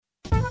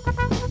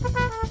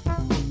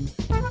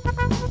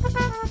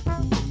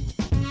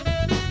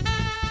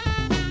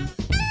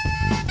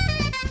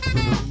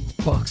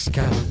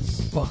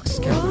Box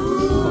cutters.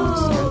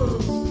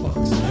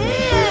 Box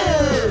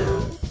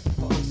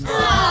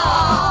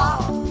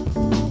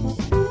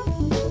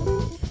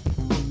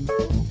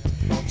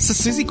So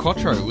Suzi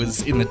Quatro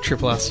was in the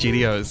Triple R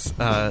studios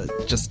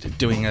just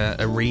doing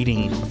a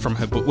reading from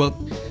her book. Well,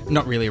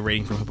 not really a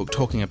reading from her book,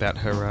 talking about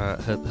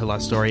her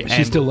life story.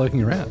 She's still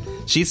lurking around.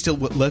 She's still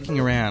lurking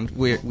around.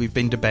 We've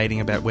been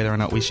debating about whether or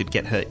not we should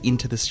get her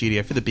into the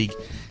studio for the big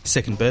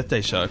second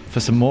birthday show. For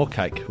some more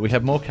cake. We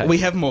have more cake. We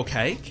have more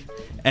cake.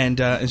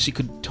 And she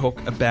could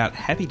talk about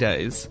Happy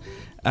Days.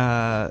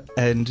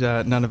 And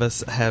none of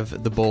us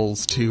have the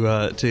balls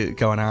to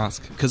go and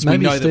ask. Because we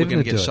know that we're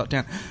going to get shot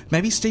down.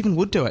 Maybe Stephen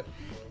would do it.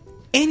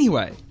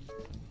 Anyway,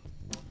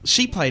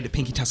 she played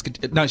Pinky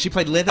Tuscadero. No, she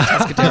played Leather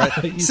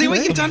Tuscadero. See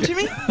what you've done to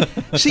me?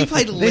 She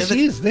played Leather.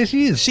 There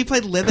she is. She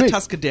played Leather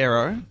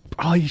Tuscadero.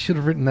 Oh, you should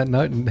have written that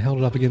note and held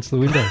it up against the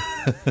window.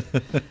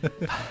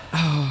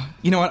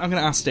 You know what? I'm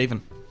going to ask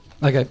Stephen.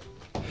 Okay.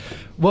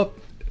 Well,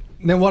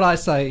 now what I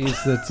say is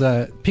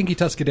that Pinky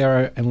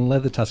Tuscadero and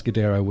Leather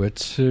Tuscadero were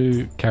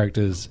two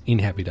characters in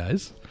Happy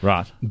Days.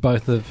 Right.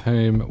 Both of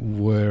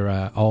whom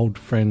were old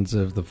friends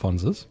of the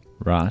Fonzes.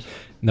 Right.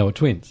 They were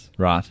twins.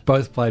 Right.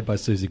 Both played by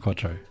Suzi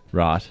Quatro.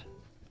 Right.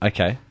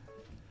 Okay.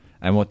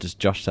 And what does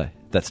Josh say?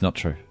 That's not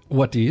true.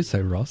 What do you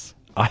say, Ross?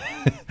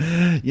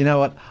 You know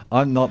what?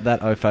 I'm not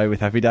that au fait with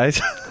Happy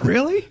Days.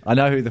 Really? I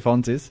know who the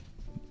Fonz is.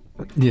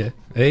 Yeah.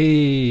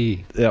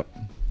 Hey. Yep.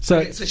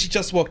 So she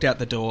just walked out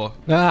the door.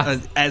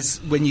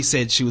 As when you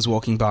said she was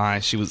walking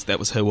by, that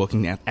was her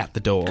walking out the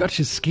door. God,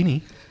 she's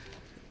skinny.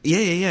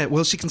 Yeah.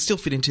 Well, she can still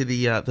fit into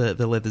the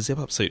leather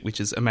zip-up suit, which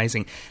is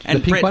amazing. And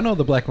the pink one or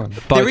the black one?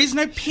 Both. There is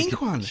no pink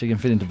one. She can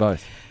fit into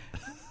both.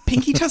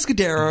 Pinky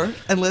Tuscadero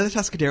and Leather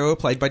Tuscadero are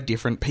played by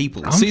different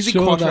people. I'm Suzi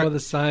sure Quatro, they were the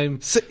same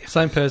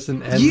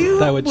person, and you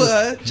they were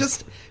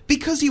just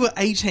because you were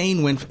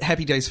 18 when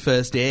Happy Days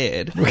first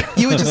aired.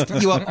 You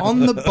were on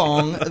the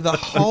bong the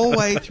whole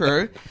way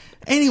through.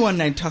 Anyone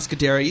named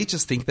Tuscadero, you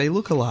just think they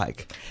look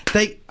alike.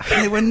 They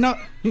were not.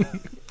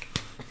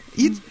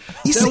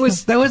 That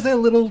was their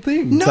little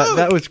thing. No,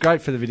 that was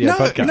great for the video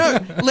podcast. No,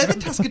 Leather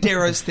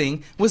Tuscadero's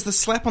thing was the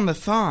slap on the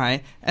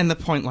thigh and the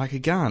point like a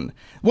gun.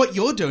 What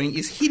you're doing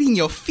is hitting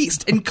your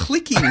fist and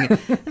clicking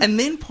and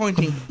then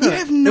pointing. You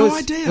have no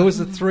idea. It was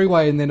a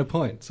three-way and then a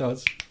point, so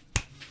it's...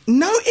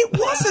 No, it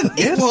wasn't.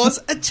 Yes. It was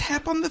a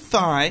tap on the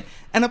thigh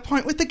and a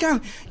point with the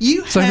gun.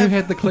 So who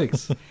had the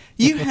clicks?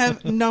 You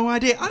have no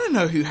idea. I don't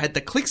know who had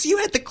the clicks. You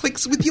had the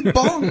clicks with your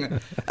bong.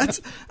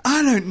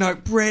 I don't know.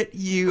 Brett,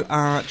 you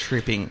are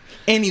tripping.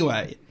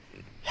 Anyway,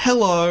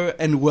 hello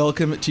and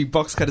welcome to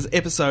Box Cutters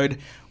episode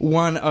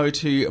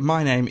 102.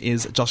 My name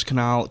is Josh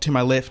Canal. To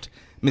my left,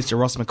 Mr.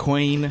 Ross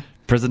McQueen.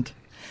 Present.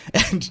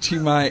 And to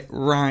my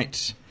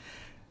right,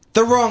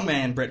 the wrong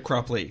man, Brett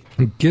Cropley.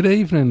 Good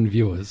evening,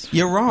 viewers.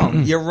 You're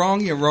wrong. You're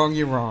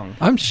wrong.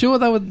 I'm sure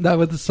they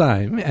were the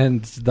same,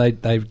 and they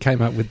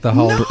came up with the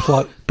whole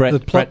plot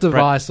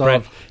device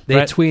of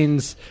their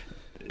twins.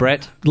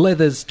 Brett,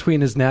 Leather's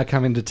twin has now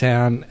come into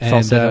town,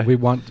 and we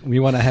want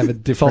to have a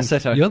different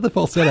falsetto. You're the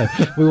falsetto.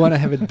 We want to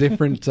have a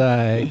different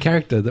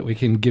character that we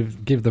can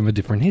give them a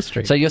different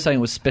history. So you're saying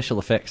it was special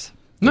effects?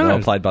 No, they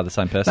were played by the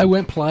same person. They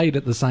weren't played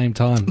at the same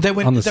time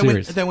on the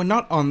series. They were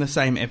not on the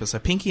same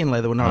episode. Pinky and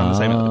Leather were not on the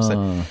same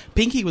episode.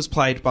 Pinky was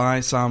played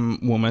by some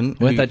woman.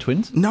 Weren't they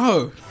twins?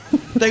 No,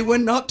 they were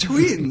not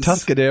twins.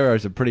 Tuscadero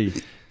is a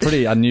pretty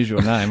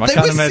unusual name. I they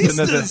can't were imagine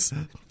sisters.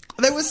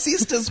 They were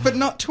sisters, but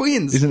not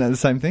twins. Isn't that the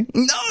same thing?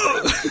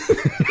 No,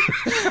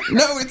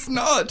 no, it's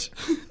not.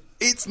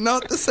 It's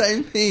not the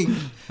same thing.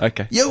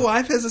 Okay. Your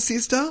wife has a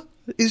sister.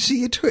 Is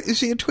she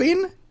a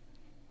twin?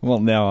 Well,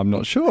 now I'm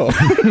not sure.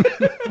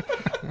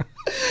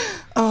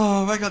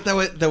 Oh my god,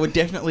 they were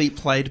definitely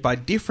played by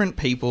different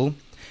people.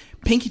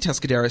 Pinky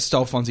Tuscadero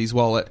stole Fonzie's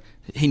wallet.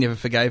 He never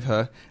forgave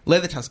her.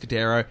 Leather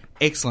Tuscadero,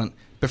 excellent,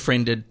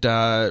 befriended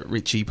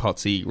Richie,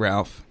 Potsy,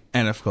 Ralph,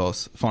 and of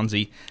course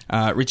Fonzie.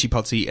 Richie,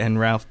 Potsy, and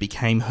Ralph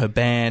became her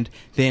band.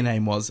 Their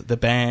name was The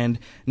Band.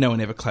 No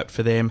one ever clapped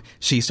for them.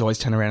 She used to always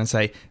turn around and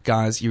say,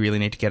 "Guys, you really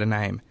need to get a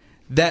name."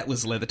 That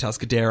was Leather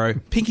Tuscadero.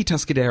 Pinky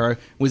Tuscadero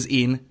was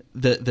in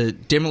the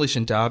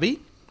Demolition Derby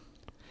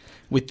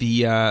with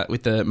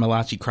the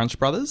Malachi Crunch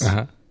Brothers.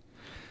 Uh-huh.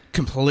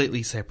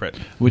 Completely separate.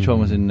 Which one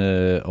was in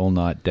the All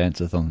Night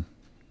Dance-a-thon?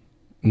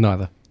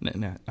 Neither. No,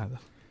 neither.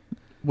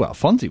 Well,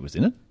 Fonzie was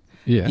in it.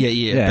 Yeah.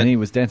 Yeah, and he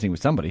was dancing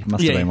with somebody.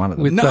 Must have been one of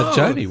them. With No!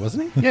 Jodie,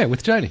 wasn't he? Yeah,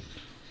 with Jodie.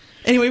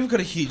 Anyway, we've got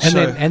a huge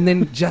show. And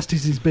then just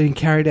as he's being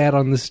carried out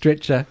on the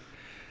stretcher,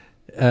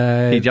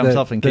 he jumps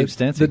off and keeps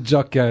dancing. The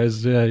jock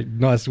goes,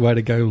 "Nice way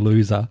to go,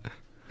 loser."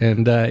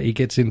 And he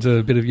gets into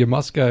a bit of your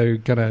Moscow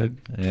kind of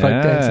folk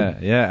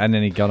dancing. Yeah, and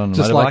then he got on a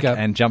Just motorbike like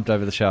and jumped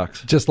over the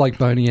sharks. Just like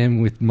Boney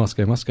M with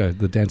Moscow,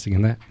 the dancing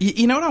in that.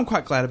 You know what I'm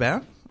quite glad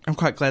about? I'm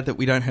quite glad that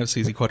we don't have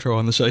Suzi Quatro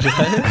on the show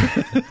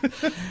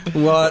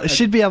today.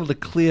 She'd be able to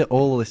clear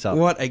all of this up.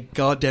 What a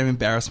goddamn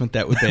embarrassment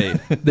that would be.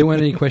 There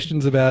weren't any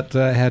questions about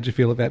how'd you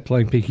feel about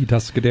playing Pinky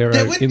Tuscadero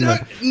the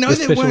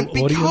there weren't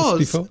audience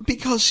before?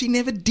 because she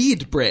never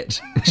did,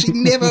 Brett. She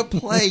never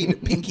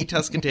played Pinky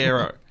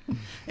Tuscadero.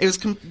 It was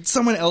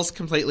someone else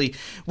completely.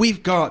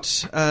 We've got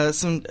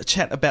some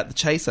chat about the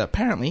Chaser.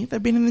 Apparently,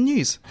 they've been in the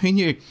news. Who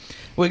knew?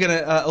 We're going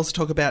to also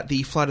talk about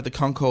the Flight of the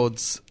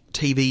Conchords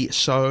TV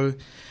show,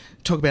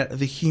 talk about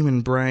the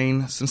human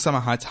brain, some Summer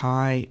Heights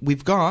High.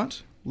 We've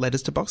got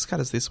letters to box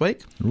cutters this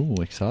week. Ooh,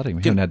 exciting.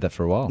 We haven't had that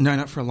for a while. No,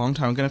 not for a long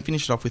time. I'm going to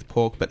finish it off with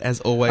pork, but as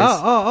always...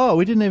 Oh,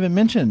 we didn't even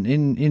mention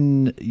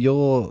in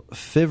your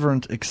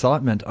fervent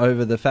excitement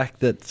over the fact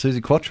that Susie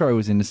Quattro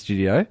was in the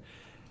studio.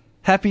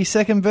 Happy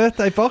second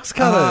birthday, box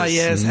cutters! Ah,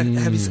 yes.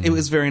 It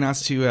was very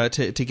nice to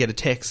get a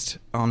text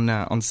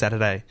on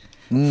Saturday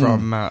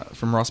from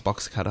Ross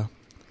Box Cutter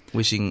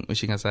wishing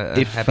us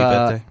a happy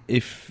birthday.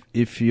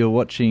 If you're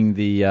watching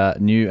the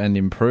new and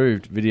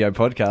improved video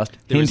podcast,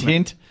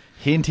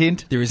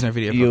 hint, there is no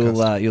video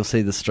podcast. You'll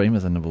see the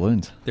streamers and the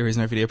balloons. There is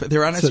no video, but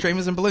there are no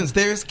streamers and balloons.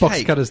 There's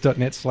cake.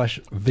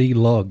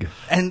 Boxcutters.net/vlog.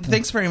 And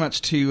thanks very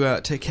much to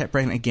Cat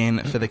Brain again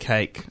for the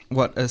cake.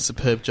 What a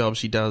superb job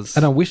she does.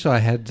 And I wish I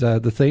had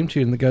the theme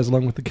tune that goes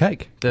along with the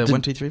cake. The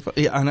 1, 2, 3, 4.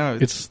 Yeah, I know.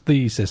 It's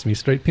the Sesame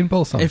Street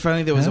pinball song. If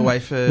only there was a way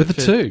for... With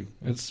the two.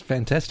 It's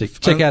fantastic.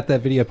 Check out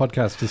that video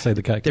podcast to see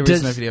the cake. There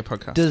is no video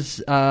podcast.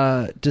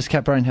 Does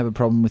Cat Brain have a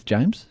problem with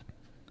James?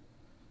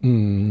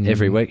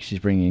 Every week she's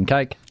bringing in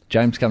cake.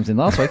 James comes in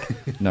last week,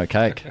 no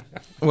cake.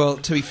 Well,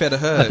 to be fair to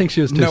her, I think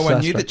she was too no one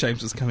knew starstruck. that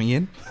James was coming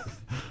in.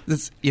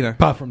 That's,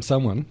 Apart from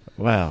someone.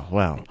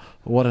 Wow.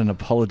 What an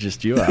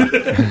apologist you are.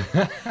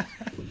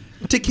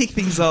 To kick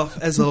things off,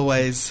 as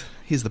always,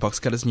 here's the Box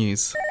Cutters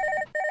news.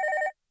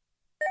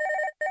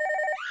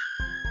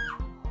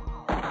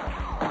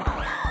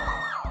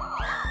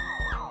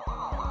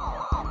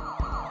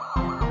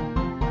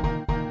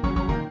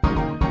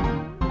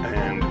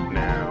 And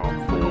now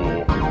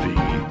for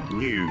the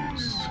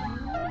news.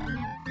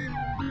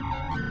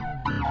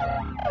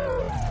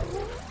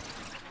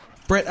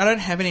 Brett, I don't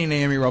have any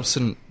Naomi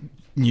Robson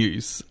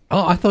news.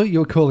 Oh, I thought you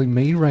were calling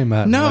me Ray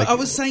Martin. No, I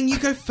was saying you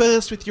go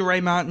first with your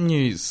Ray Martin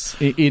news.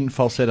 In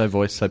falsetto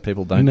voice so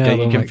people don't No, get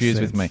you that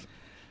confused makes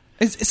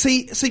with me.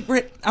 See,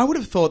 Brett, I would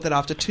have thought that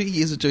after 2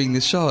 years of doing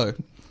this show,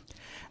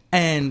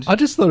 and I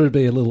just thought it'd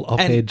be a little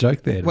off-air And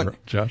joke there,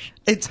 what- Josh.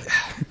 it's...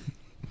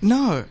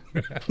 No,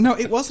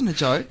 it wasn't a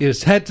joke. You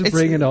just had to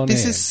bring it on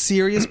This air. is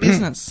serious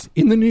business.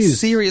 In the news.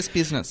 Serious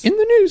business. In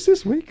the news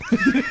this week.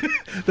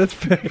 That's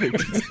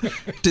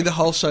perfect. Do the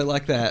whole show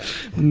like that.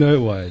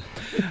 No way.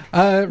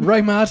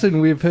 Ray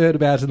Martin, we've heard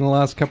about in the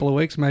last couple of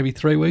weeks, maybe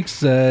 3 weeks,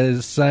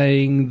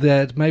 saying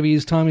that maybe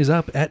his time is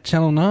up at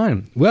Channel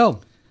 9.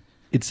 Well,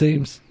 it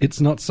seems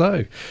it's not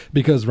so,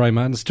 because Ray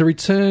Martin's to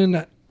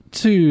return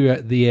to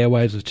the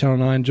airwaves of Channel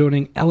 9,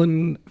 joining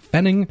Alan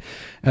Fanning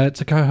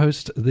to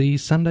co-host the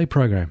Sunday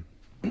program.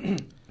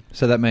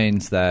 So that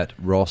means that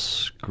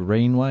Ross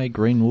Greenwood,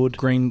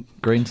 Green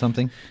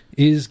something,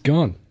 Is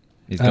gone.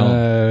 He's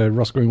gone.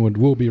 Ross Greenwood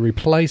will be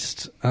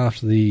replaced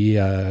after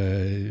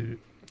the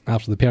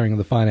pairing of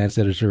the finance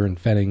editor and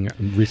Fanning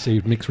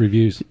received mixed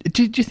reviews.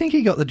 Do you think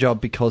he got the job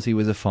because he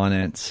was a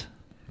finance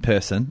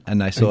person and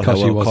they saw And how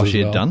Koshy well was Koshy as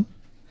had well. done?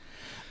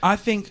 I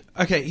think,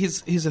 okay,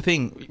 here's the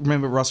thing.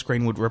 Remember, Ross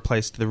Greenwood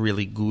replaced the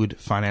really good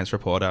finance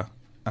reporter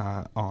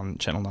on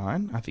Channel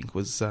 9, I think it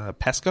was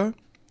Pascoe.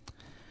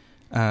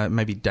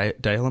 Maybe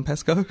Dale and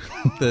Pascoe,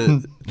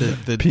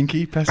 the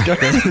Pinky Pascoe.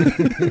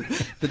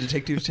 the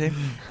detective team,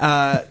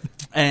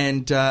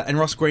 and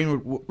Ross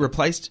Greenwood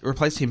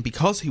replaced him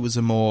because he was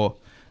a more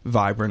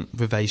vibrant,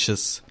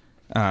 vivacious,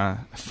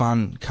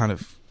 fun kind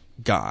of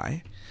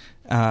guy,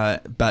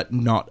 but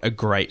not a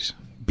great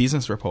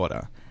business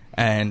reporter.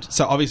 And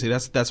so obviously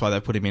that's why they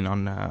put him in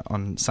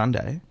on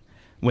Sunday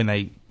when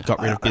they got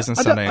rid of Business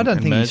Sunday. I don't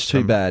and think he's merged too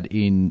them. bad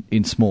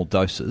in small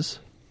doses.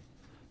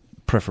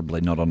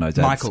 Preferably not on those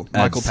ads.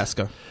 Michael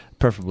Pascoe.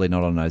 Preferably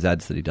not on those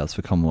ads that he does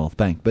for Commonwealth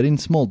Bank. But in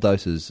small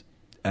doses,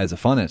 as a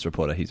finance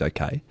reporter, he's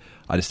okay.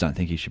 I just don't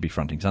think he should be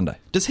fronting Sunday.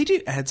 Does he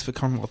do ads for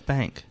Commonwealth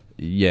Bank?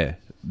 Yeah.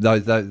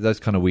 Those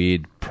kind of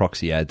weird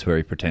proxy ads where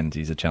he pretends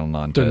he's a Channel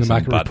 9 Doing the person.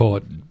 market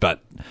report. But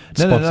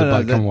Sponsored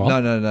by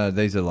Commonwealth? No.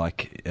 These are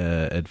like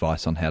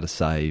advice on how to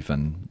save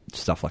and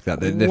stuff like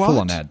that. They're full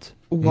on ads.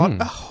 What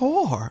a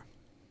whore.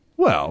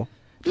 Well,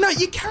 No,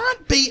 you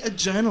can't be a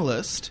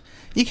journalist.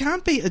 You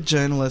can't be a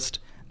journalist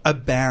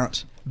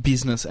about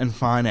business and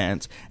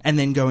finance and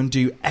then go and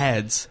do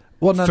ads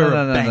no.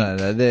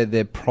 bank.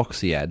 They're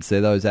proxy ads.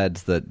 They're those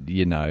ads that,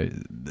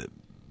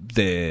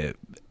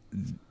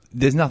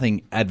 there's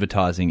nothing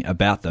advertising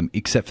about them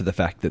except for the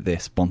fact that they're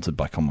sponsored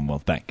by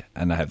Commonwealth Bank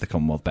and they have the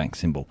Commonwealth Bank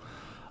symbol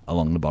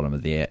along the bottom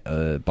of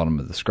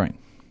the screen.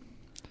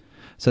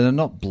 So they're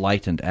not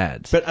blatant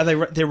ads. But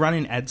they're run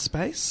in ad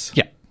space?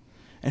 Yeah.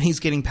 And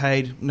he's getting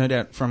paid, no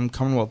doubt, from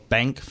Commonwealth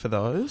Bank for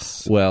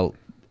those? Well,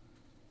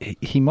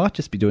 he might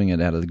just be doing it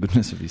out of the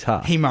goodness of his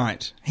heart. He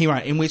might.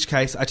 In which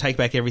case, I take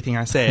back everything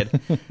I said.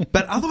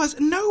 But otherwise,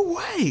 no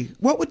way.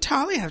 What would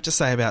Talia have to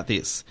say about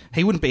this?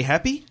 He wouldn't be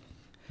happy.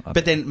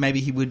 But then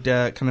maybe he would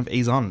kind of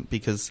ease on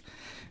because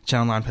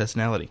Channel 9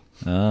 personality.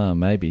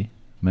 Maybe.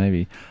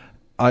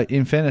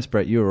 In fairness,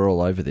 Brett, you were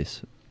all over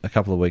this a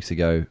couple of weeks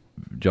ago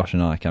Josh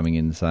and I coming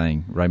in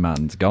saying Ray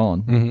Martin's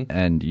gone, Mhm.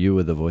 and you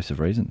were the voice of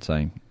reason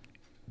saying,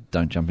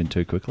 don't jump in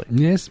too quickly.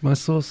 Yes, my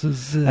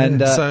sources. And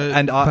So-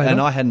 and paid I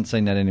off. hadn't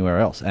seen that anywhere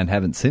else, and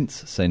haven't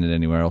since seen it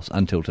anywhere else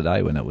until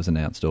today when it was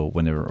announced, or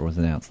whenever it was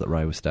announced that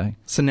Ray was staying.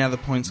 So now the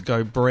points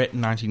go Brett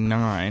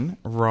 99,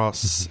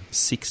 Ross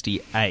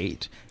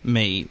 68,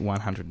 me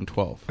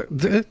 112.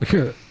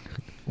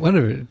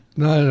 Whatever.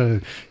 No.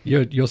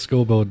 Your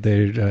scoreboard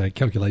there,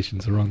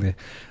 calculations are wrong there.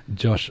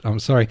 Josh, I'm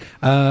sorry.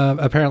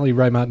 Apparently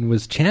Ray Martin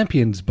was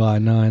championed by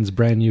Nine's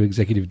brand new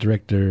executive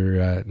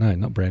director, no,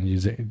 not brand new,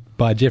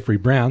 by Jeffrey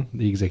Brown,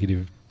 the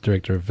executive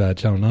director of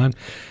Channel 9,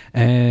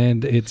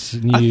 and its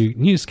new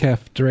Newscaf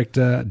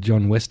director,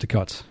 John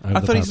Westacott. I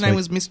thought his name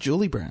was Miss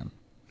Julie Brown.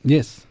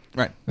 Yes.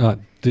 Right.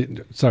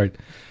 Sorry.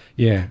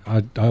 Yeah,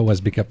 I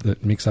always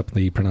mix up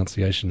the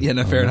pronunciation. Yeah,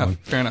 no, on fair that enough. one.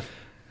 Fair enough.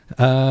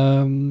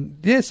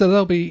 So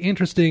that'll be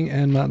interesting,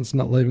 and Martin's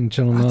not leaving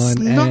Channel 9. It's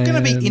not going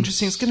to be and-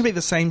 interesting. It's going to be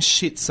the same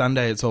shit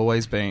Sunday it's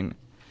always been.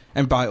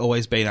 And by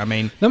always been, I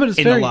mean No, but it's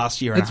in very, the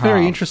last year and a it's half.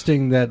 very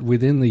interesting that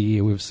within the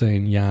year we've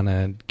seen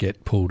Yana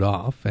get pulled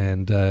off,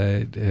 and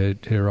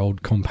her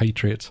old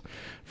compatriot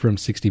from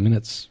 60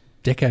 Minutes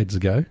decades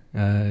ago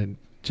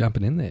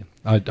jumping in there.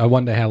 I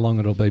wonder how long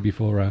it'll be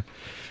before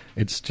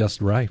it's just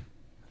Ray.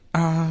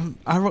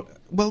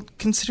 Well,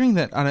 considering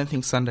that I don't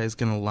think Sunday is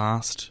going to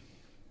last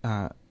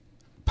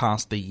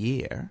past the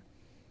year,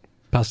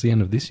 Past the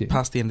end of this year.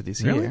 past the end of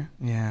this Really? year.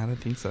 Yeah, I don't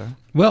think so.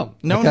 Well,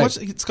 No okay. one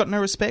watches, it's got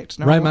no respect.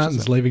 No Ray one watches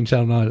Martin's it. leaving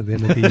Channel 9 at the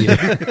end of the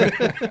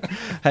year.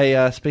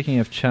 Hey, speaking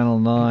of Channel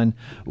 9,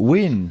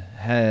 Win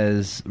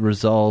has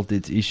resolved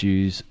its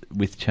issues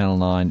with Channel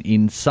 9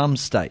 in some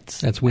states.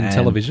 That's Win And-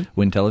 Television.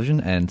 Win Television,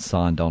 and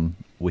signed on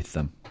with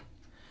them.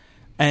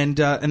 And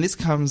this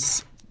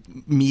comes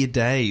mere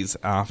days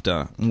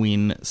after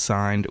Win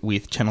signed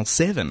with Channel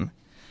 7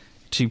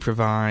 to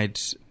provide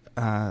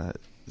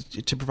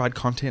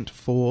content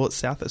for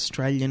South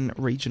Australian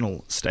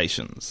regional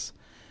stations.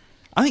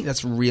 I think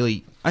that's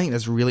really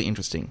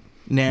interesting.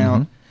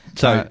 Now,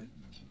 So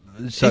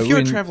if you're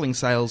Win, a travelling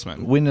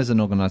salesman, Win as an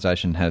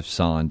organisation have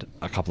signed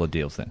a couple of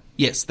deals then.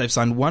 yes, they've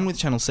signed one with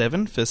Channel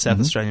 7 for South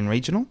Australian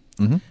regional,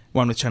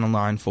 one with Channel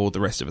 9 for the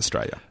rest of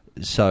Australia.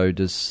 So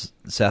does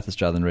South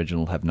Australian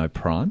Regional have no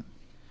Prime?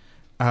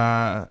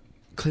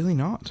 Clearly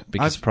not.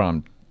 Because I've-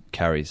 Prime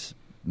carries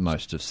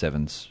most of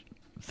 7s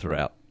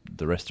throughout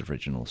the rest of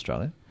regional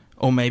Australia.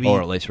 or maybe,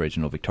 Or at least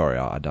regional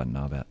Victoria, I don't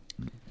know about.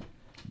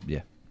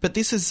 Yeah. but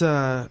this is.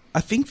 I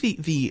think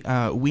the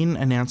Win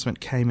announcement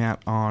came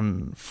out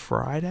on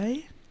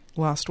Friday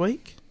last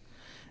week,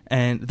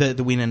 and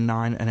the Win and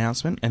 9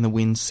 announcement, and the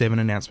Win 7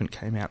 announcement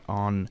came out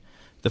on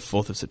the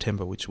 4th of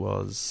September, which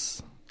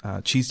was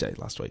Tuesday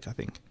last week, I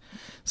think.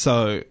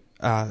 So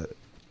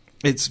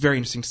it's very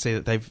interesting to see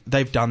that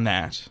they've done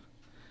that.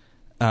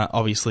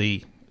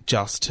 Obviously,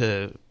 just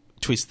to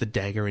twist the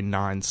dagger in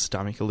Nine's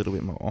stomach a little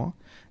bit more,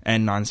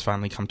 and Nine's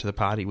finally come to the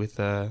party with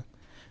an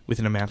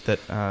amount that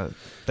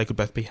they could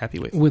both be happy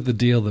with. With the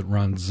deal that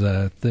runs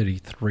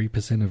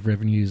 33% of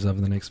revenues over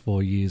the next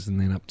 4 years,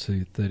 and then up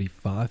to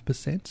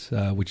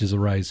 35%, which is a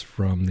raise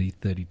from the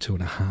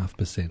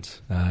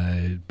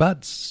 32.5%.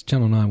 But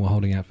Channel 9 were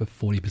holding out for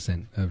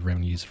 40% of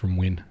revenues from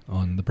Win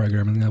on the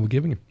programming they were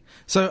giving him.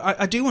 So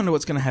I do wonder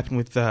what's going to happen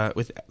with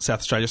South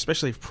Australia,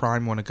 especially if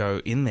Prime want to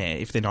go in there,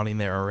 if they're not in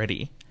there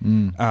already,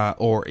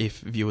 or if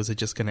viewers are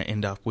just going to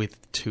end up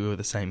with two of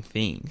the same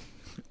thing,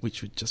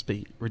 which would just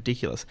be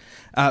ridiculous.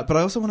 But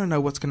I also want to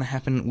know what's going to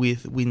happen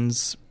with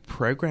Win's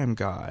program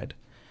guide,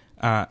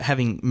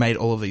 having made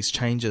all of these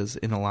changes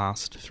in the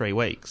last 3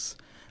 weeks.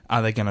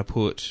 Are they going to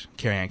put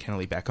Kerry-Ann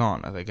Kennelly back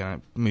on? Are they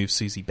going to move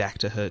Susie back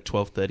to her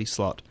 12:30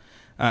 slot?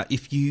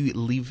 If you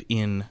live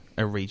in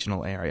a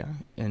regional area,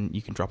 and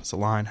you can drop us a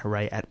line,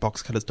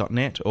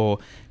 hooray@boxcutters.net, or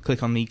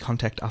click on the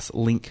Contact Us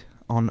link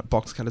on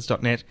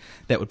boxcutters.net,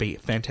 that would be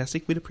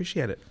fantastic. We'd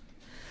appreciate it.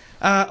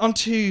 On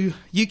to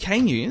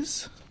UK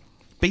news.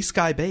 B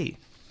Sky B,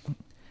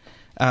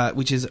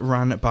 which is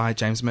run by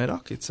James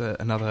Murdoch. It's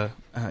another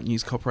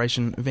News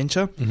Corporation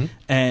venture.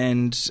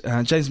 And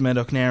James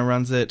Murdoch now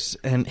runs it,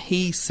 and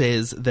he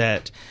says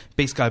that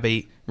B Sky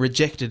B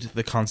rejected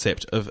the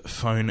concept of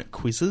phone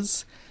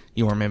quizzes.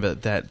 You'll remember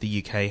that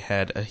the UK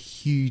had a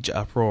huge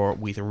uproar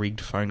with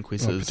rigged phone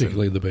quizzes.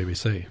 Particularly the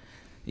BBC.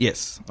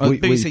 Yes. We-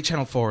 BBC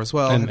Channel 4 as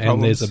well. And had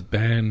problems. there's a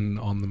ban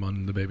on them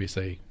on the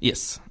BBC.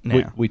 Yes.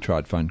 Now, We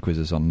tried phone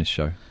quizzes on this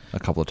show a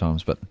couple of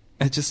times, but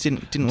it just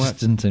didn't work. just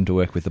didn't seem to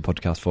work with the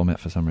podcast format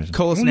for some reason.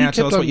 Call us Well, now. you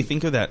Tell kept us what on- you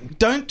think of that.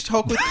 Don't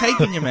talk with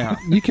cake in your mouth.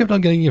 You kept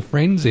on getting your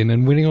friends in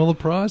and winning all the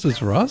prizes,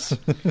 Ross.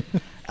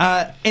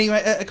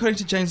 Anyway, according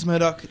to James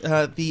Murdoch,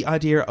 the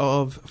idea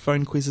of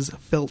phone quizzes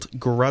felt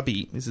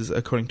grubby. This is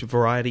according to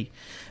Variety.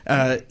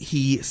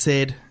 He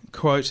said,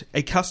 quote,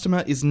 "A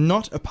customer is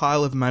not a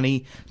pile of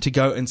money to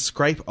go and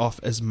scrape off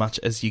as much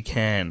as you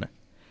can."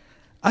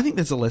 I think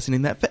there's a lesson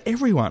in that for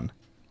everyone.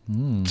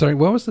 Sorry,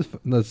 what was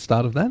the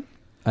start of that?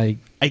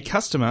 A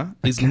customer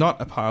is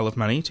not a pile of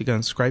money to go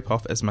and scrape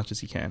off as much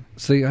as you can.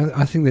 See,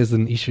 I think there's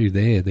an issue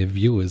there. They're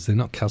viewers. They're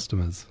not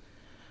customers.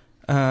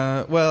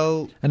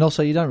 Well, And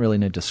also, you don't really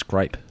need to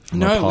scrape from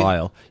No, a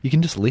pile. You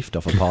can just lift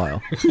off a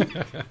pile.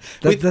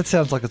 that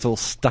sounds like it's all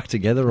stuck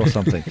together or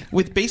something.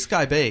 with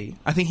B-Sky B,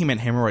 I think he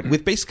meant hemorrhoid.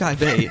 With B-Sky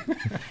B,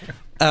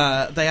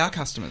 they are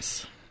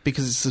customers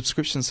because it's a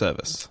subscription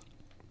service.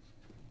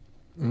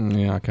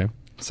 Yeah, okay.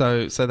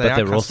 So they But are they're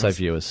customers. also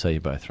viewers, so you're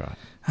both right.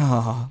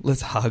 Oh,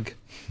 let's hug.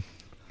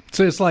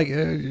 So it's like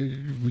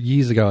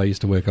years ago, I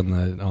used to work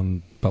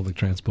on public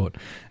transport,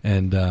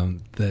 and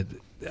that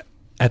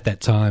at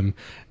that time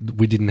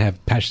we didn't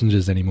have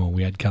passengers anymore;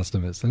 we had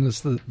customers, and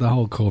it's the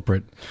whole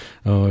corporate.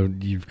 Oh,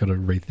 you've got to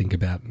rethink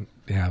about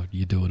how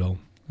you do it all.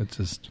 It's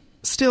just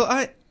Still,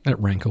 it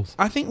rankles.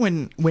 I think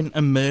when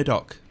a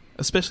Murdoch,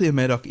 especially a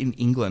Murdoch in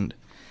England,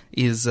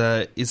 is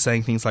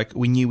saying things like,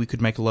 "We knew we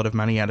could make a lot of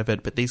money out of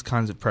it, but these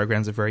kinds of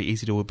programs are very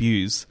easy to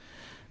abuse."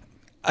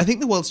 I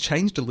think the world's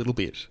changed a little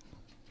bit.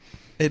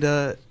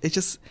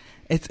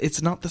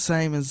 It's not the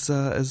same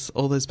as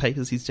all those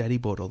papers his daddy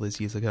bought all those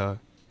years ago.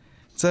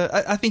 So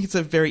I think it's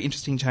a very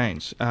interesting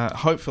change.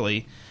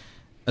 Hopefully,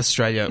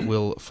 Australia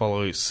will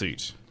follow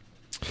suit.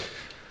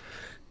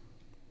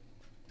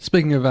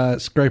 Speaking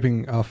of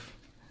scraping off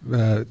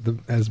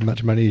as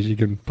much money as you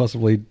can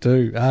possibly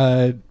do,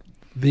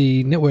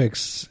 the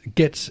networks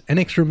get an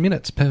extra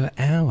minutes per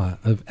hour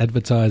of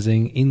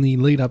advertising in the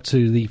lead up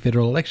to the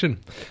federal election.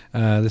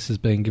 This has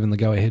been given the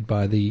go-ahead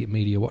by the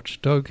media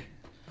watchdog.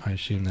 I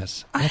assume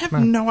that's I have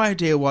ACMA. no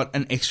idea what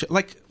an extra...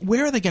 Like,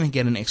 where are they going to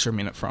get an extra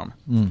minute from?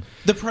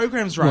 The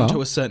programs run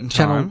to a certain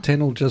Channel time. 10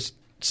 will just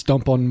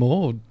stomp on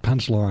more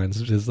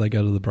punchlines as they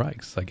go to the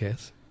breaks, I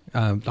guess.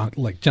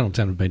 Like Channel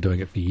 10 have been doing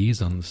it for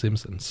years on The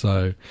Simpsons,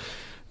 so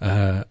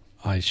I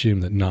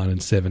assume that 9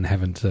 and 7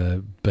 haven't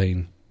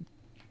been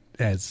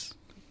as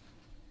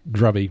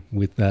grubby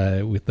with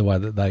the way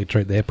that they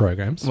treat their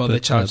programs. Well, But, they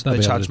charge they'll be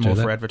able charge to do more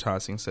that. for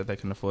advertising, so they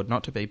can afford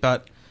not to be.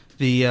 But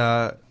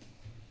the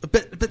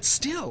but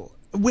still,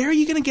 where are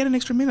you going to get an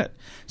extra minute?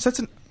 So it's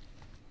an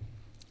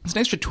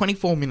extra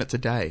 24 minutes a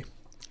day.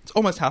 It's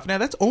almost half an hour.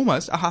 That's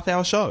almost a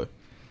half-hour show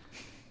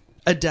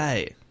a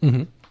day.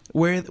 Mhm.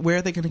 Where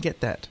are they going to get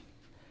that?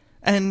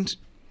 And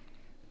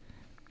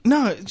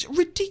no, it's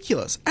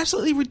ridiculous.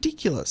 Absolutely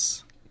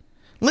ridiculous.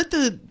 Let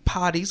the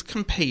parties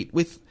compete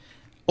with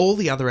all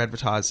the other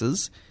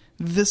advertisers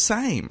the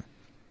same.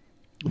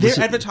 They're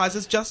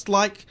advertisers just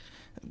like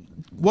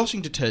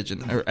washing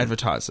detergent are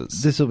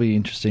advertisers. This will be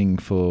interesting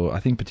for, I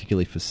think,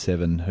 particularly for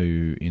Seven,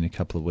 who in a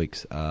couple of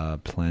weeks are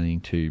planning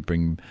to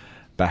bring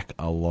back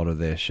a lot of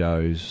their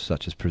shows,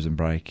 such as Prison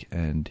Break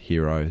and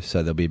Hero.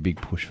 So there'll be a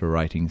big push for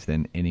ratings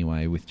then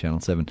anyway with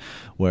Channel 7,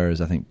 whereas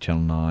I think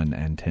Channel 9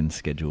 and 10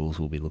 schedules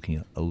will be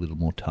looking a little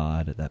more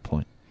tired at that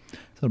point. So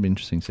it'll be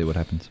interesting to see what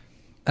happens.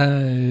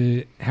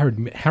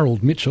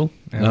 Harold Mitchell,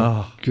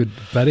 our good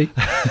buddy.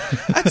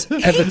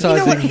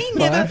 Advertising.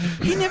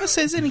 He never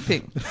says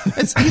anything.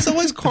 He's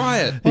always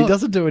quiet. He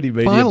doesn't do any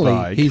media Finally,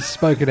 buying. he's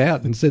spoken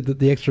out and said that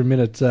the extra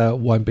minute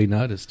won't be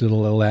noticed.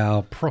 It'll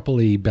allow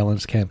properly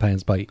balanced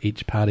campaigns by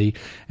each party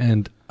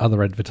and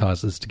other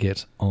advertisers to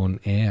get on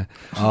air.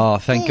 Oh,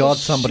 thank God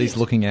somebody's shit.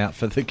 looking out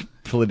for the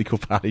political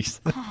parties.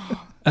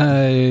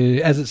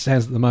 As it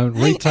stands at the moment,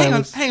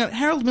 retailers... Hang on.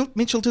 Harold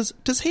Mitchell,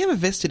 does he have a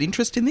vested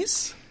interest in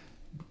this?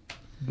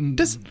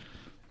 Does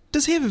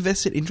he have a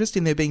vested interest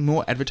in there being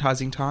more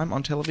advertising time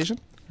on television?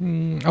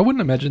 I wouldn't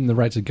imagine the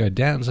rates would go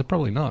down, so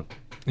probably not,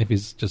 if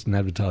he's just an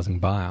advertising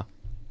buyer.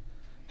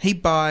 He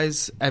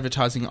buys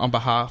advertising on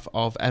behalf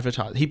of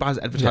advertisers. He buys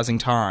advertising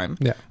time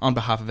on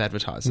behalf of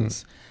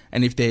advertisers.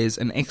 And if there's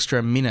an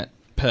extra minute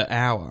per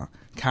hour,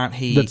 can't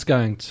he... That's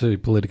going to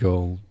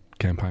political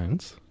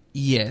campaigns.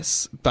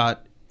 Yes,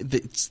 but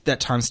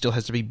that time still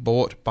has to be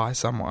bought by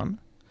someone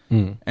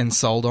and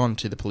sold on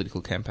to the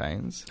political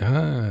campaigns.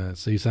 Ah,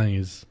 so you're saying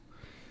is...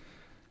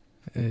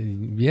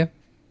 yeah,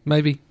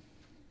 maybe.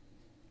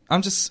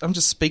 I'm just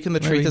speaking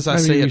the truth Maybe- as I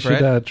maybe see we it, Brett.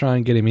 should try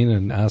and get him in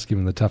and ask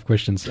him the tough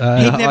questions. He'd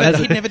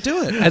never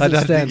do it. As I it don't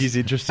think stands, he's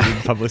interested in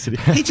publicity.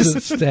 He as it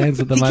just stands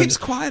at the he moment, keeps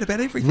quiet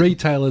about everything.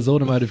 retailers,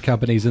 automotive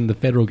companies, and the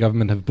federal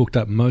government have booked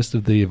up most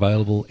of the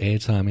available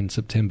airtime in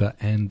September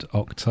and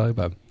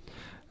October.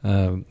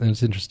 And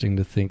it's interesting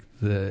to think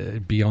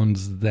beyond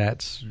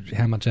that,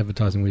 how much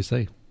advertising we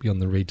see beyond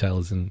the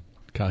retailers and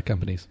car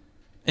companies.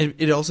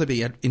 It'd also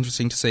be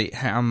interesting to see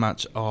how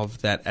much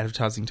of that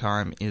advertising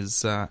time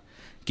is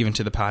given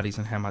to the parties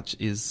and how much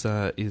is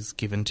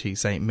given to,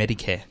 say,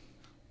 Medicare.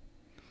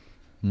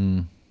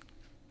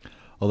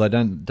 Although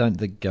don't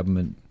the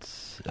government...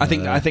 I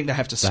think they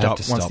have to stop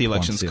once the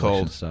election's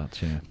called.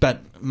 Starts, yeah.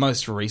 But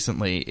most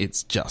recently,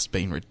 it's just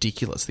been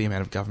ridiculous, the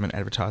amount of government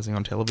advertising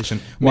on television.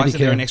 Why isn't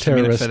there an extra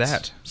minute for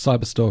that?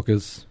 Cyber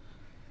stalkers.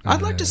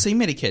 I'd like to see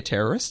Medicare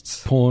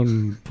terrorists.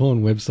 Porn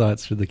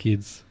websites for the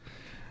kids.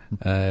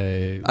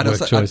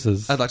 Work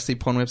choices. I'd like to see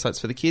porn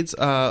websites for the kids.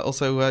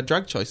 Also,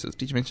 drug choices.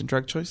 Did you mention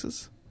drug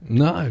choices?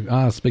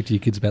 No. Speak to your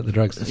kids about the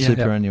drugs.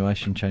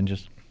 Superannuation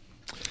changes.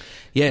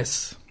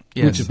 Yes.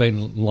 Which have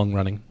been long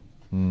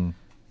running.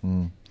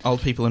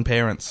 Old people and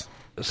parents.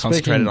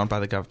 concentrated on by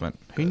the government.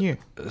 Who knew?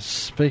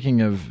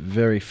 Speaking of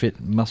very fit,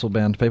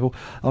 muscle-bound people,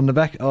 on the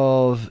back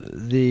of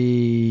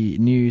the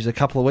news a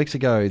couple of weeks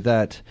ago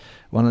that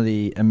one of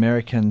the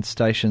American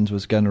stations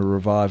was going to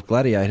revive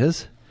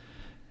Gladiators,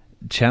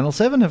 Channel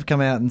 7 have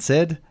come out and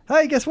said,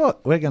 hey, guess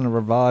what? We're going to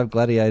revive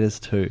Gladiators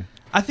too.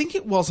 I think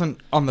it wasn't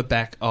on the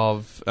back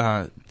of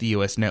the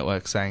US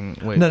network saying...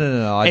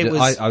 No.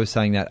 I was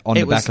saying that on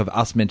the back of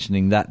us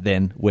mentioning that,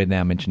 then we're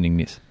now mentioning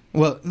this.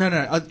 Well,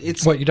 no.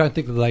 It's What, you don't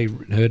think that they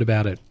heard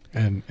about it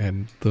and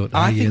thought,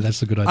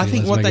 that's a good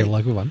idea, let's make it a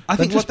local one? I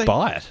think just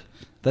buy it.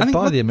 They'd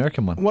buy the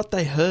American one. What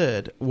they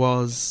heard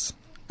was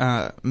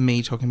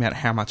me talking about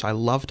how much I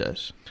loved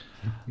it.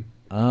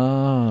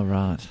 Oh,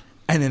 right.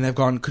 And then they've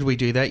gone, could we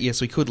do that?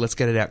 Yes, we could. Let's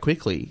get it out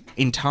quickly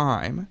in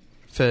time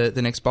for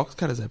the next Box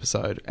Cutters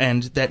episode.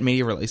 And that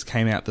media release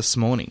came out this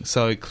morning.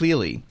 So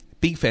clearly,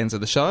 big fans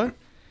of the show.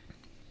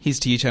 Here's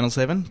to you, Channel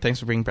 7.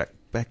 Thanks for bringing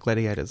back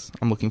Gladiators.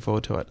 I'm looking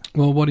forward to it.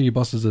 Well, what are your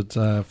bosses at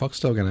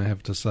Foxtel going to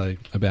have to say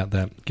about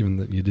that, given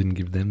that you didn't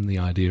give them the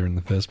idea in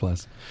the first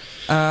place?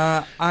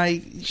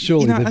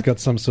 Surely they've got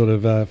some sort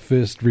of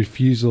first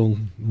refusal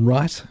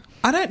right?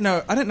 I don't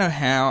know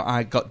how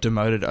I got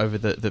demoted over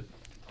the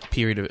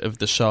period of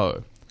the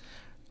show.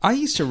 I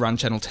used to run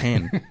Channel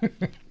 10.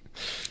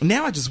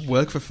 Now I just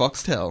work for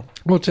Foxtel.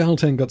 Well, Channel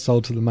 10 got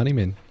sold to the money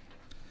men.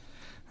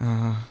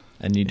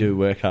 And you do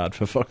work hard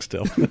for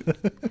Foxtel.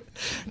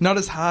 Not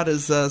as hard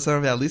as some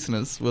of our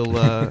listeners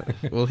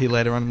will hear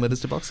later on in Letters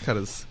to Box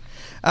Cutters.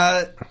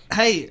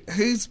 Hey,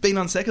 who's been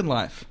on Second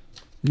Life?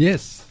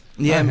 Yes.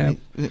 Yeah,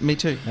 me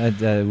too.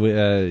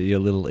 Your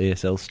little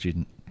ESL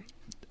student,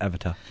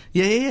 Avatar.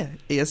 Yeah.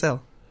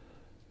 ESL.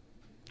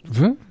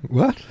 Huh?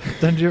 What?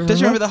 Don't you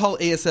remember the whole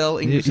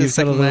ESL, English as a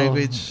second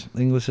language?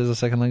 English as a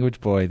second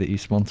language boy that you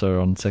sponsor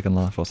on Second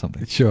Life or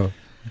something? Sure.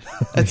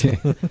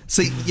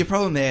 See, your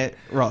problem there,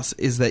 Ross,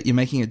 is that you're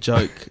making a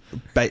joke,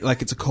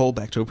 like it's a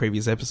callback to a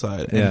previous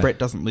episode, and Brett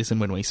doesn't listen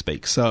when we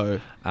speak, so...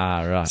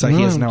 right. So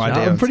he has no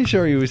idea. I'm pretty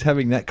sure he was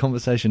having that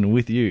conversation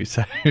with you,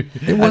 so...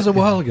 It was a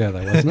while ago,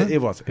 though, wasn't it?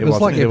 It was. It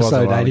was like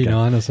episode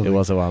 89 or something. It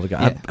was a while ago.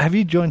 Yeah. Have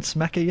you joined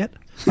Smacker yet?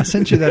 I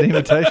sent you that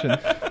invitation.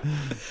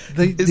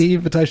 The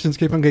invitations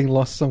keep on getting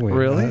lost somewhere.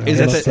 Really? Is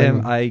that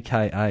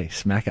SMAKA,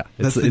 Smacker?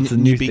 That's it's a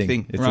new big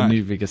thing. It's the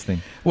new biggest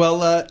thing.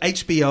 Well,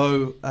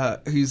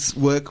 HBO, whose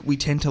work we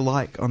tend to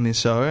like on this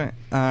show,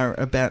 are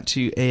about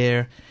to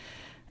air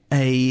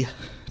a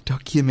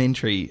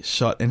documentary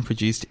shot and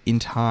produced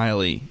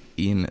entirely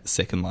in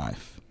Second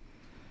Life.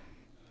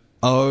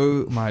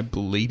 Oh, my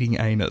bleeding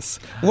anus.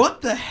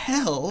 What the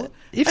hell?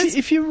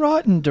 If you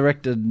write and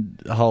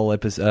directed a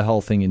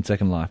whole thing in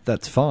Second Life,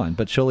 that's fine,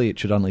 but surely it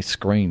should only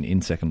screen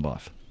in Second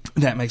Life.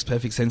 That makes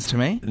perfect sense to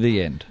me.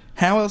 The end.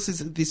 How else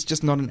is this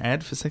just not an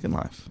ad for Second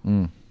Life?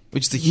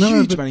 Which is a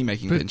huge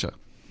money-making venture.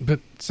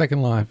 But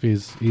Second Life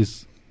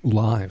is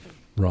live,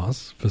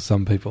 Ross, for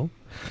some people.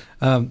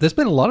 There's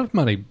been a lot of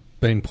money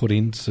being put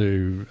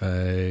into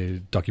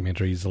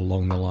documentaries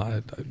along the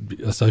line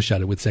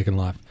associated with Second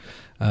Life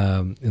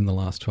in the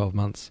last 12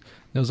 months.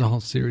 There was a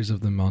whole series of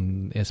them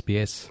on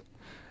SBS.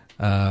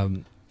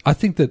 I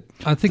think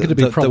it'd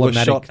be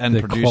problematic.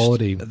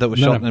 Quality that was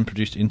shot and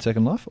produced in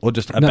Second Life, or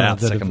just about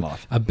Second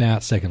Life.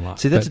 About Second Life.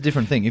 See, that's a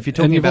different thing. If you're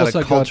talking about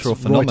a cultural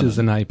phenomenon, Reuters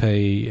and AP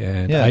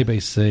and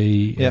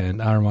ABC and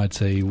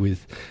RMIT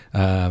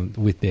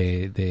with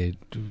their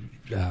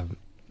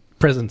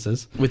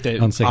presences with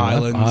their on Second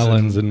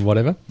islands and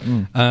whatever.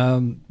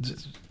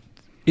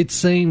 It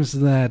seems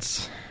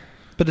that,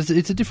 but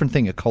it's a different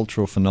thing. A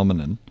cultural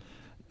phenomenon,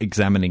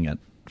 examining it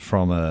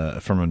from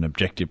an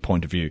objective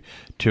point of view,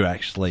 to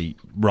actually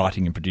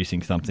writing and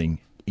producing something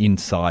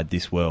inside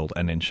this world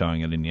and then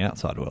showing it in the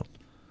outside world.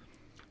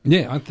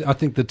 Yeah, I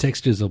think the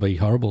textures will be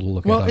horrible to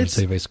look at on a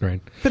TV screen.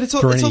 But it's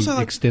for any also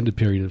like, extended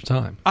period of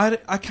time.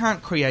 I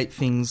can't create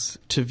things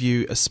to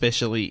view,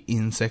 especially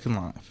in Second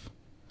Life.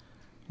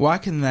 Why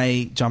can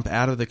they jump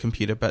out of the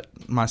computer, but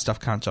my stuff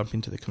can't jump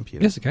into the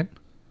computer? Yes, it can.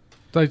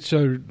 They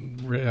show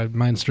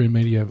mainstream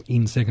media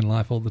in Second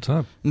Life all the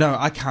time. No,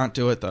 I can't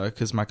do it, though,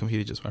 because my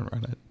computer just won't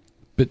run it.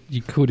 But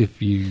you could if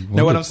you wanted.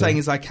 No, what I'm saying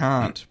is I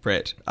can't,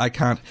 Brett. I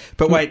can't.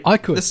 But wait, I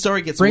could. The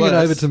story gets Bring worse.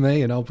 Bring it over to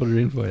me and I'll put it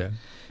in for you.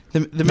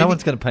 No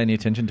one's going to pay any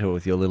attention to it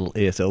with your little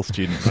ESL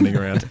student running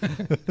around.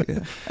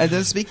 Yeah. And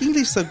they speak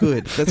English so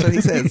good. That's what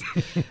he says.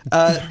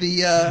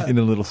 In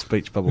a little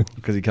speech bubble,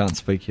 because he can't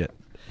speak yet.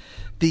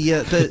 He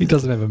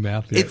doesn't have a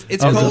mouth yet.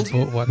 It's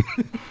called... one.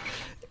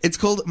 It's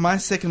called My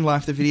Second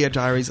Life, the video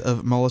diaries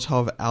of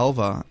Molotov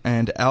Alva.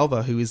 And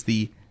Alva, who is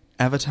the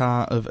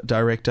avatar of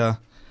director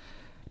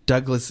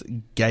Douglas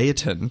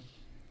Gayeton,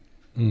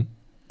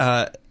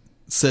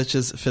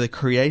 searches for the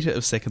creator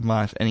of Second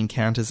Life and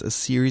encounters a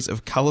series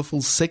of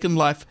colourful Second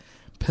Life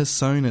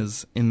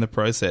personas in the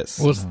process.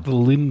 Well, it's the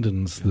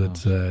Lindens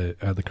that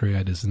are the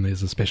creators, and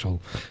there's a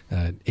special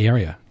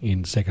area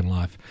in Second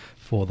Life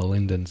for the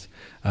Lindens,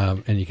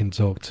 and you can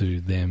talk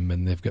to them,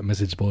 and they've got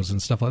message boards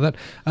and stuff like that.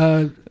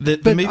 The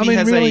movie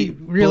has really a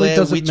Blair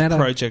doesn't Witch matter.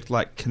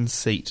 Project-like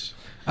conceit.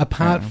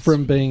 Apart Hours.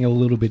 from being a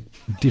little bit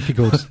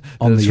difficult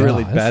on It's the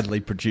really eyes. badly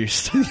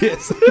produced.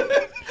 Yes.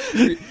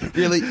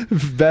 Really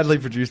Badly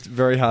produced,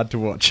 very hard to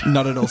watch.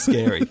 not at all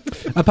scary.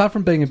 Apart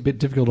from being a bit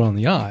difficult on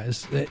the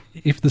eyes,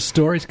 if the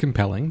story's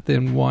compelling,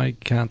 then why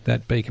can't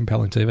that be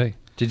compelling TV?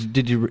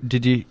 Did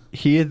you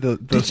hear the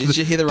Did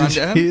you hear the Did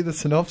you rundown? hear the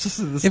synopsis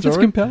of the If it's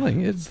story?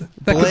 compelling, that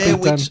could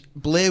be done.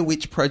 Blair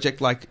Witch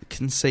Project like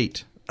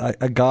conceit.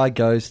 A guy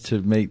goes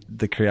to meet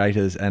the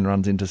creators and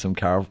runs into some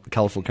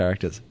colourful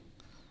characters.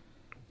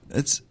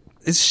 It's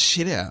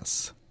shit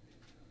house.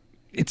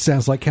 It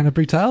sounds like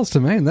Canterbury Tales to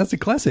me, and that's a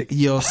classic.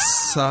 You are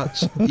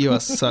such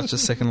a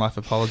Second Life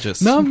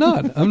apologist. No, I'm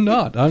not. I'm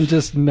not. I'm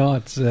just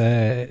not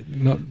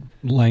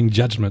laying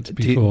judgment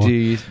before do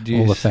you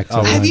all the facts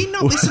are Have known. you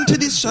not listened to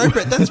this show,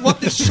 Brett? That's what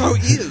this show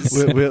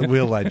is.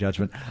 We'll lay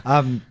judgment.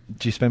 Do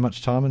you spend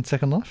much time in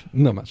Second Life?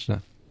 Not much, no.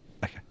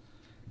 Okay.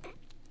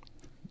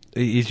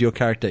 Is your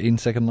character in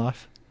Second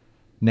Life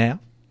now?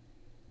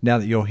 Now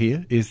that you're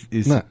here, is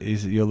No.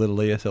 your little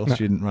ESL No.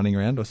 student running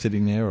around or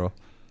sitting there, or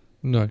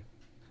No.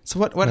 So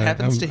what No,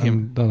 happens to I'm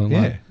him? done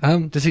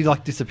alone. does he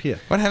like disappear?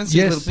 What happens to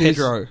Yes, little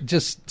Pedro? he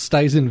just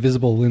stays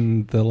invisible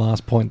in the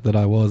last point that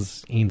I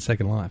was in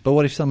Second Life. But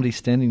what if somebody's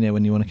standing there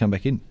when you want to come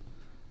back in?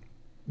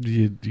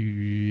 You Do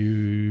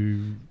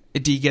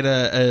you get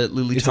a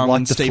Lily Is it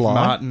Tomlin, like The Steve Fly?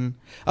 Martin?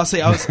 Oh,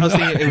 see, I was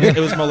thinking it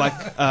was more like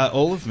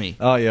All of Me.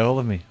 Oh yeah, all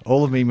of me.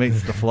 All of me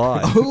meets the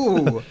fly.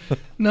 Ooh.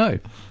 No.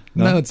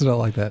 No? No, it's not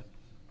like that.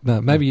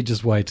 No, maybe you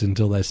just wait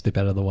until they step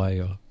out of the way.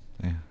 Or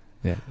Yeah.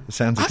 yeah,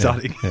 Sounds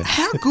exciting. Yeah.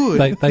 How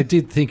good? They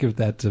did think of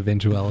that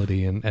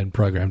eventuality and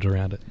programmed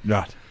around it.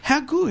 Right. How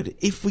good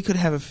if we could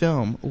have a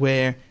film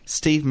where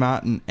Steve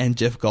Martin and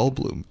Jeff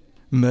Goldblum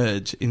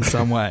merge in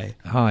some way.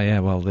 Oh yeah,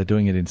 well they're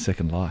doing it in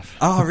Second Life.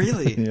 Oh,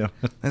 really? Yeah.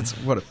 That's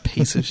what a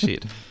piece of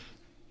shit.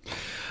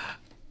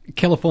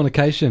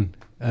 Californication,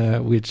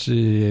 which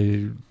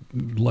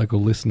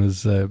local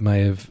listeners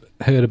may have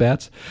heard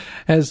about,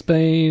 has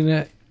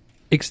been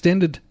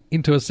extended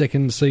into a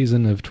second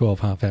season of 12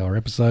 half-hour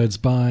episodes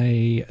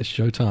by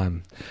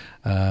Showtime.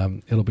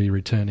 It'll be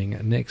returning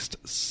next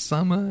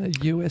summer,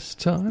 US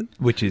time.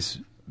 Which is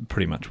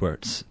pretty much where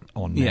it's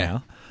on Yeah.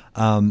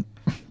 now.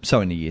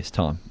 So in a year's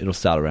time, it'll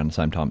start around the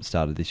same time it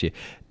started this year.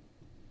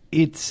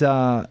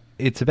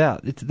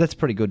 That's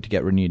pretty good to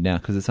get renewed now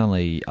because it's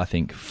only, I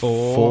think,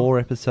 four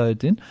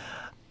episodes in.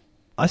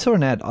 I saw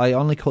an ad. I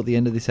only caught the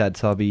end of this ad,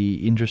 so I'll be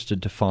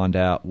interested to find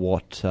out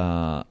what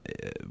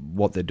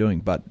they're doing.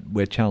 But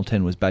where Channel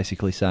 10 was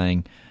basically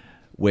saying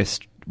we're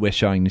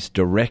showing this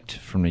direct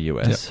from the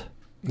US,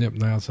 Yep,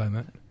 they are saying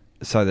that.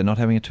 so they're not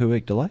having a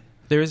 2-week delay.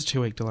 There is a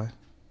 2-week delay.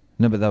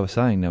 No, but they were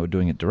saying they were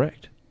doing it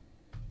direct.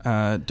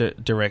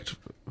 Direct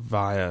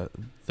via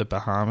the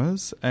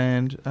Bahamas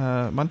and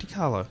Monte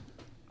Carlo.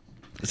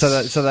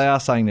 So they are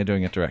saying they're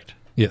doing it direct.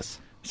 Yes.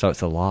 So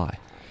it's a lie.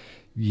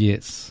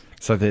 Yes.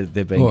 So they're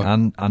being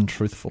Well,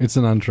 untruthful. It's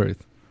an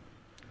untruth.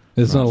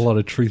 There's not a Right. lot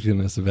of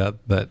truthiness about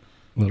that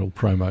little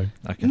promo.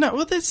 Okay. No,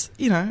 well, there's,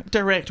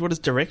 direct. What does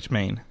direct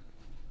mean?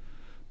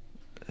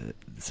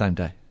 Same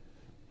day.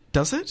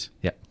 Does it?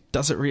 Yep.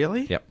 Does it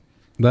really? Yep.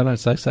 They don't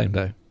say same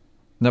day.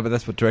 No, but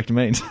that's what direct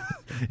means.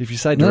 If you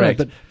say No, direct,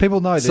 but-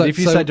 people know that so- if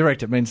you so- say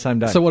direct, it means same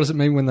day. So what does it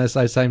mean when they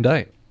say same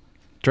day?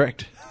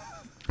 direct.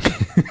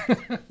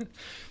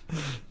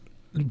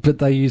 But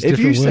they use If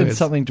different you words. send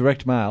something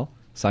direct mail,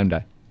 same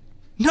day.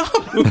 No.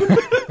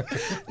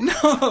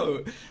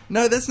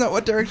 No, that's not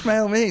what direct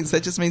mail means.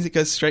 That just means it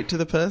goes straight to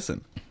the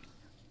person.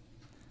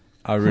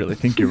 I really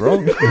think you're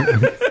wrong.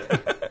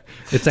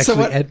 It's So actually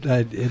what-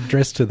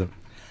 addressed to them.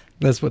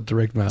 That's what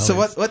direct mail So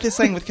is. what they're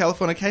saying with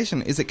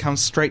Californication is it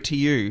comes straight to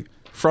you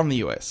from the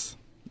US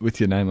With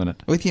your name on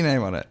it. with your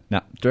name on it.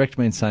 No, direct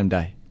means same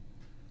day.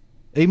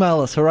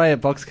 Email us,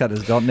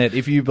 hooray@boxcutters.net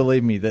if you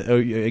believe me that,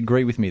 or you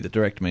agree with me that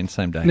direct means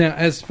same day. Now,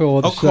 as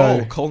for the Oh,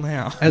 show, call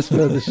now. as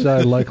for the show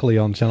locally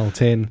on Channel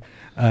 10,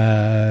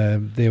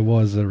 there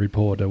was a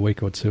report a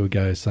week or two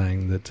ago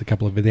saying that a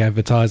couple of the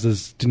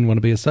advertisers didn't want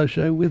to be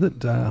associated with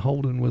it.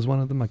 Holden was one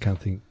of them. I can't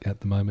think at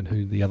the moment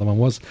who the other one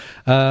was.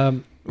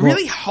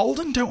 Really,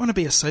 Holden don't want to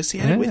be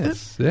associated with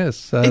it?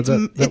 Yes. It's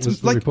that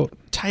was the like report.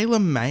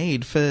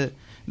 tailor-made for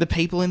the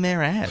people in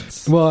their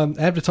ads. Well,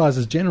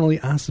 advertisers generally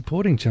are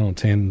supporting Channel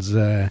 10's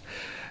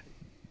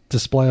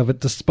display of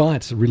it,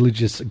 despite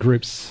religious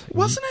groups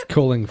Wasn't it-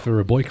 calling for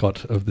a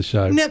boycott of the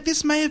show. Now,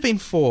 this may have been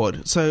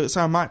Ford, so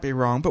I might be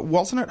wrong, but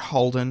wasn't it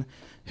Holden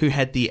who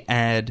had the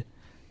ad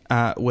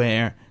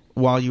where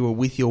while you were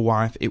with your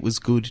wife, it was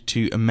good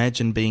to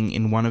imagine being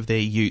in one of their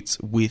utes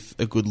with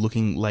a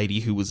good-looking lady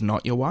who was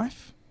not your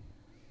wife?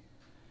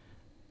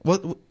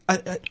 What?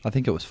 I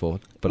think it was Ford,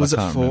 but Was I it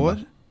can't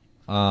Ford?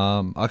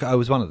 remember. I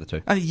was one of the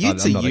two.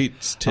 Utes I'm are not a-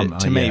 utes to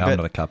I'm- me, yeah, but I'm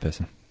not a car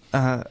person.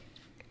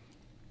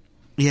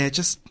 yeah,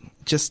 just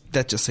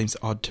that just seems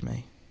odd to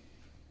me.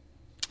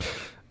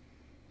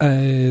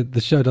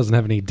 The show doesn't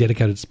have any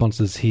dedicated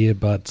sponsors here,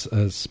 but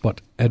spot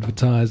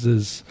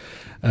advertisers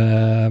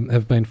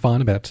have been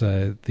fine about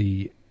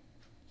the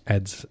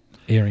ads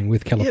airing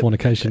with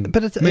Californication.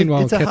 But it's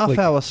Meanwhile, a Catholic,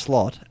 half-hour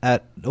slot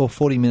or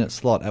 40-minute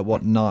slot at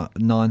what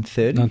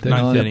 9:30,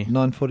 9:30.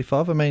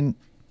 9:45. I mean,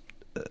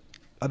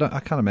 I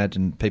can't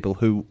imagine people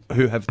who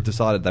have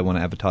decided they want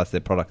to advertise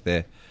their product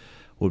there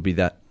would be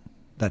that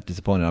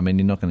disappointed. I mean,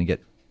 you're not going to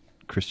get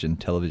Christian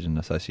Television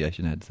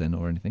Association ads then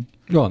or anything.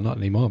 Well, not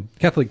anymore.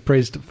 Catholic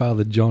priest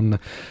Father John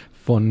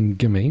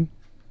Fongemi.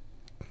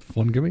 Do you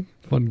want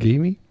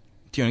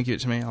to give it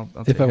to me? I'll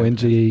take it.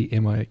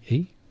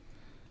 Fongemie.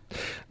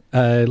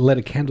 Led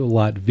a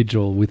candlelight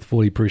vigil with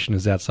 40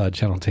 parishioners outside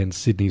Channel 10's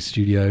Sydney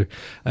studio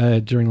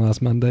during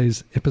last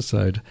Monday's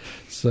episode.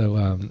 So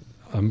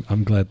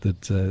I'm glad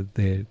that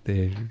they.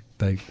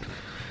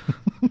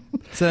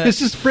 It's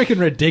just freaking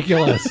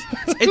ridiculous.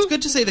 It's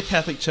good to see the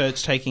Catholic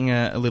Church taking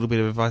a little bit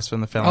of advice from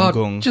the Falun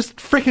Gong. Just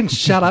freaking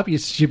shut up, you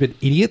stupid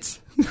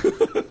idiots.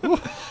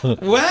 Wow.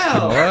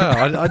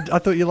 Wow, I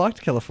thought you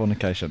liked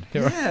Californication.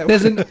 Yeah.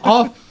 There's an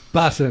off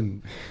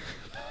button.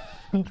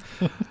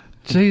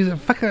 Jeez,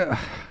 fucker.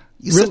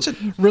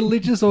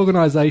 Religious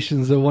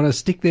organisations that want to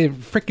stick their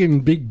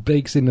freaking big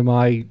beaks into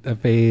my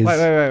affairs.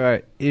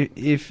 Wait.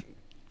 If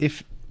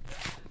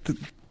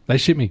They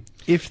shit me.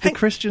 If the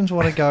Christians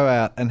want to go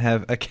out and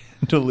have a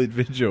candlelit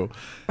vigil,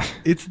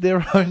 it's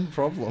their own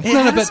problem.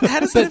 Yeah, how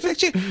does that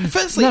affect you?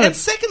 Firstly, and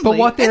secondly, but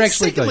what they're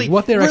actually doing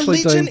by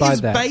religion that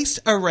is based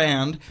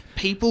around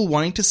people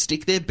wanting to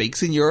stick their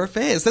beaks in your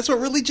affairs. That's what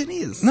religion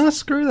is. No,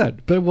 screw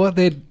that. But what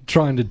they're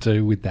trying to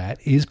do with that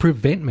is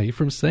prevent me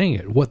from seeing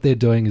it. What they're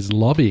doing is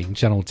lobbying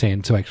Channel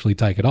 10 to actually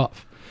take it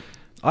off.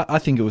 I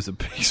think it was a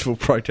peaceful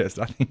protest.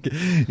 I think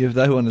if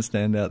they want to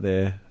stand out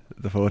there,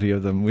 the 40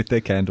 of them with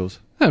their candles.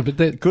 No, but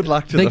good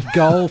luck to them. The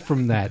goal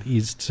from that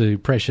is to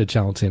pressure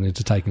Channel 10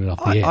 into taking it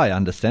off the air. I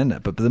understand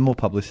that, but the more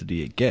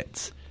publicity it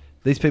gets,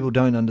 these people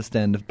don't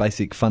understand the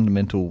basic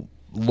fundamental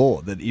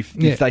law that if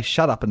they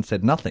shut up and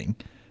said nothing,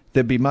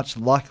 there'd be much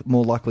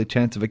more likely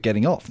chance of it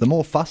getting off. The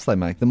more fuss they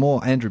make, the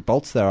more Andrew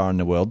Bolts there are in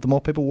the world, the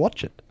more people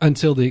watch it.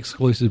 Until the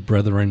exclusive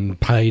brethren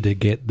pay to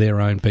get their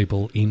own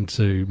people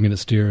into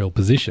ministerial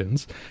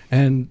positions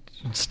and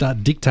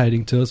start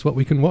dictating to us what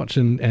we can watch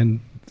and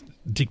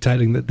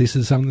dictating that this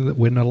is something that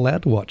we're not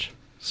allowed to watch.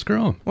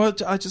 Screw 'em. Well,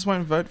 I just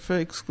won't vote for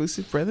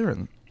exclusive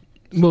brethren.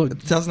 Well,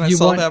 doesn't that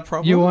solve our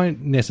problem? You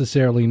won't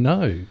necessarily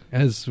know.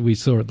 As we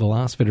saw at the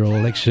last federal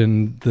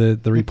election, the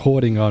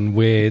reporting on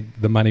where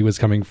the money was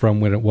coming from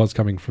when it was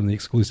coming from the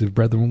exclusive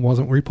brethren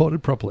wasn't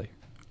reported properly.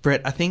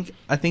 Brett, I think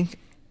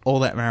all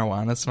that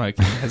marijuana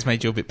smoking has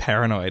made you a bit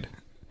paranoid.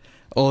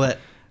 All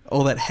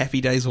that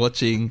happy days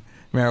watching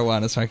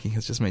marijuana smoking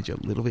has just made you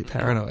a little bit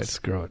paranoid.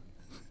 Screw it.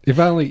 If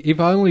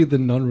only the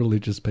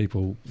non-religious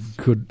people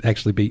could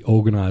actually be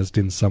organised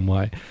in some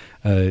way,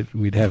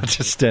 we'd have...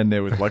 Just stand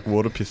there with, like,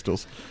 water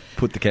pistols,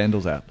 put the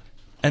candles out.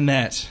 And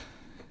that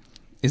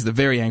is the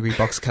Very Angry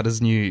Box Cutters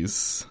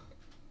news.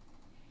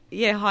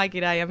 Yeah, hi,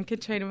 g'day, I'm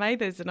Katrina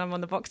Mathers and I'm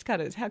on the Box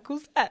Cutters. How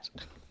cool's that?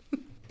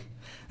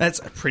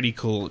 That's pretty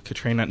cool,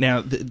 Katrina.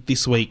 Now,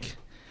 this week,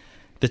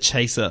 the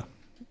Chaser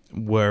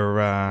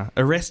were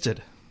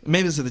arrested.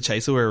 Members of the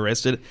Chaser were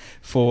arrested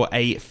for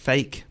a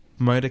fake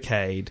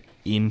motorcade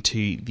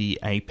into the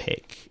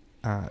APEC,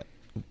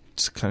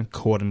 just kind of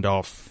cordoned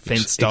off,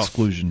 fenced off.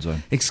 Exclusion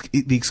zone.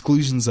 The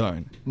exclusion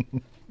zone.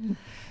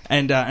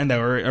 and they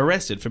were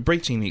arrested for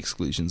breaching the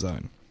exclusion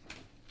zone.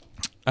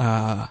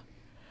 And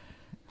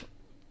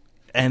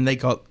they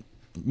got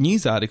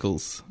news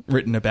articles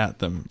written about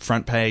them,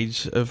 front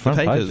page of the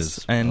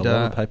papers. And, a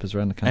lot of papers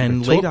around the country.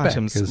 And lead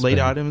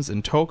items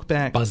and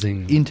talkback.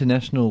 Buzzing.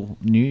 International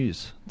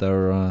news. They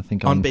were, I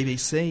think, on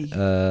BBC.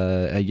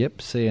 Yep,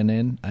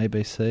 CNN,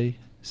 ABC,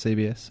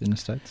 CBS in the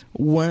States.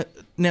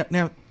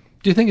 Now,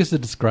 do you think it's a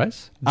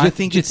disgrace? I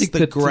think it's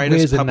the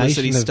greatest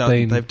publicity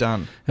stunt they've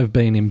done. Have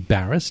been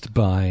embarrassed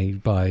by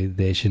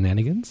their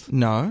shenanigans?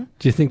 No.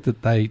 Do you think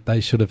that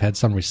they should have had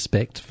some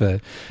respect for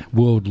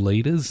world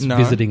leaders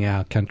visiting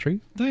our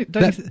country?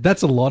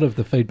 That's a lot of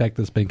the feedback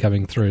that's been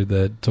coming through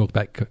the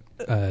talkback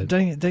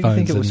don't you phones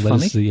think it was and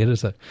letters funny? to the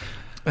editor.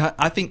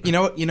 I think you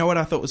know what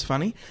I thought was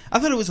funny. I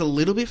thought it was a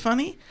little bit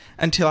funny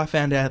until I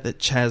found out that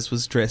Chaz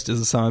was dressed as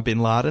Osama bin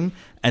Laden,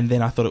 and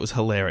then I thought it was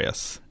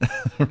hilarious.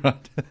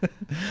 Right.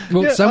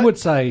 Well, some would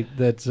say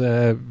that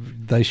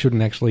they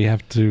shouldn't actually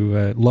have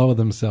to lower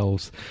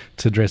themselves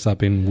to dress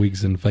up in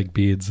wigs and fake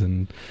beards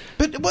and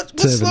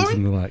turbans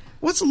and the like.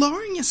 What's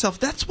lowering yourself?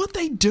 That's what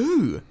they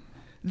do.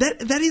 That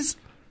is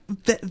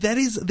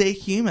their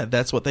humour.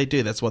 That's what they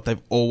do. That's what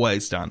they've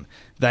always done.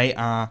 They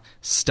are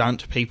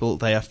stunt people.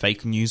 They are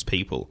fake news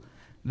people.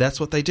 That's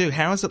what they do.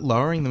 How is it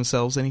lowering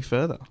themselves any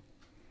further?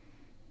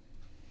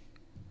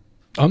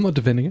 I'm not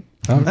defending it.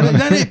 No,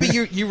 but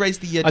you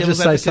raised the I devil's just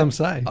say advocate. some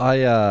say.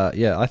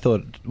 I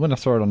thought when I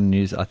saw it on the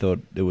news, I thought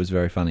it was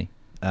very funny,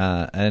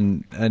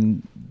 and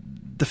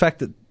the fact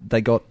that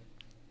they got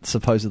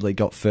supposedly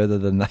got further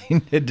than they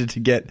intended to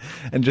get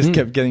and just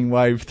kept getting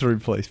waved through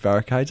police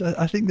barricades.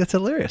 I think that's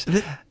hilarious.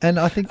 And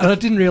I think... And I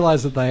didn't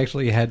realise that they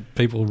actually had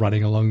people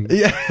running along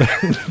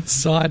the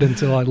side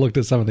until I looked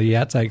at some of the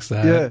outtakes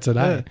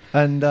today. Yeah.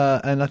 And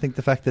I think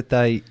the fact that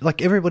they...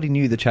 Like, everybody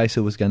knew the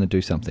chaser was going to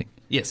do something.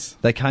 Yes.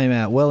 They came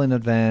out well in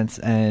advance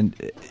and,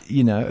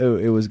 you know,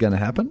 it was going to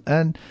happen.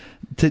 And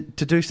to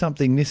do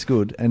something this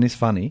good and this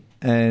funny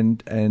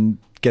and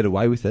get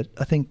away with it,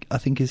 I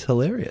think is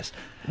hilarious.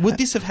 Would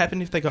this have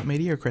happened if they got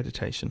media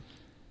accreditation?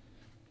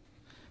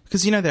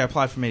 Because, you know, they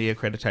applied for media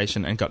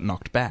accreditation and got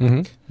knocked back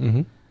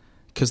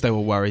because they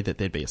were worried that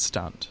there'd be a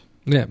stunt.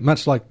 Yeah,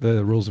 much like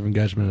the rules of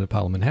engagement in the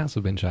Parliament House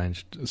have been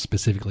changed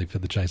specifically for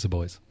the Chaser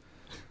Boys.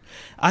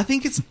 I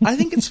think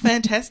it's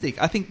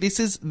fantastic. I think this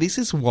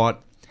is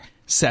what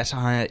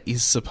satire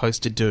is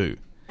supposed to do.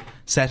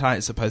 Satire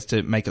is supposed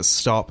to make us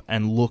stop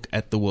and look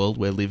at the world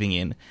we're living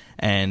in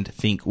and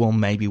think, well,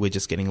 maybe we're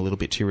just getting a little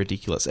bit too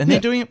ridiculous. And they're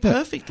doing it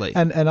perfectly.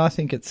 And I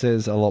think it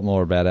says a lot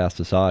more about our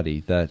society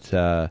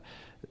that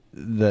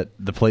that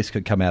the police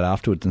could come out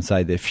afterwards and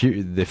say they're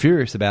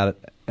furious about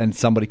it and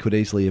somebody could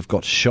easily have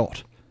got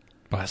shot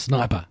by a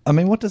sniper. I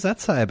mean, what does that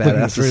say about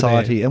our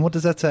society and what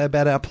does that say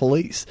about our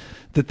police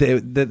that they're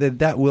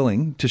that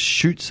willing to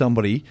shoot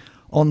somebody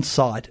on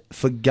sight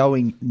for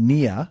going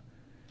near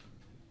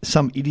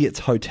some idiot's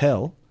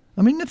hotel?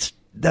 I mean, that's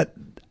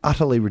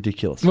utterly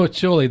ridiculous. Well,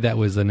 surely that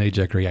was a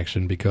knee-jerk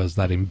reaction because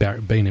they'd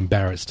been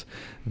embarrassed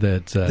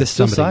that they're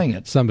still saying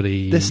it.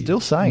 They're still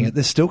saying it.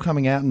 They're still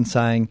coming out and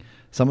saying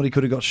somebody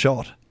could have got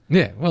shot.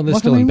 Yeah, well, they're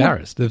still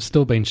embarrassed. They've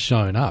still been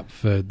shown up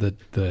for the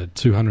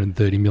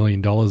 $230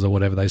 million or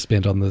whatever they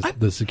spent on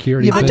the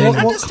security. Yeah, I don't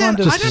understand.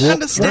 What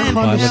kind of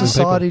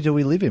society people do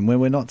we live in where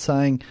we're not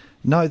saying,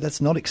 no,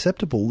 that's not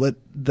acceptable,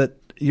 that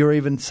you're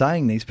even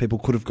saying these people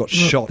could have got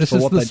shot for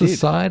what they did? This is the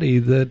society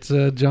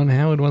that John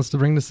Howard wants to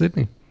bring to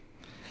Sydney.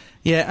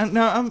 Yeah,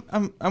 no,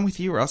 I'm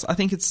with you, Ross. I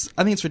think it's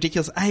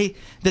ridiculous.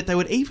 That they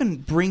would even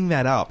bring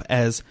that up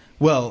as,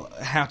 well,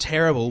 how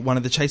terrible one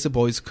of the Chaser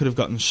Boys could have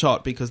gotten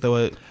shot because they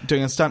were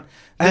doing a stunt.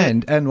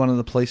 And one of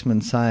the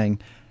policemen saying,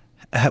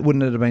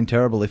 wouldn't it have been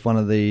terrible if one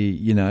of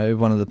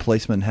the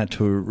policemen had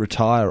to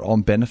retire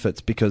on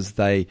benefits because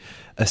they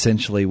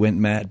essentially went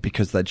mad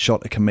because they'd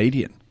shot a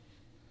comedian?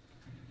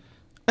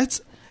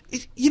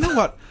 You know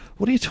what?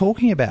 What are you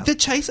talking about? The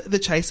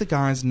chaser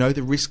guys know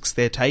the risks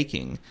they're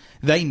taking.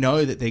 They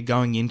know that they're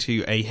going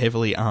into a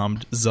heavily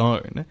armed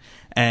zone,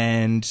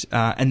 and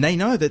they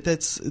know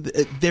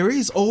that there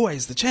is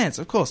always the chance,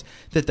 of course,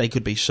 that they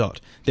could be shot.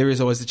 There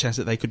is always the chance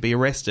that they could be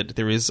arrested.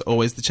 There is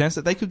always the chance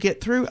that they could get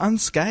through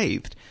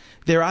unscathed.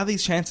 There are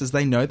these chances.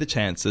 They know the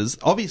chances.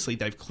 Obviously,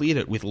 they've cleared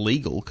it with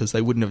legal because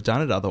they wouldn't have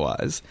done it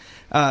otherwise,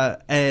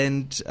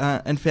 and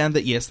found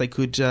that yes, they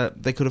could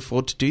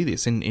afford to do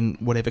this in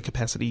whatever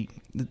capacity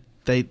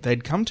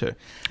they'd come to.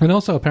 And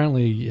also,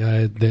 apparently,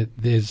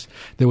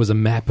 there was a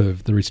map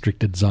of the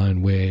restricted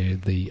zone where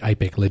the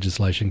APEC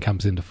legislation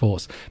comes into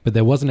force, but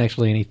there wasn't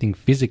actually anything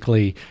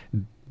physically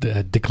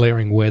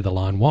declaring where the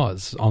line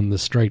was on the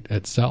street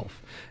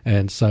itself.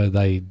 And so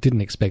they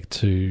didn't expect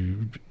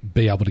to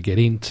be able to get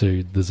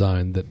into the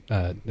zone that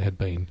had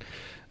been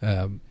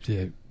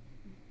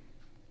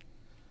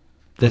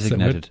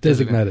designated.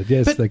 Designated,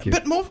 yes, thank you.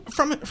 But more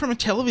from a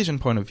television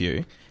point of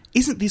view,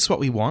 isn't this what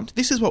we want?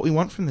 This is what we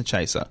want from the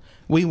Chaser.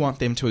 We want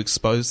them to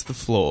expose the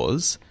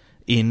flaws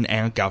in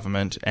our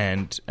government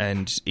and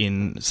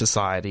in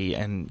society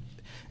and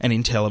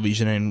in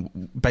television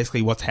and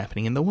basically what's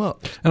happening in the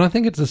world. And I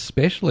think it's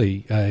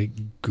especially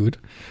good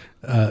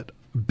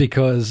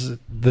because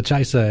the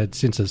Chaser,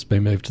 since it's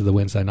been moved to the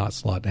Wednesday night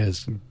slot,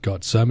 has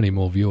got so many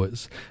more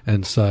viewers,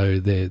 and so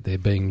they're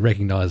being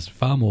recognised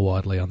far more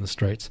widely on the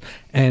streets.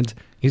 And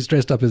he's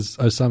dressed up as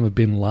Osama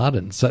bin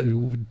Laden.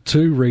 So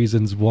 2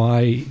 reasons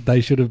why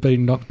they should have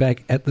been knocked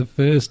back at the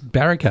first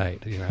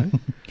barricade, you know?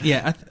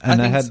 Yeah.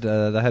 They had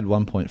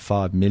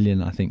 1.5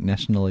 million, I think,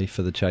 nationally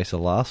for the Chaser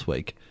last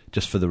week,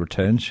 just for the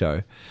return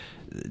show.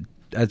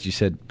 As you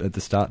said at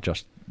the start,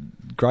 Josh,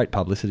 great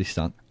publicity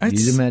stunt.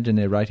 You'd imagine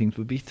their ratings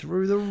would be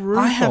through the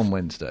roof on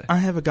Wednesday. I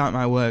have a guy at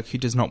my work who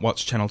does not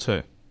watch Channel 2.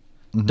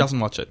 Mm-hmm. Doesn't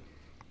watch it.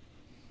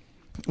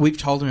 We've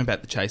told him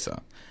about the Chaser.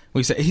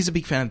 We said he's a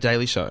big fan of The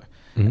Daily Show.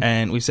 Mm-hmm.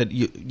 And we said,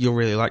 you'll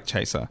really like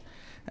Chaser.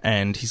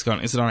 And he's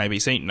gone, is it on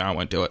ABC? No, I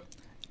won't do it.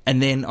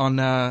 And then on,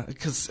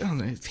 because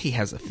he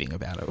has a thing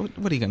about it.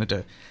 What are you going to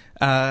do?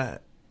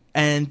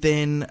 And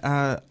then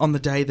on the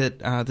day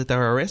that they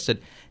were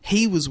arrested,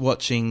 he was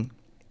watching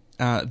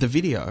the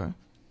video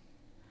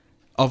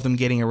of them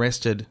getting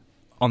arrested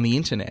on the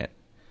internet.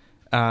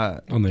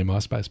 On their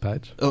MySpace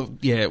page? Oh,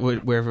 yeah,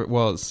 wherever it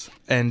was.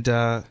 And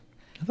are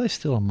they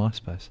still on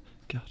MySpace?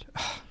 God.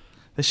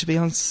 They should be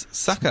on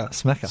Sucker.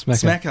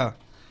 Smacker.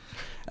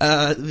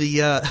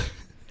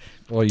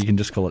 Or you can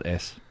just call it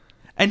S.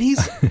 And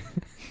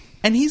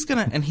he's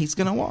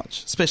gonna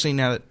watch, especially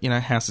now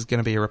that House is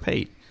gonna be a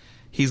repeat.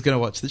 He's gonna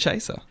watch The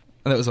Chaser.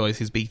 And that was always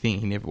his big thing.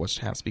 He never watched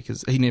House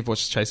because he never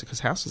watched The Chaser because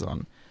House was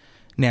on.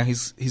 Now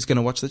he's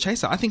gonna watch The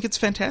Chaser. I think it's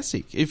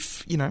fantastic.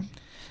 If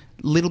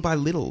little by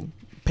little,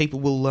 people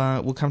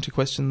will come to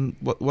question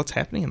what's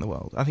happening in the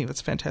world. I think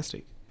that's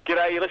fantastic.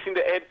 G'day, you're listening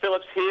to Ed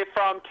Phillips here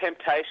from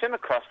Temptation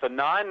across the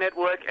Nine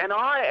Network, and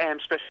I am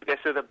special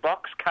guest of the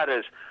Box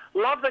Cutters.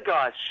 Love the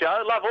guys'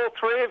 show, love all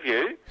three of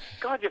you.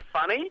 God, you're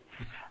funny.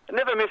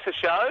 Never miss a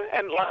show,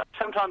 and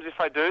sometimes if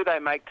I do, they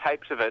make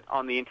tapes of it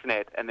on the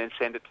internet and then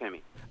send it to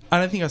me. I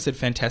don't think I said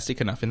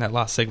fantastic enough in that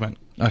last segment.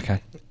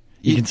 Okay.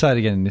 You can say it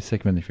again in this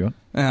segment if you want.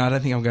 I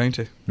don't think I'm going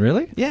to.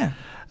 Really? Yeah.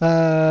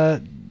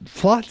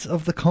 Flight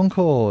of the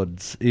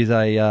Conchords is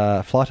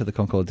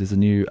a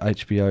new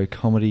HBO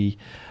comedy.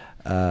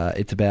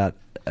 It's about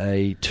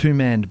a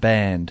two-man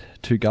band,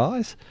 two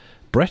guys,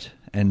 Brett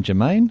and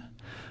Jermaine,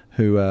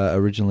 who are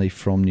originally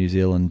from New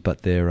Zealand,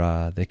 but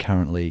they're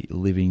currently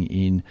living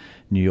in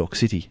New York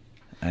City,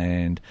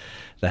 and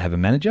they have a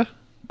manager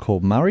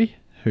called Murray,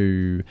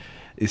 who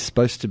is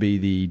supposed to be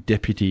the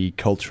deputy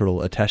cultural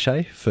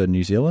attaché for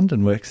New Zealand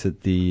and works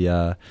at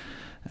the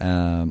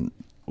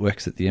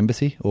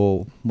embassy,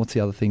 or what's the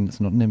other thing that's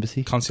not an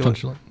embassy?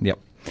 Consulate. Yep.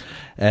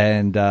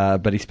 And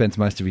but he spends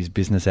most of his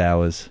business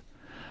hours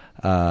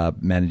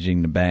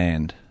managing the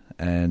band,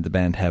 and the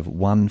band have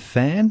one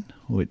fan,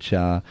 which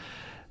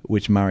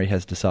Murray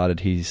has decided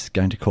he's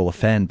going to call a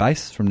fan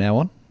base from now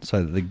on,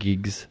 so that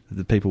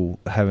the people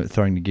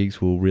throwing the gigs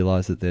will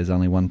realise that there's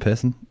only one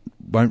person.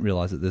 Won't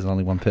realise that there's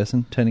only one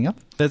person turning up.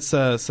 That's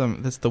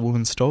the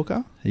woman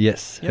stalker.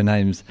 Yes, Yep. Her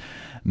name's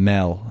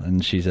Mel,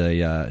 and she's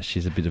a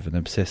bit of an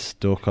obsessed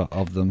stalker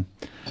of them.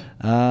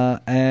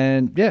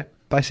 And yeah,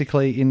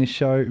 basically in this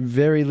show,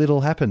 very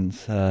little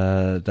happens.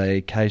 They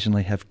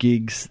occasionally have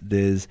gigs.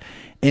 There's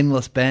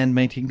endless band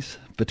meetings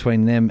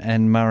between them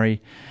and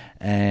Murray,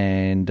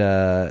 and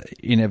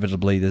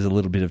inevitably there's a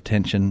little bit of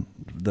tension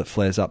that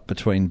flares up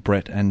between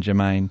Brett and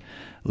Jermaine,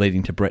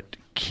 leading to Brett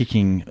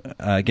getting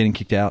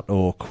kicked out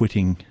or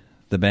quitting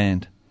the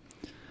band.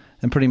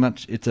 And pretty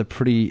much it's a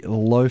pretty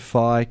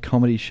lo-fi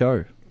comedy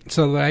show.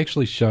 So they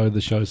actually show the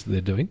shows that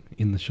they're doing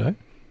in the show?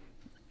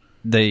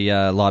 The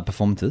live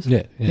performances?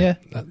 Yeah.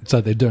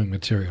 So they're doing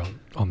material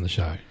on the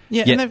show.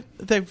 Yeah, Yeah.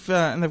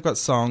 and they've got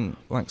song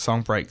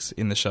breaks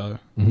in the show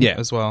Yeah.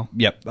 as well.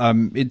 Yep.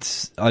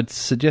 I'd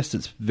suggest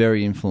it's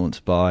very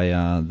influenced by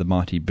the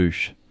Mighty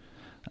Boosh,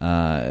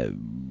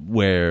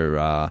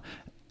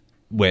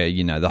 where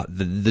you know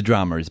the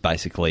drama is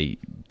basically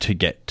to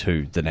get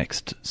to the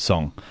next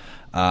song.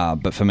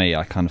 But for me,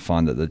 I kind of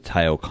find that the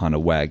tail kind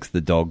of wags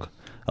the dog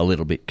a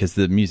little bit, because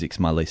the music's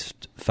my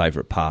least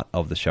favourite part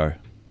of the show.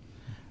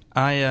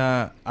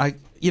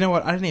 You know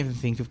what? I didn't even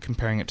think of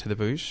comparing it to the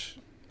Boosh.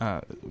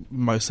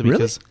 Mostly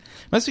because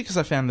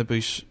I found the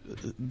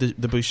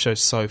Boosh show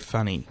so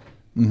funny,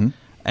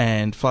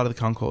 and Flight of the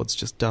Conchords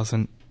just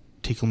doesn't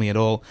tickle me at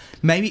all.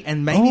 Maybe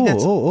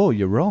that's.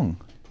 You're wrong.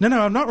 No,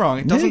 I'm not wrong.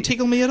 It doesn't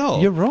tickle me at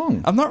all. You're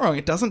wrong. I'm not wrong.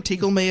 It doesn't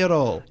tickle me at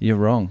all. You're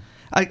wrong.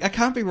 I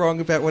can't be wrong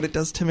about what it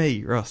does to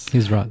me, Ross.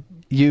 He's right.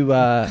 You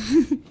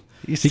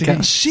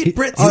can't- Shit,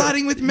 Brett's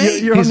siding with me.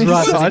 You're on He's his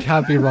right, but side. you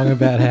can't be wrong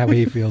about how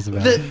he feels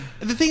about it.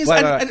 The thing is,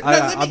 Wait, let me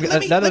I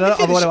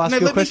want to ask you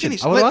a Let me question.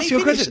 finish. I want to Let ask me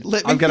you a finish. question.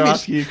 Let me I'm going to finish.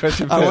 ask you a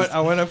question first. I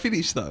want to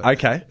finish though.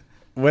 Okay.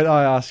 When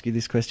I ask you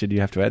this question,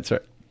 you have to answer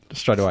it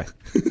straight away.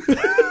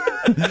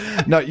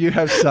 No, you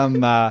have some.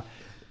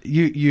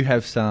 You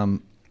have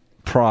some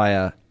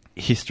prior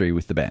history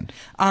with the band.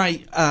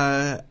 I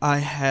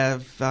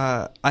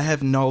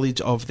have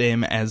knowledge of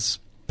them as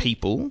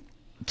people.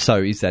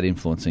 So is that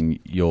influencing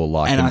your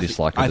like and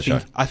dislike of the show?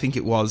 I think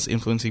it was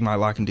influencing my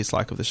like and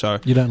dislike of the show.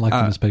 You don't like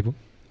them as people?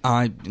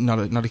 I'm not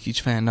a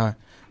huge fan. No.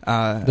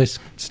 They're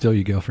still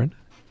your girlfriend?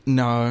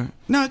 No,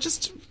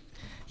 just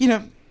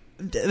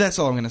that's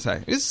all I'm going to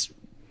say.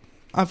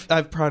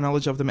 I've prior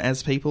knowledge of them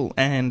as people,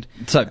 and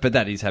but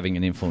that is having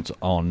an influence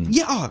on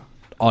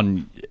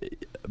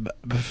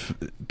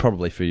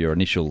probably for your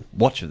initial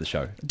watch of the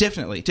show.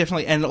 Definitely,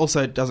 and it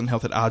also doesn't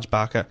help that Arj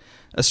Barker,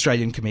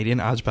 Australian comedian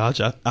Arj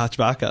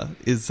Barker,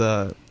 is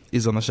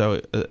on the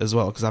show as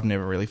well, because I've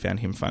never really found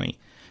him funny.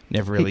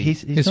 Never really.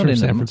 He's not from in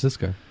San them.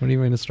 Francisco. What do you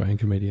mean, Australian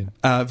comedian?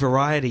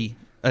 Variety,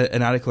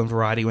 an article in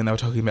Variety when they were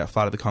talking about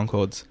Flight of the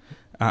Conchords.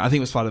 I think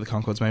it was Flight of the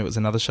Conchords, maybe it was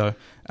another show,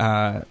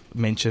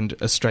 mentioned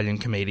Australian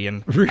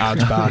comedian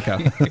Arj Barker.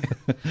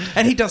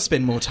 And he does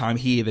spend more time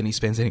here than he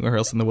spends anywhere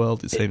else in the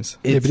world, it seems.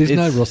 But he's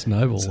no Ross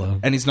Noble, though.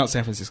 And he's not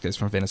San Francisco, he's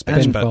from Venice Beach.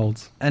 Ben But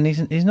Folds. And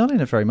he's not in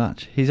it very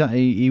much.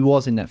 He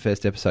was in that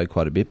first episode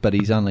quite a bit, but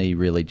he's only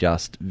really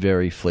just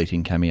very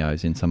fleeting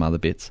cameos in some other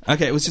bits.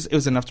 okay, it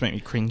was enough to make me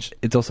cringe.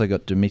 It's also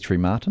got Dimitri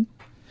Martin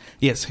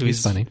Yes, who He's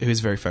is funny. Who is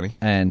very funny.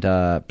 and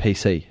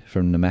PC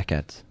from the Mac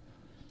Ads.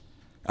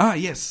 Ah,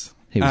 yes.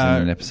 He was in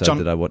an episode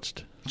that I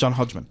watched. John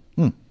Hodgman,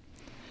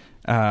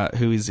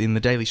 who is in The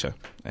Daily Show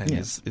and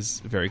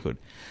is very good.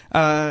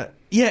 Yeah,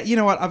 you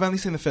know what? I've only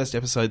seen the first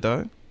episode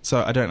though,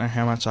 so I don't know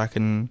how much I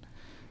can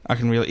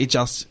really. It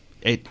just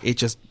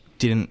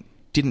didn't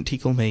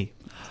tickle me.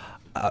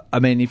 I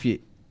mean, if you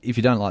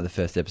don't like the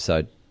first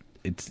episode,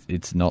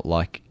 it's not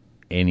like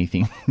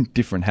anything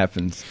different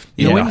happens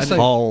Yeah, in when the you say-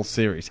 whole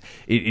series.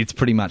 It's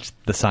pretty much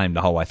the same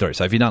the whole way through.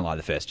 So if you don't like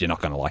the first, you're not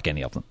going to like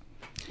any of them.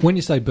 When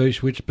you say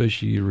Bush, which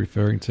Bush are you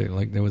referring to?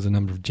 Like, there was a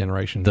number of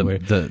generations where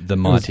The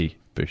Mighty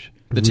Bush.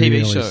 The TV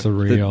really show.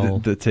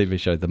 surreal. The TV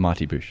show, The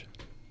Mighty Bush.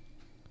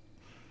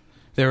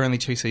 There were only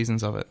 2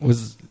 seasons of it.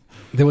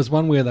 There was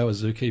one where they were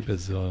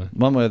zookeepers.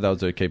 One where they were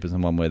zookeepers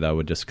and one where they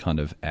were just kind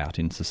of out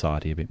in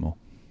society a bit more.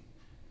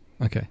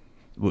 Okay.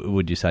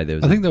 Would you say there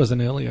was... I think there was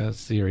an earlier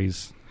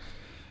series,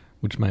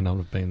 which might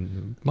have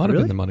been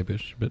Really? the Mighty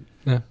Bush, but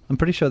yeah. I'm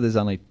pretty sure there's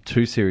only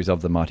 2 series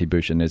of The Mighty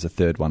Bush and there's a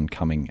third one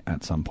coming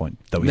at some point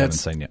that we haven't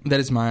seen yet. That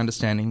is my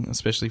understanding,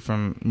 especially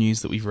from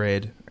news that we've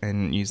read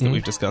and news that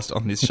we've discussed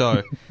on this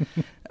show.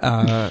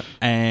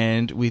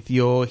 And with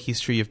your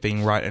history of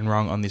being right and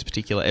wrong on this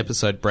particular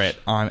episode, Brett,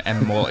 I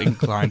am more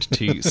inclined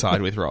to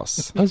side with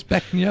Ross. I was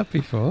backing you up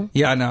before.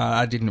 Yeah, I know.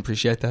 I didn't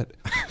appreciate that.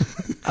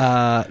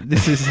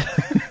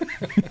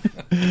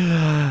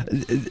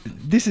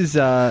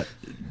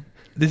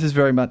 This is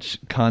very much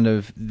kind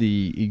of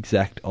the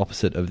exact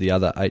opposite of the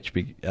other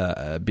big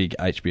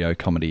HBO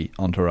comedy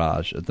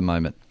Entourage at the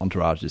moment.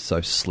 Entourage is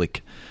so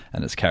slick,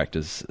 and its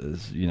characters,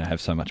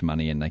 have so much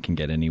money, and they can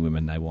get any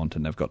women they want,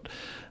 and they've got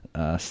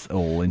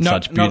all in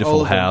such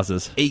beautiful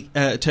houses.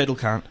 Turtle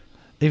can't.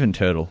 Even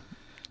Turtle.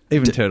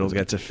 Turtle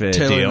gets a fair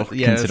deal,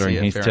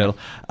 considering he's Turtle.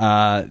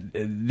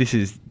 This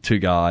is 2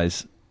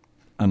 guys,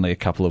 only a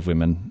couple of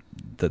women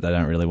that they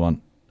don't really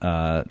want,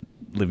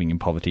 living in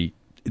poverty.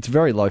 It's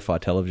very lo-fi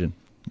television.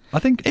 I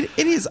think it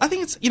is. I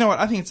think it's. You know what?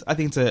 I think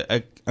it's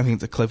a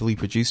cleverly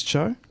produced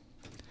show.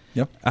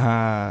 Yep.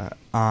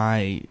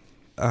 I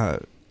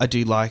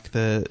do like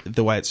the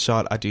way it's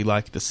shot. I do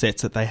like the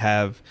sets that they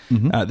have.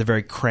 Mm-hmm. The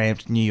very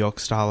cramped New York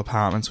style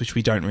apartments, which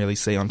we don't really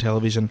see on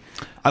television.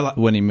 I like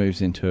when he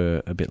moves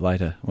into a bit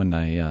later when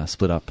they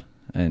split up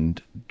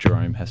and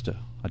Jerome has to.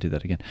 I do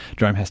that again.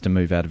 Jerome has to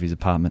move out of his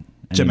apartment.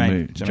 And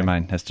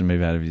Jermaine has to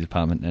move out of his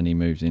apartment, and he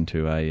moves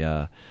into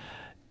a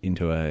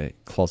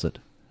closet,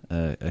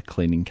 a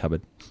cleaning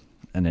cupboard,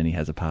 and then he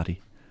has a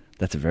party.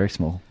 That's a very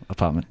small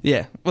apartment.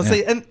 Yeah. Well,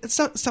 see, and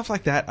stuff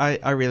like that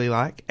I really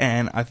like,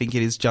 and I think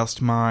it is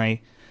just my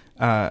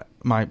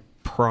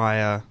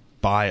prior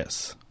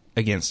bias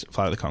against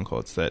Flight of the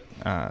Conchords that...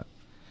 I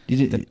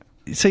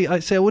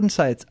wouldn't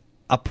say it's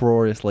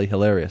uproariously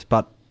hilarious,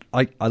 but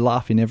I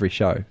laugh in every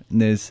show,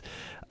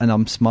 and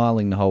I'm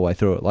smiling the whole way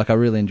through it. Like, I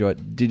really enjoy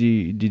it. Did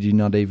you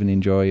not even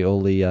enjoy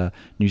all the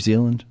New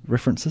Zealand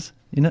references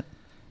in it?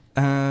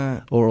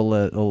 Or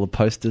all the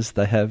posters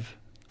they have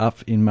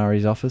up in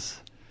Murray's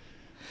office?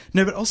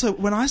 No, but also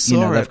when I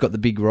saw they've got the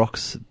big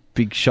rocks,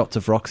 big shots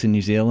of rocks in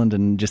New Zealand,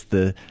 and just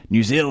the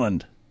New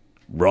Zealand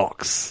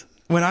rocks.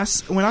 When I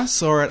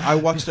saw it, I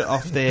watched it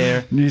off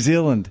there. New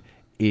Zealand,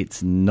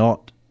 it's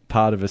not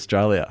part of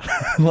Australia.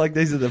 Like,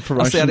 these are the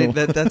promotional...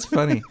 that's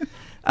funny.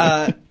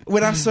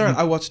 When I saw it,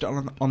 I watched it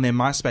on their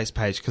MySpace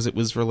page because it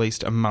was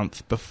released a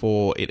month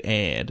before it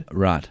aired.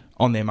 Right.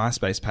 On their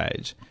MySpace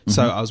page. Mm-hmm.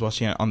 So I was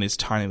watching it on this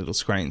tiny little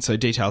screen. So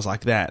details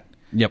like that,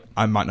 yep,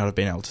 I might not have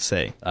been able to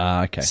see.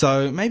 Okay.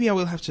 So maybe I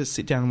will have to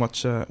sit down and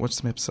watch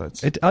some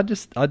episodes. I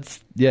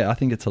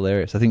think it's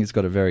hilarious. I think it's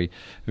got a very,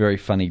 very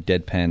funny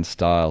deadpan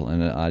style,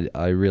 and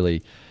I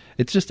really,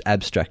 it's just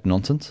abstract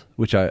nonsense,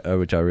 which I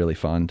really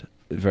find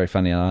very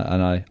funny,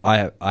 and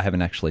I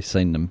haven't actually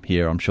seen them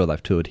here. I'm sure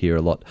they've toured here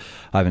a lot.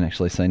 I haven't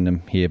actually seen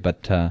them here,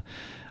 but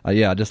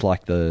I just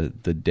like the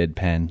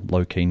deadpan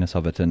low keyness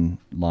of it, and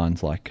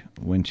lines like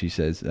when she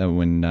says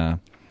when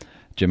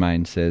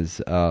Jermaine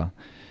says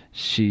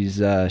she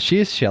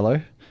is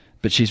shallow,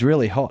 but she's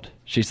really hot.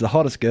 She's the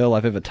hottest girl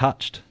I've ever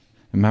touched.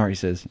 And Murray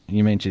says,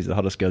 "You mean she's the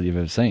hottest girl you've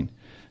ever seen?"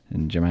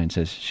 And Jermaine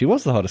says, "She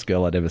was the hottest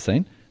girl I'd ever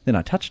seen. Then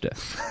I touched her."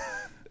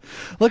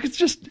 Like, it's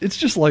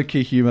just low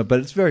key humour, but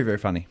it's very, very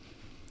funny.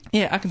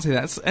 Yeah, I can see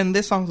that, and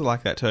their songs are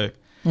like that too.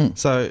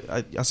 So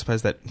I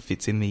suppose that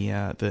fits in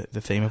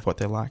the theme of what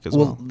they're like as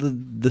well. Well,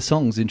 the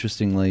songs,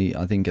 interestingly,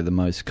 I think are the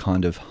most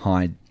kind of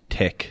high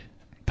tech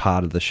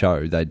part of the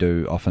show. They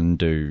often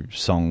do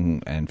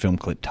song and film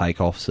clip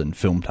takeoffs and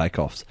film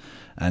takeoffs,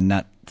 and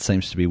that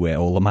seems to be where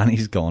all the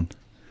money's gone,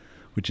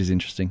 which is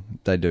interesting.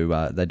 They do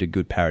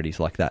good parodies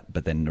like that,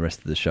 but then the rest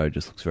of the show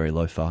just looks very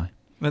lo-fi.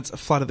 That's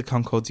Flight of the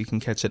Conchords. You can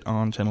catch it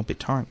on Channel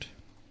BitTorrent.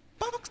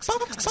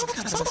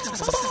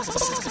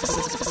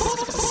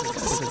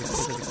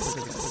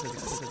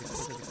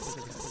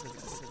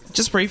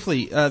 Just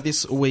briefly,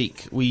 this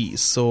week we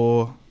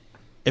saw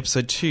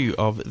episode 2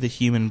 of The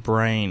Human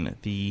Brain,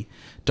 the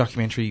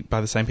documentary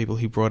by the same people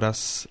who brought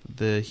us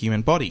The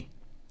Human Body.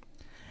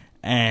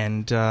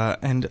 And I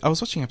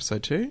was watching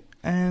episode 2,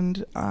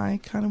 and I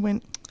kind of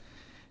went,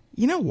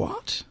 you know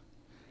what?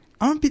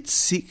 I'm a bit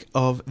sick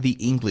of the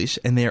English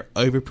and their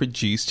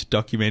overproduced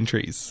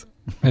documentaries.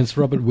 And it's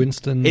Robert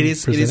Winston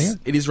presenting it?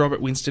 It is Robert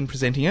Winston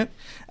presenting it.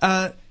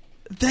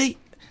 They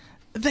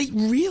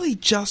really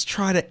just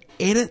try to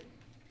edit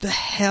the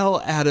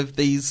hell out of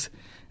these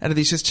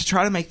just to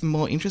try to make them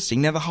more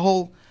interesting. Now, the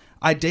whole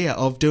idea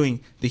of doing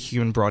the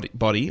human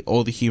body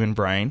or the human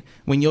brain,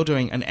 when you're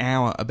doing an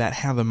hour about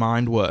how the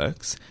mind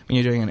works, when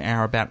you're doing an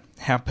hour about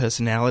how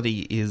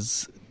personality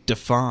is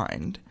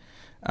defined,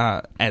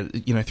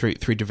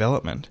 through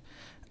development,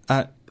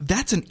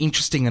 that's an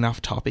interesting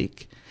enough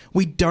topic.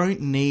 We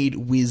don't need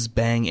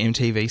whiz-bang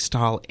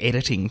MTV-style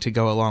editing to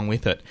go along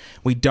with it.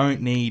 We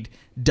don't need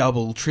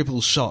double, triple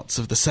shots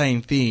of the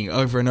same thing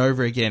over and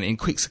over again in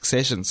quick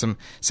succession, some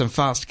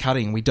fast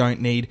cutting. We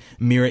don't need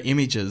mirror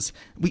images.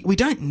 We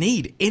don't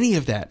need any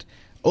of that.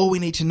 All we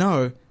need to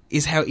know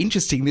is how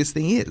interesting this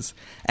thing is.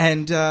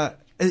 And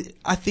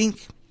I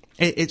think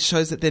it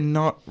shows that they're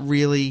not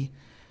really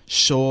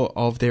sure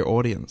of their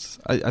audience.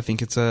 I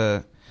think it's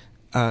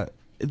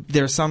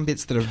there are some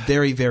bits that are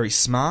very, very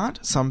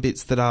smart, some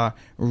bits that are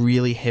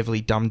really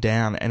heavily dumbed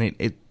down, and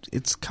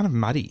it's kind of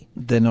muddy.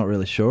 They're not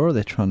really sure, or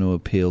they're trying to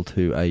appeal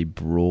to a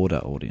broader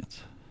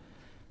audience?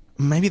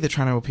 Maybe they're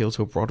trying to appeal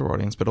to a broader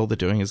audience, but all they're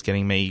doing is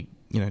getting me,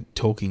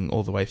 talking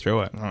all the way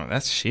through it. Oh,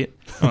 that's shit.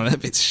 Oh,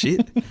 that bit's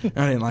shit.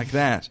 I didn't like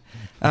that.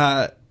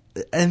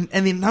 And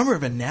the number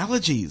of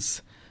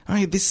analogies. I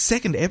mean, this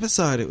second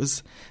episode, it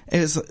was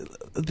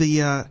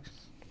the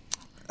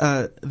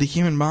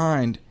human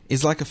mind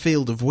is like a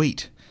field of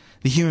wheat.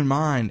 The human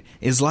mind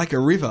is like a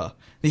river.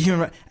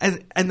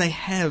 And they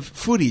have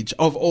footage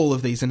of all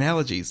of these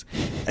analogies.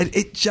 And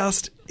it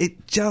just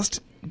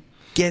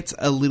gets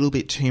a little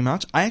bit too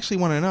much. I actually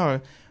want to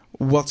know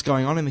what's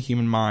going on in the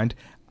human mind.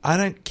 I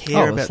don't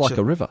care about... it's like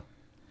a river.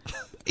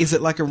 Is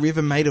it like a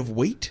river made of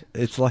wheat?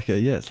 It's like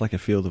a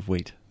field of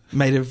wheat.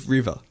 Made of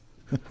river.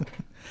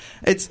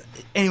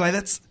 Anyway,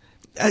 that's...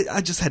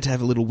 I just had to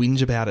have a little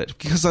whinge about it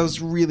because I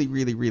was really,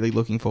 really, really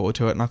looking forward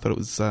to it, and I thought it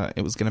was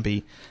going to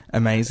be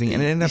amazing,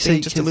 and it ended up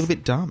being just a little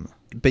bit dumb.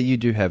 But you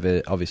do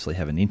obviously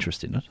have an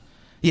interest in it.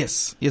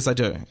 Yes, I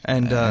do,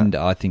 and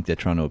I think they're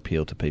trying to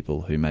appeal to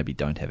people who maybe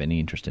don't have any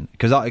interest in it.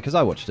 Because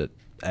I watched it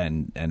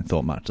and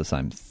thought much the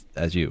same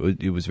as you.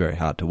 It was very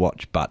hard to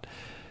watch, but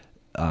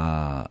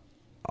I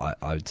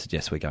would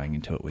suggest we're going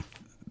into it with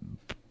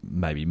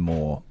maybe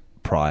more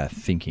prior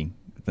thinking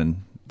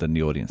than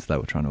the audience they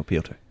were trying to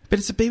appeal to. But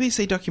it's a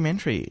BBC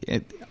documentary.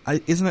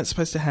 Isn't it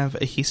supposed to have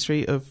a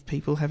history of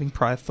people having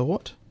prior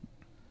thought?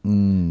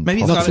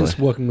 Maybe it's not since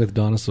working with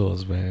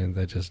dinosaurs, where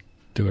they just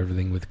do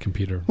everything with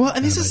computer. Well,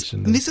 and this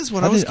is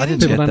what I was getting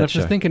to. People don't have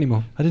to think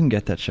anymore. I didn't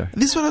get that show.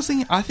 This is what I was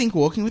thinking. I think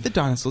Walking with the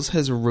Dinosaurs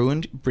has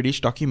ruined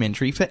British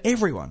documentary for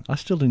everyone. I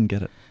still didn't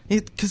get it.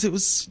 Because it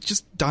was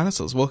just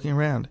dinosaurs walking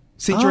around.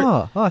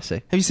 I see.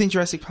 Have you seen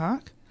Jurassic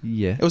Park?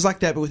 Yeah. It was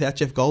like that, but without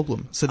Jeff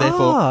Goldblum. So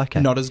therefore,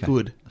 not as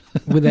good.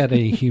 Without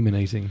any human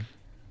eating.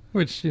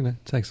 Which,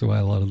 takes away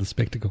a lot of the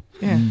spectacle.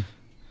 Yeah.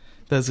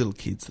 Those little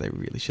kids, they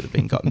really should have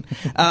been gotten.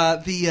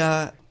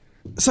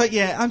 So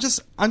yeah, I'm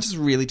just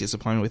really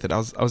disappointed with it. I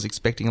was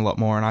expecting a lot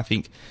more, and I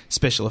think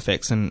special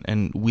effects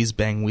and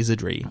whiz-bang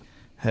wizardry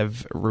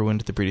have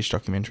ruined the British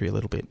documentary a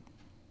little bit.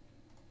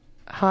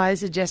 Hi,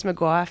 this is Jess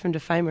Maguire from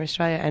Defamer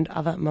Australia and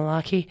Other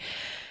Malarkey,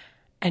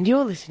 and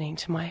you're listening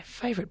to my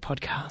favourite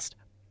podcast,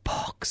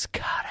 Box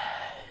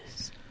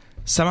Cutters.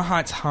 Summer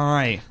Heights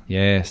High.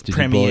 Yes, did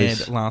premiered you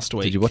boys, last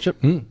week. Did you watch it?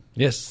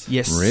 Yes.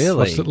 Really?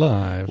 Watched it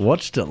live. You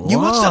watched it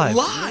live?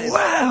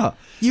 Wow.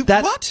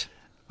 What?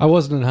 I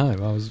wasn't at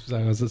home. I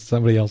was at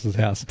somebody else's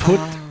house.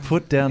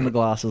 Put down the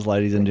glasses,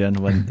 ladies and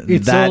gentlemen.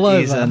 It's that all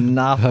over. is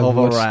enough I've of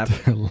a watched wrap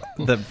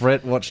that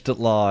Brett watched it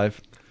live.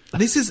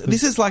 This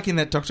is like in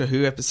that Doctor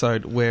Who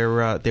episode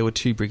where there were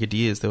two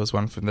brigadiers. There was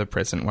one from the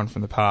present, one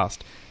from the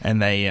past,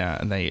 and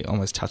they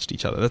almost touched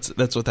each other.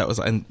 That's what that was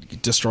like,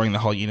 and destroying the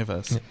whole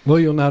universe. Yeah. Well,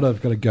 you'll note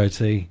I've got a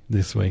goatee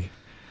this week.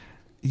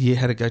 You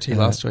had a goatee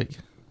last week.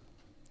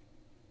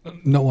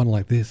 Not one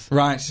like this.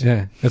 Right.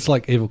 Yeah. It's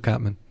like Evil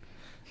Cartman.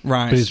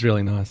 Right. But he's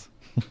really nice.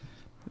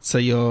 So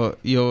you're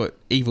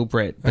evil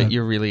Brett, but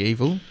you're really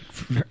evil?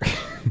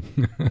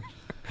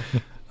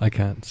 I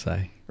can't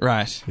say.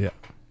 Right. Yeah.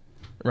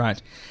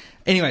 Right.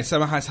 Anyway,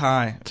 Summer Heights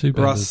High.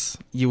 Ross,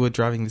 you were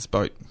driving this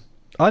boat.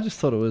 I just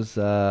thought it was.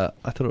 I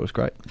thought it was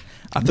great.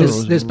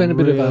 There's been a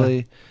bit of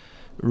a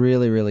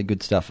really, really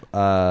good stuff.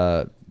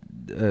 For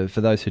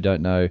those who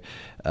don't know,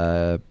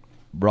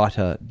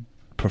 writer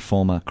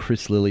performer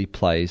Chris Lilly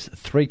plays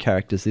 3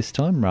 characters this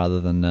time rather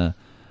than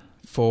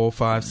 4,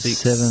 5, 6,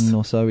 7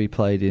 or so. He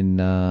played in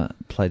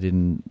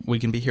We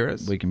Can Be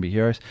Heroes. We Can Be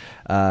Heroes.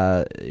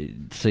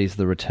 It sees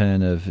the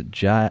return of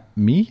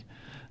Jamie.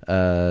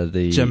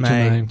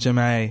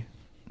 Jamie.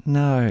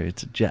 No,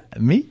 it's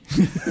Jamie.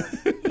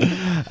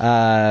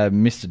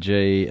 Mr.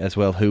 G as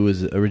well, who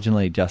was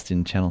originally just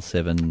in Channel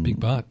 7 Big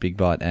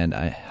Bite and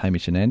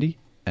Hamish and Andy.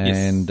 Yes.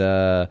 And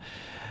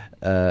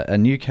a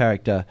new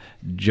character,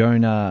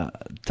 Jonah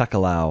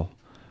Takalau,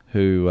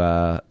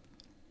 who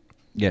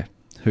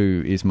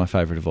is my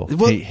favourite of all.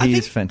 Well, he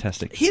is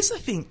fantastic. Here's the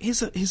thing. Here's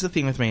the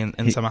thing with me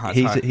in Summer Heights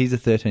High. He's a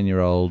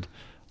 13-year-old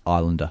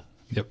Islander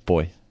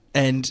boy.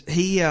 And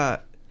he... all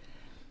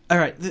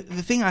right,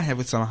 the thing I have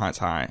with Summer Heights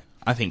High,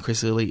 I think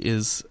Chris Lilly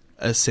is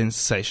a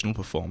sensational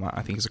performer.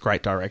 I think he's a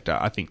great director.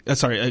 I think...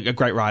 a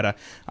great writer.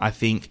 I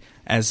think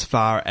as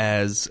far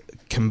as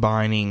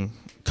combining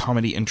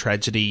comedy and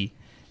tragedy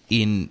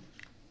in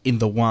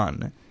the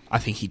one... I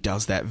think he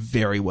does that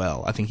very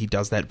well. I think he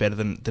does that better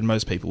than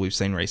most people we've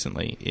seen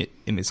recently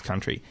in this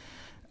country.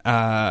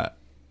 I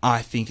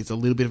think it's a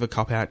little bit of a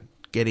cop-out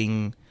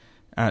getting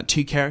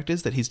two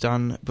characters that he's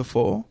done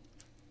before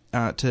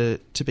to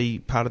be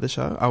part of the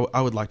show.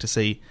 I would like to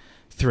see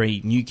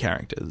 3 new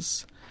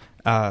characters.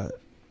 And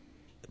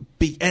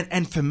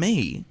for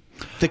me,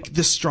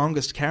 the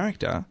strongest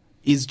character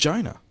is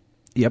Jonah.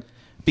 Yep.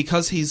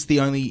 Because he's the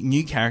only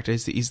new character,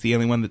 he's the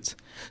only one that's...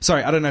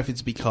 Sorry, I don't know if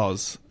it's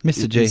because...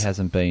 Mr. G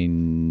hasn't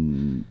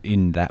been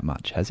in that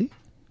much, has he?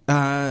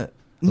 No.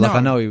 I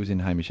know he was in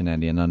Hamish and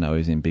Andy, and I know he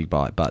was in Big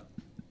Bite, but...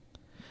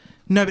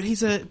 No, but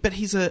he's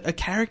a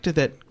character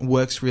that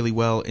works really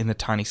well in the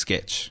tiny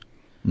sketch.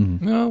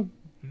 Mm-hmm. Well,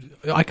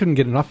 I couldn't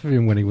get enough of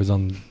him when he was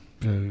on...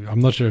 I'm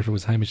not sure if it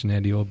was Hamish and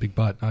Andy or Big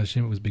Bite. I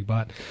assume it was Big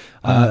Bite.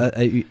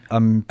 I'm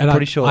and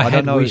pretty sure. I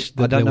don't know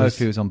if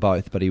he was on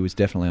both, but he was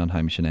definitely on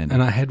Hamish and Andy.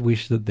 And I had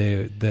wished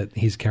that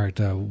his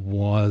character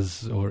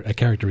was, or a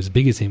character as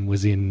big as him,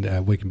 was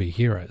in We Can Be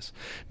Heroes.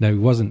 No, he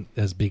wasn't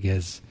as big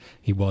as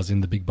he was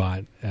in the Big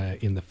Bite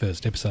in the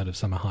first episode of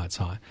Summer Heights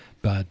High.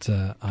 But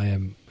I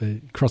am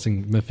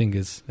crossing my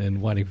fingers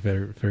and waiting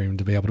for him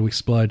to be able to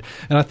explode.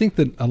 And I think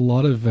that a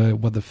lot of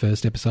what the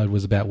first episode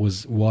was about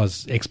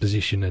was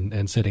exposition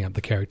and setting up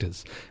the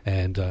characters.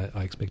 And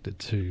I expected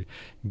to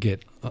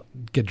get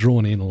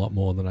drawn in a lot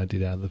more than I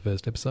did out of the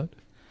first episode.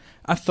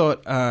 I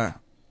thought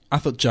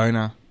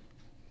Jonah,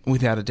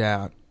 without a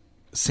doubt,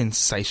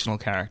 sensational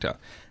character.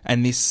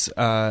 And this,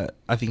 I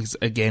think, is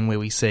again where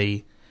we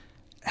see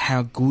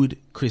how good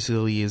Chris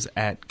Lilly is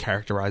at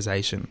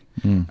characterization.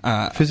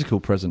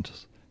 Physical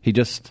presence.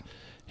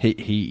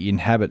 He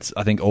inhabits,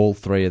 I think, all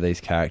 3 of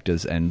these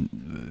characters,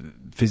 and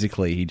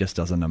physically he just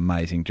does an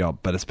amazing job,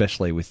 but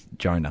especially with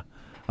Jonah.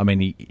 I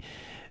mean,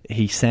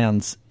 he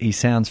sounds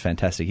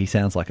fantastic. He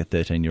sounds like a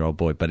 13-year-old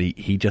boy, but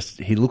he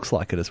looks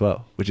like it as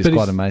well, which is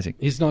quite amazing.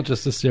 He's not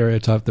just a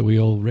stereotype that we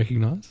all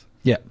recognise?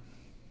 Yeah.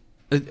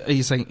 Are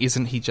you saying,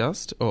 isn't he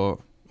just, or...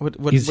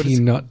 Is he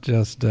not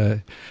just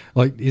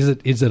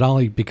is it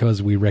only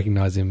because we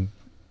recognise him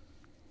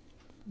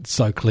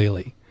so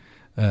clearly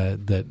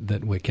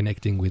that we're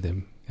connecting with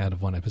him out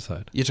of one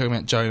episode? You're talking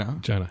about Jonah?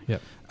 Jonah, yeah.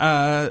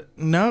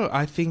 No,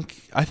 I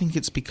think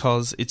it's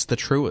because it's the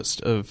truest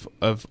of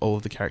all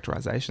of the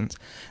characterizations.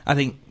 I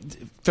think,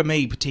 for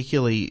me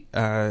particularly,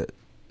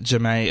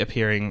 Jamae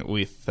appearing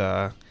with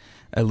a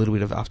little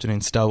bit of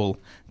afternoon stubble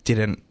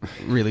didn't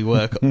really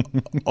work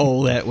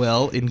all that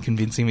well in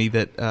convincing me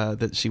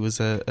that she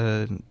was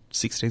a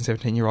 16,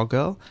 17-year-old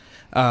girl.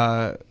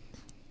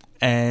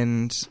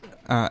 And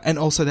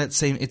also it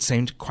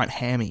seemed quite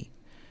hammy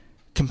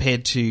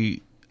compared to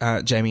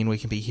Jamie in We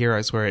Can Be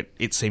Heroes, where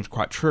it seemed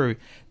quite true.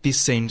 This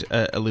seemed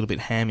a little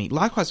bit hammy.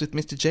 Likewise with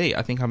Mr. G,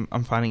 I think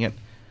I'm finding it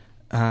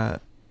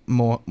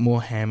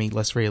more hammy,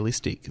 less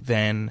realistic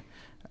than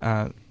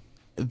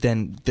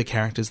the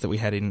characters that we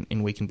had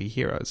in We Can Be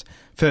Heroes.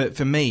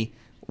 For me,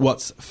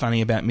 what's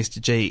funny about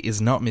Mr. G is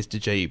not Mr.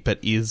 G, but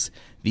is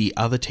the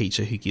other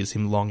teacher who gives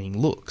him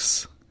longing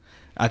looks.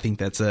 I think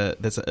that's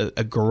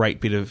a great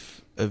bit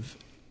of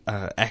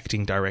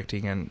acting,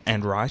 directing,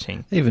 and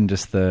writing. Even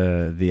just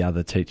the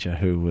other teacher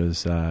who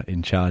was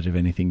in charge of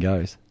Anything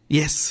Goes.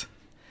 Yes.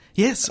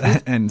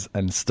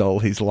 and stole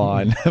his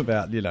line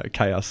about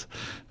chaos,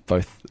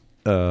 both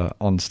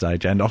on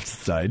stage and off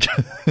stage.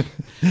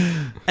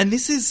 And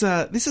this is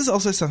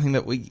also something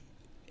that we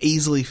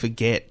easily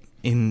forget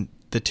in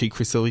the 2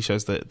 Chris Lilly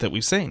shows that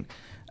we've seen.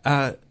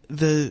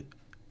 The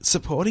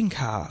supporting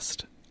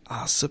cast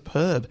are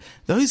superb.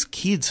 Those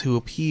kids who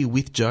appear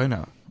with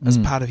Jonah as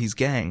part of his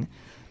gang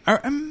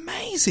are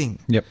amazing.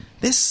 Yep.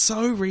 They're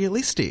so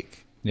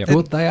realistic. Yep.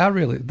 Well, they are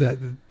really...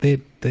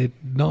 They're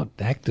not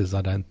actors,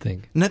 I don't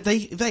think. No,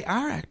 they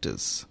are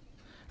actors.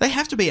 They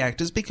have to be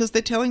actors because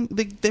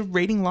they're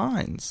reading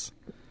lines.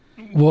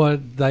 Well,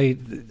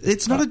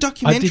 it's not a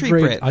documentary,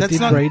 Brett. I did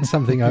read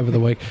something over the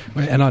week,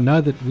 and I know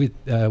that with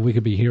We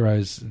Could Be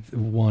Heroes,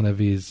 one of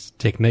his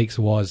techniques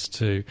was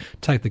to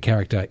take the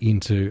character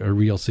into a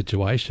real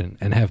situation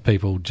and have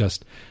people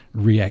just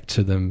react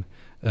to them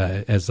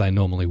as they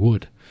normally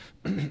would.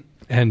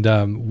 And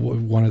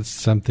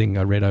something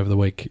I read over the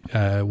week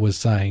was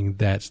saying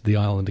that the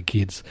Islander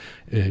kids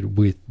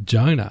with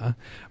Jonah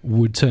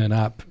would turn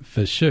up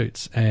for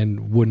shoots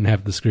and wouldn't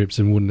have the scripts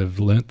and wouldn't have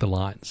learnt the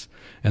lines,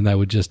 and they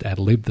would just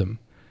ad-lib them,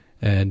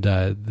 and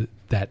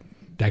that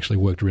actually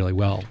worked really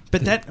well.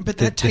 But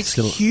that takes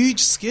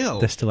huge skill.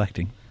 They're still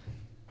acting.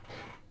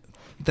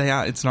 They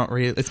are. It's not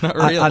real. It's not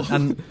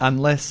real.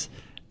 Unless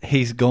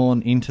he's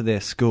gone into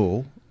their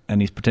school and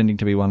he's pretending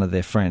to be one of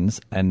their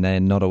friends and they're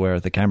not aware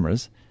of the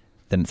cameras,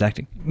 then it's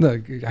acting. No,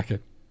 okay.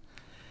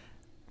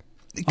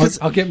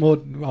 I'll get more.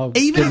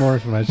 Get more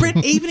information.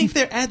 Brett, even if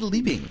they're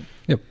ad-libbing,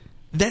 yep,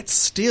 that's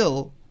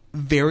still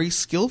very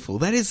skillful.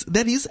 That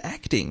is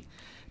acting.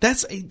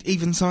 That's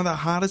even some of the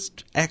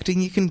hardest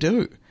acting you can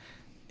do,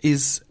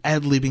 is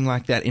ad-libbing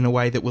like that in a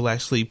way that will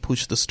actually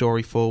push the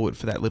story forward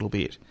for that little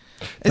bit.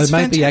 They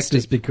may be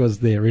actors because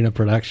they're in a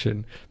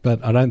production,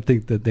 but I don't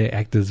think that they're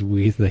actors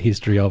with the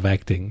history of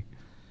acting.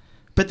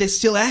 But they're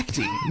still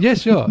acting. Yeah,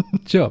 sure.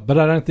 But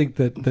I don't think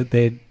that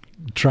they're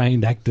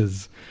trained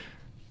actors.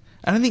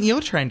 I don't think you're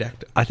a trained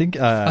actor. I think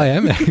I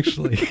am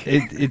actually.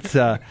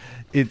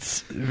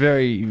 It's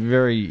very,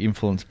 very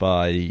influenced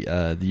by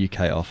the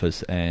UK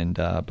Office and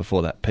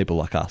before that, People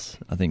Like Us.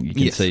 I think you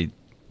can Yes. see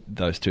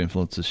those two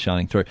influences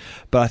shining through.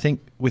 But I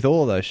think with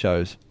all of those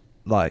shows,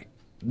 like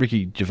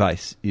Ricky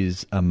Gervais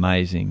is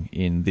amazing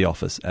in The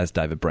Office as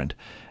David Brent.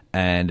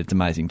 And it's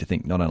amazing to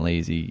think not only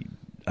is he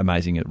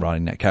amazing at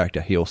writing that character,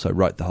 he also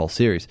wrote the whole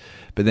series.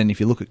 But then if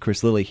you look at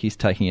Chris Lilly, he's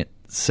taking it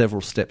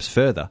several steps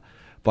further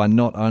by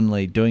not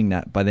only doing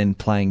that, but then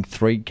playing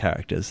 3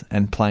 characters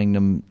and playing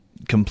them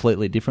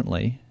completely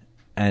differently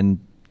and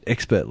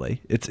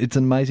expertly. It's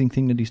an amazing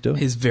thing that he's doing.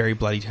 He's very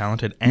bloody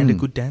talented and a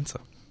good dancer.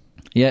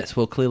 Yes,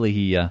 well, clearly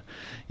he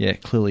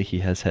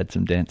has had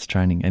some dance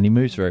training and he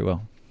moves very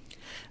well.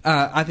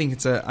 I think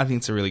it's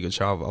a really good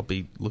show. I'll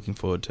be looking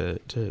forward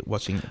to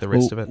watching the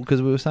rest of it.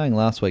 Because we were saying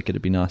last week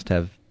it'd be nice to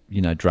have,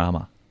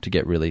 drama to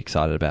get really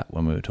excited about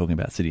when we were talking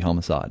about City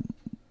Homicide,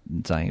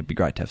 and saying it'd be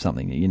great to have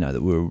something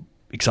that we were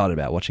excited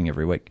about watching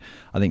every week.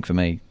 I think for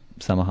me,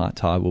 Summer Heights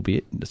High will be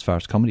it as far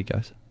as comedy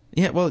goes.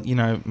 Yeah, well,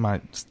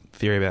 my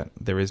theory about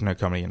there is no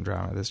comedy and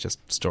drama. There's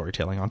just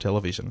storytelling on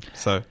television.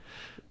 So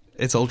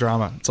it's all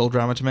drama. It's all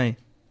drama to me.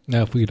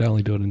 Now, if we could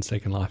only do it in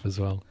Second Life as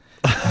well.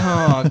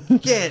 Oh,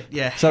 get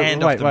your So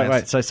hand off the mess.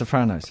 wait. So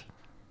Sopranos,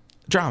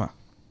 Drama.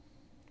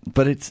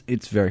 but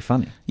it's very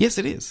funny, Yes,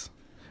 it is.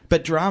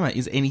 But drama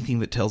is anything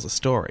that tells a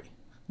story.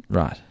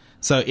 right?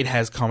 So it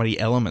has comedy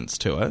elements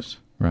to it,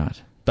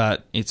 Right,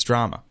 but it's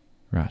drama.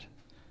 right.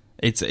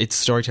 It's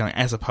storytelling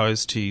as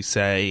opposed to,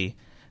 say,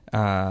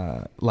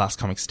 Last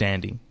Comic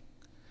Standing.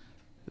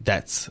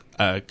 That's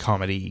a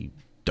comedy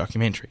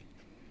documentary.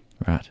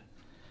 Right.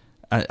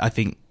 I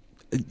think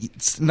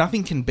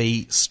nothing can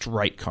be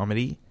straight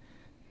comedy.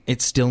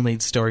 It still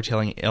needs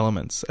storytelling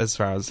elements as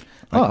far as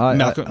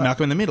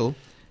Malcolm in the Middle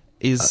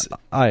is...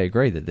 I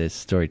agree that there's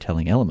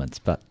storytelling elements,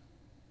 but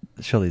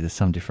surely there's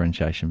some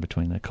differentiation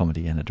between a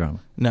comedy and a drama.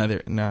 No,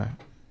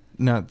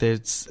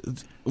 there's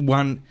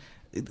one...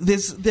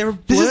 There are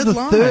blurred This is the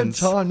lines. third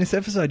time this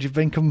episode you've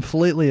been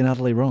completely and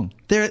utterly wrong.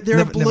 There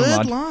are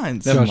blurred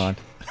lines. Never mind.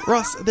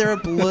 Ross, there are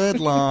blurred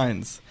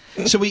lines.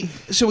 Should we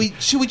just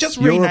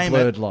You're rename a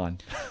blurred it? line.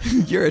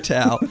 You're a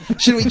towel.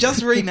 Should we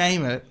just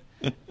rename it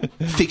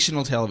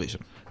fictional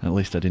television? At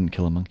least I didn't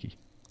kill a monkey.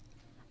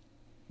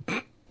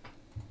 County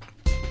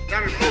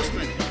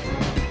postman.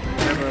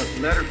 I have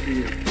a letter for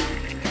you.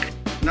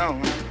 No,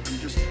 I'm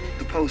just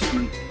the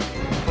postman.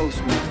 The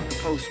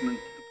postman.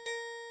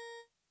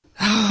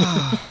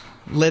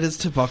 Letters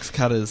to box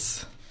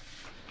cutters.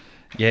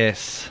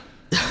 Yes.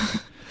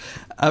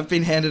 I've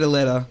been handed a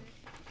letter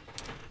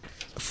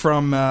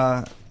from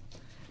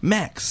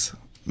Max.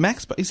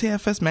 Max, is he our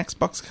first Max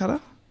box cutter?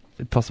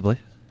 Possibly.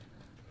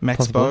 Max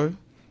Possibly. Bo?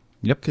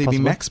 Yep. Could he be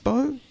Max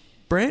Bo?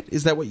 Brett?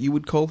 Is that what you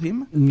would call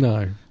him?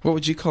 No, What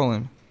would you call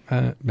him?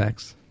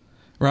 Max.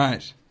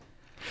 Right.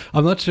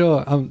 I'm not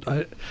sure.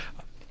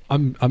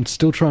 I'm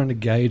still trying to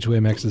gauge where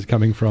Max is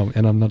coming from,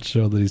 and I'm not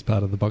sure that he's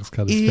part of the Box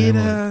Cutters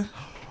family.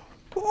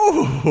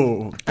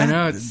 I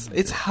know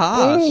it's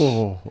harsh.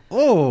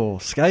 Oh,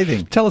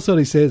 scathing. Tell us what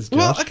he says, Josh.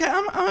 Well, okay,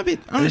 I'm a bit.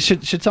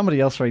 Should somebody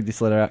else read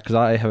this letter out? Because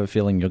I have a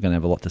feeling you're going to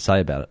have a lot to say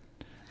about it,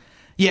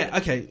 Yeah.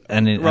 Okay.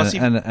 and Ross,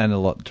 and a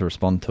lot to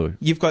respond to.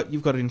 you've got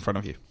it in front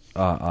of you.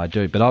 I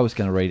do, but I was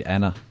going to read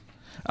Anna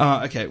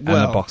Okay. and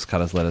Well, the Box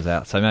Cutters letters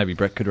out, so maybe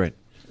Brett could read.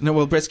 no.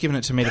 Well, Brett's given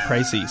it to me to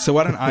Précy, so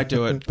why don't I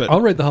do it? But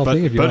I'll read the whole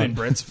thing if you but want. in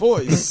Brett's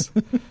voice.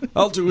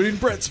 I'll do it in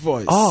Brett's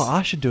voice. Oh,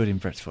 I should do it in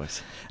Brett's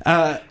voice.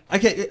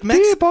 Okay. Max,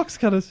 Dear Box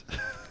Cutters.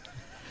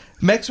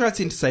 Max writes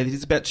in to say that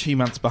he's about 2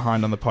 months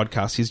behind on the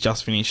podcast. He's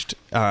just finished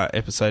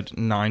episode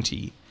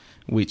 90,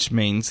 which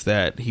means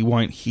that he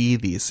won't hear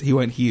this. He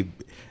won't hear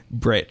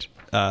Brett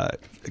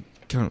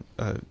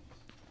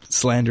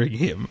slandering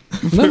him.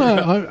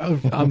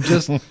 No, I'm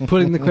just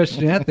putting the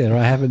question out there.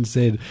 I haven't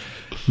said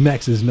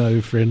Max is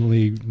no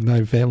family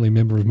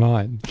member of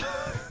mine.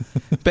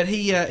 But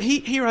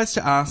he writes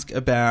to ask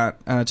about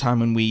a time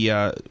when we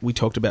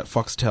talked about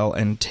Foxtel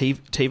and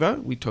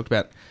TiVo. We talked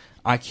about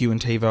IQ and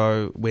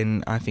TiVo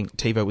when I think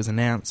TiVo was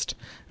announced,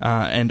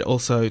 and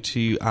also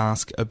to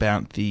ask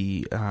about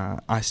the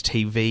Ice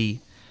TV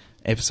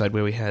episode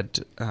where we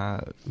had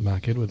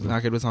Mark Edwards.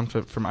 Mark Edwards on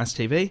from Ice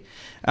TV.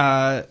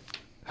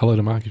 Hello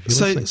to Mark if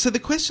you're listening. So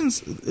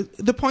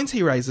the points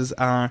he raises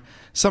are,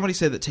 somebody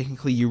said that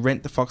technically you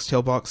rent the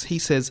Foxtel box. He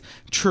says,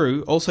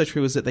 true. Also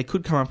true is that they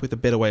could come up with a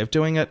better way of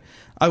doing it.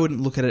 I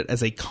wouldn't look at it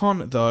as a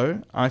con,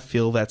 though. I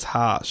feel that's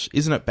harsh.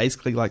 Isn't it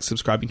basically like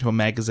subscribing to a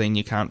magazine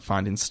you can't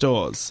find in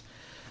stores?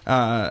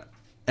 And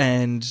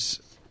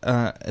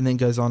then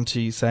goes on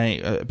to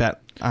say about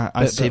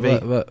Ice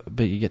TV.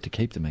 But you get to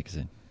keep the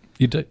magazine.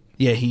 You do.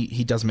 Yeah,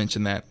 he does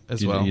mention that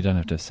as well. You don't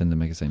have to send the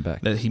magazine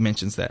back. That he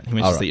mentions that. He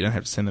mentions that you don't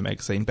have to send the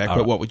magazine back.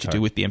 But what would you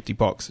do with the empty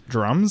box?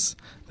 Drums?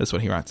 That's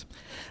what he writes.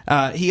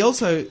 He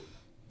also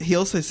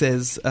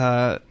says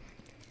that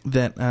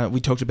we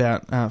talked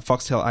about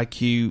Foxtel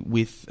IQ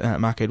with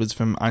Mark Edwards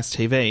from Ice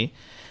TV,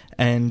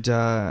 and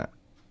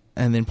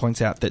then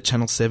points out that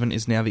Channel 7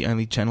 is now the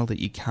only channel that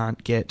you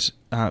can't get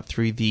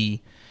through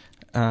the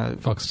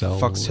Foxtel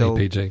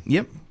EPG.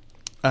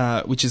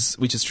 Yep, which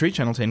is true.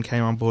 Channel 10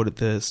 came on board at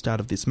the start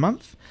of this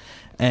month,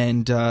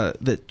 and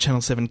that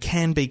Channel 7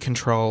 can be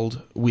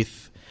controlled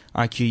with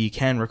IQ. You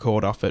can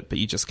record off it, but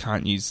you just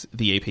can't use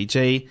the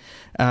EPG.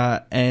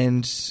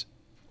 And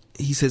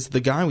he says the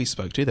guy we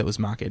spoke to, that was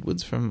Mark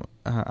Edwards from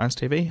Ice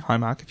TV. Hi,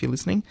 Mark, if you're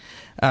listening.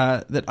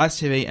 That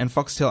Ice TV and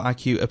Foxtel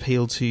IQ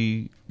appeal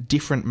to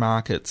different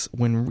markets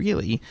when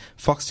really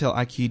Foxtel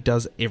IQ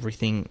does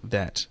everything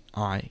that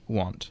I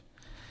want.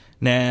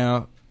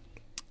 Now,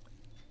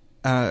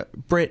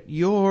 Brett,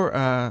 your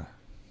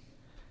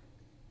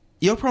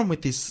problem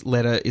with this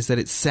letter is that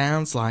it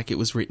sounds like it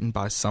was written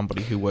by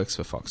somebody who works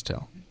for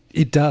Foxtel.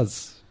 It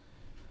does.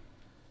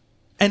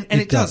 And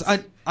it does.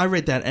 I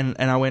read that and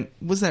I went,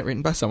 was that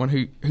written by someone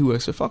who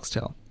works for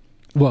Foxtel?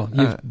 Well,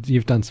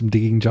 you've done some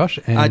digging, Josh.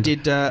 And I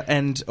did,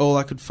 and all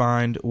I could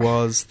find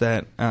was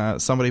that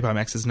somebody by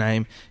Max's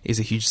name is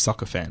a huge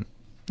soccer fan.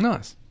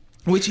 Nice.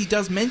 Which he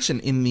does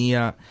mention in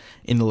the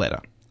letter.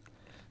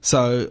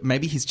 So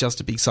maybe he's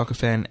just a big soccer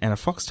fan and a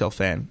Foxtel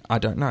fan. I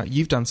don't know.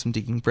 You've done some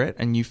digging, Brett,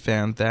 and you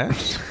found that...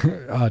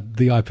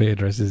 the IP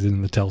address is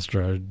in the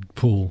Telstra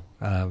pool.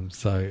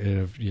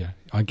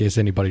 I guess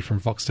anybody from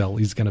Foxtel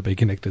is going to be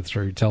connected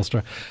through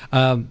Telstra.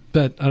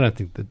 But I don't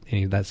think that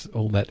any of that's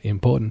all that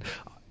important.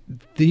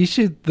 The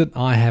issue that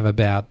I have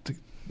about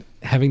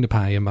having to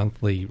pay a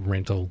monthly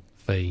rental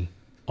fee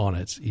on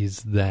it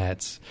is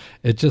that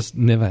it just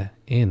never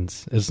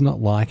ends. It's not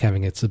like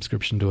having a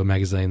subscription to a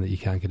magazine that you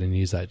can't get in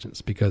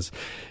newsagents, because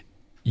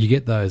you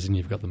get those and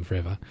you've got them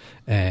forever,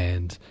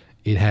 and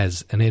it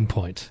has an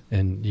endpoint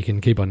and you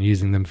can keep on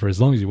using them for as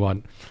long as you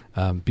want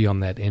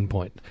beyond that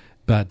endpoint.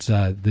 But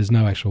there's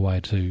no actual way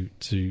to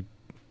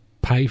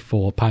pay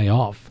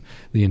off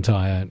the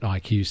entire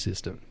IQ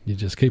system. You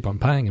just keep on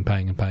paying and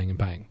paying and paying and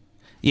paying.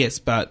 Yes,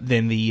 but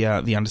then the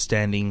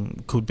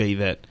understanding could be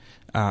that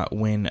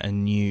when a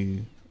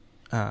new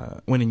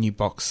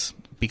box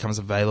becomes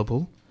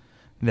available,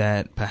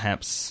 that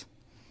perhaps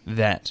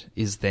that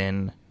is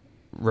then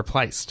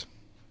replaced.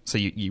 So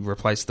you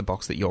replace the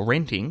box that you're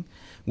renting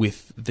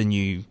with the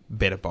new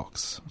better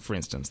box, for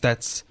instance.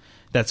 That's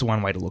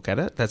one way to look at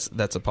it.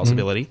 That's a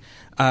possibility.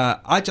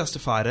 I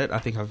justified it. I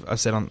think I've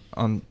said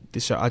on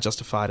this show, I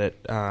justified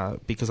it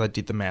because I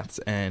did the maths,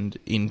 and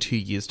in 2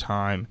 years'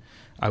 time,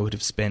 I would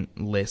have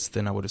spent less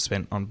than I would have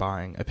spent on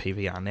buying a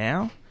PVR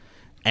now,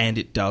 and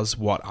it does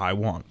what I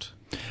want.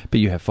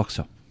 But you have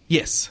Foxtel.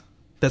 Yes,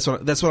 that's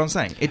what I'm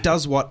saying. It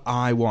does what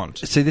I want.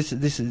 See, this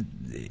is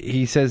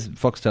he says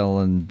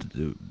Foxtel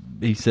and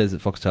he says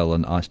that Foxtel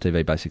and Ice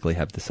TV basically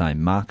have the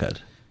same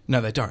market. No,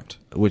 they don't.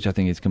 Which I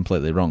think is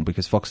completely wrong,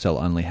 because Foxtel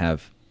only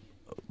have,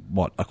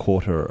 a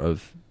quarter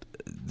of...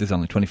 There's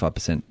only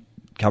 25%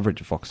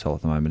 coverage of Foxtel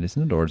at the moment,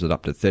 isn't it? Or is it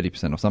up to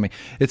 30% or something?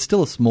 It's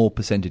still a small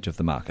percentage of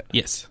the market.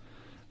 Yes.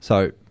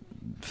 So,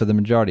 for the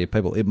majority of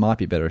people, it might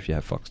be better if you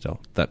have Foxtel.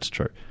 That's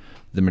true.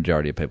 The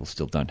majority of people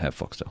still don't have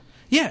Foxtel.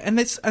 Yeah, and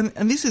this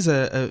is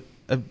a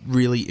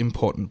really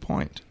important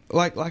point.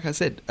 Like I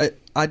said,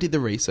 I did the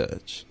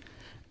research,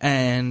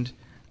 and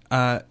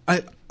I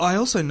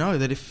also know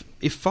that if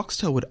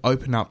Foxtel would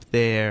open up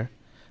their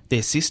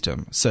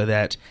system so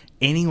that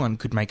anyone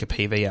could make a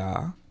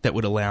PVR that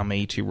would allow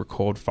me to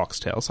record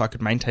Foxtel, so I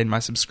could maintain my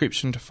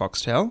subscription to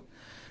Foxtel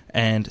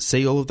and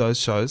see all of those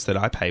shows that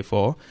I pay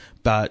for,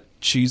 but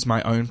choose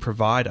my own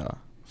provider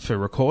for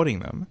recording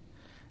them,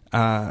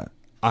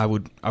 I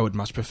would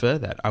much prefer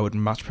that. I would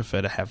much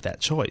prefer to have that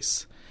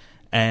choice.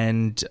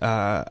 And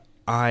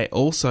I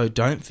also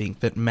don't think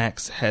that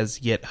Max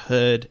has yet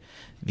heard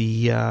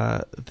the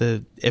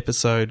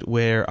episode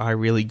where I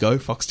really go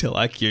Foxtel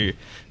IQ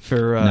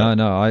for...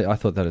 No, I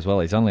thought that as well.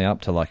 He's only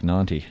up to like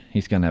 90.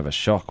 He's going to have a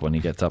shock when he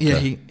gets up to... Yeah,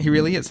 he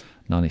really is.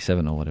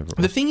 97 or whatever it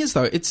was. The thing is,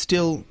 though, it's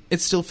still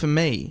for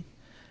me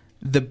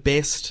the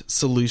best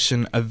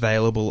solution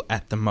available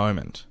at the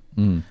moment.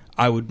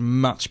 I would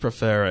much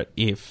prefer it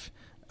if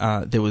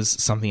there was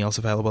something else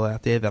available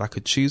out there that I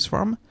could choose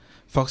from.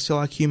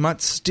 Foxtel IQ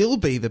might still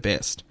be the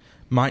best,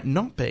 might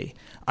not be.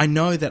 I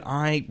know that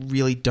I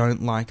really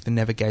don't like the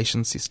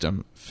navigation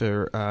system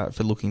for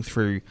looking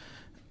through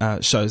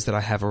shows that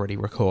I have already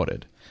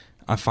recorded.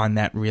 I find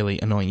that really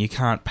annoying. You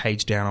can't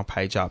page down or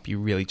page up. You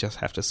really just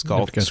have to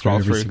scroll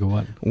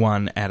through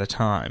one at a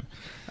time.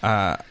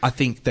 I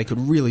think they could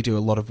really do a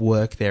lot of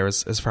work there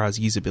as far as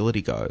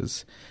usability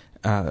goes.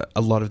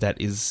 A lot of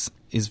that is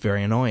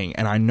very annoying,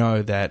 and I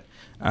know that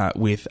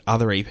with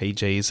other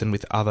EPGs and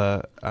with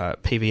other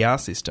PVR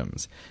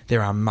systems,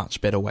 there are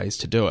much better ways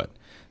to do it.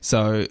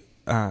 So,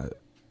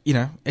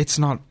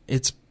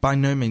 it's by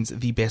no means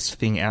the best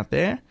thing out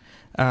there.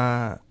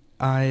 But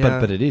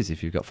it is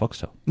if you've got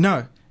Foxtel.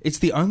 No, it's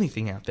the only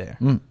thing out there.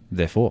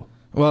 Therefore.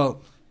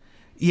 Well,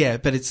 yeah,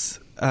 but it's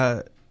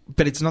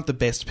not the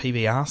best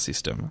PVR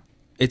system.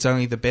 It's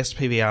only the best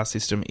PVR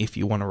system if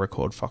you want to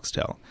record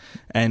Foxtel.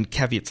 And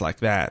caveats like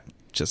that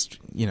just,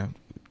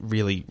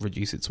 really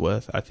reduce its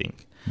worth, I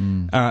think.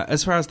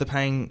 As far as the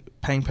paying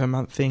per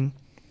month thing,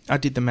 I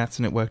did the maths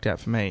and it worked out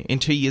for me. In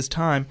 2 years'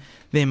 time,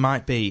 there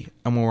might be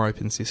a more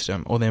open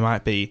system, or there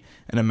might be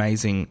an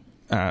amazing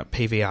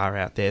PVR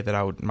out there that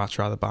I would much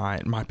rather buy.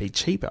 It might be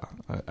cheaper.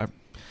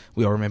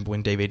 We all remember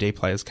when DVD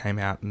players came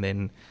out, and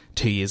then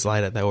 2 years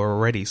later they were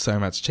already so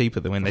much cheaper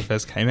than when they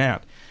first came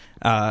out.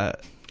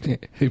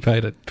 Who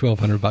paid it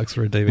 $1,200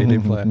 for a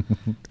DVD player?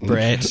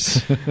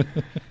 Brett.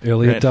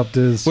 Early Brett.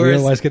 adopters. We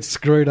always get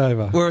screwed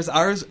over. Whereas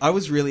I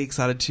was really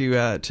excited to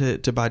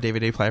buy a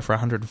DVD player for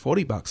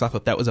 $140. I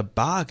thought that was a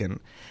bargain,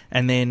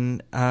 and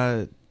then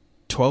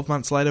 12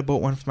 months later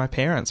bought one for my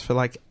parents for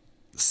like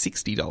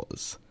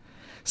 $60.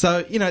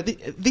 So,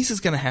 this is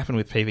going to happen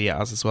with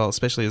PVRs as well,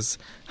 especially as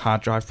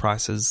hard drive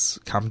prices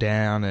come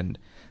down. And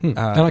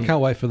I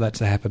can't wait for that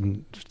to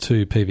happen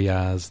to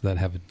PVRs that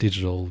have a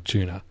digital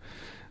tuner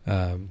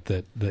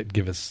that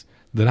give us,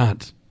 that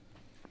aren't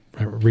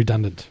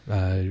redundant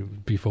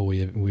before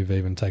we've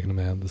even taken them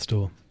out of the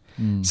store.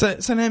 So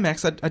no,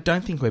 Max, I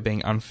don't think we're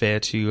being unfair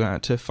to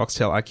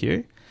Foxtel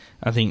IQ.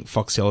 I think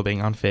Foxtel are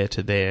being unfair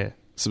to their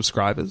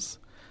subscribers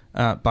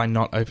by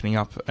not opening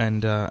up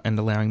and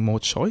allowing more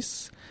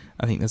choice.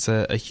 I think that's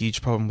a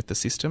huge problem with the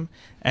system.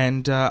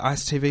 And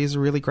ICE-TV is a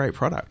really great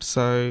product.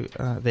 So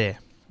there.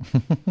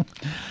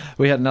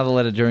 We had another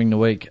letter during the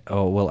week,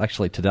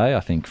 actually today,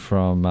 I think,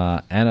 from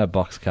Anna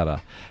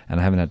Boxcutter, and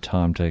I haven't had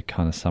time to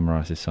kind of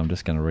summarise this, so I'm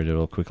just going to read it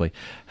all quickly.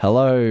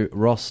 Hello,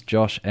 Ross,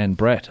 Josh and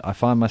Brett. I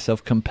find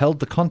myself compelled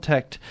to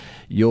contact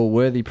your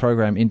worthy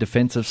program in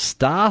defence of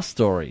Star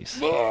Stories.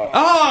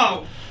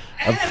 Oh!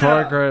 A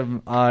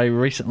program I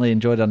recently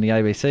enjoyed on the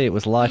ABC. It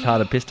was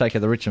light-hearted piss-take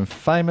of the rich and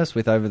famous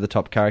with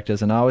over-the-top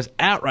characters, and I was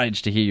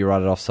outraged to hear you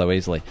write it off so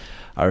easily.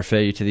 I refer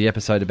you to the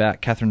episode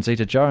about Catherine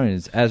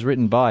Zeta-Jones, as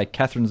written by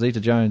Catherine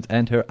Zeta-Jones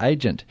and her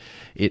agent.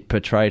 It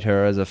portrayed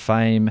her as a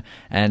fame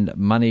and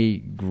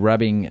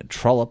money-grabbing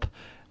trollop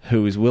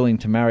who is willing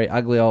to marry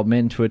ugly old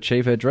men to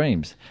achieve her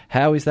dreams.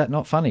 How is that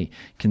not funny?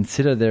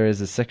 Consider there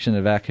is a section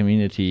of our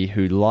community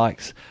who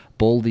likes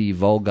baldy,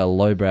 vulgar,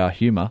 lowbrow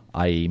humour,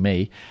 i.e.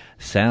 me.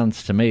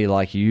 Sounds to me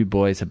like you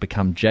boys have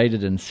become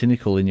jaded and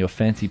cynical in your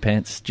fancy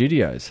pants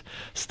studios.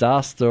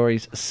 Star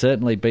Stories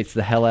certainly beats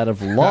the hell out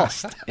of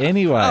Lost.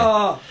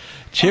 Anyway,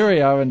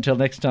 cheerio until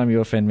next time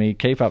you offend me.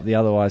 Keep up the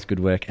otherwise good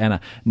work, Anna.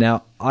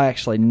 Now, I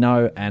actually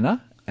know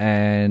Anna,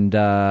 and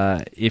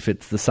if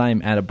it's the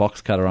same Anna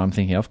Boxcutter I'm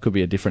thinking of, could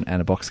be a different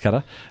Anna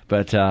Boxcutter,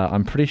 but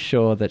I'm pretty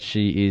sure that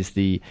she is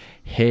the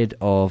head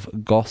of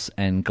Goss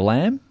and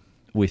Glam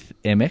with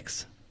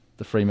MX,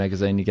 the free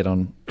magazine you get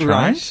on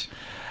trains.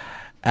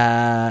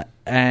 Right.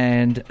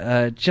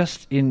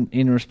 Just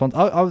in response,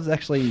 I was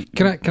actually...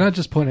 Can I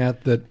just point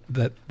out that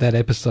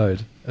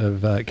episode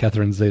of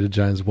Catherine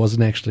Zeta-Jones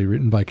wasn't actually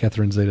written by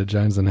Catherine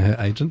Zeta-Jones and her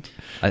agent?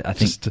 I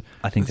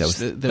think that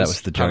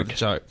was the part of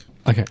joke.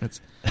 the joke. Okay.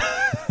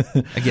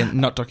 Again,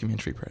 not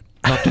documentary, Brett.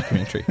 Not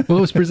documentary. Well,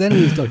 it was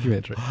presented as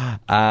documentary.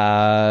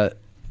 I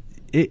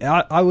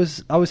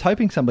was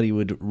hoping somebody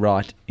would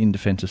write in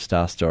defence of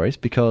Star Stories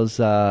because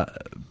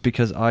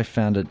I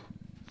found it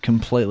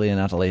completely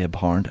and utterly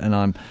abhorrent,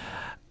 and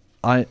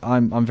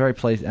I'm very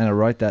pleased Anna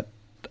wrote that.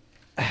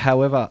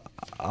 However,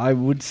 I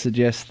would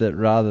suggest that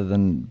rather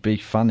than be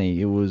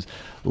funny, it was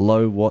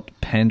low-watt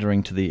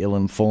pandering to the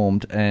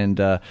ill-informed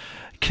and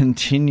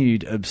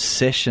continued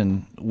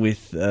obsession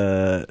with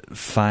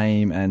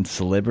fame and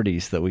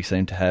celebrities that we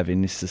seem to have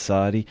in this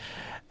society.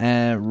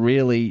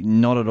 Really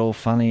not at all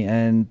funny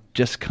and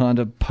just kind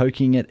of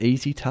poking at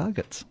easy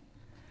targets.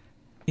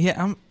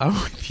 Yeah, I'm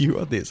with you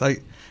on this.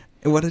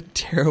 What a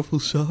terrible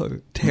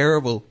show.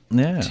 Terrible.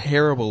 Yeah.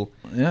 Terrible.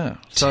 Yeah.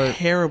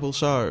 Terrible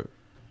show.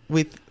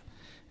 With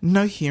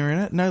no humour in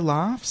it, no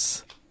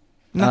laughs,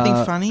 nothing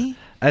funny.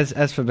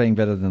 As for being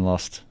better than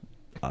Lost,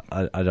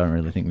 I don't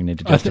really think we need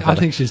to justify I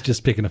think she's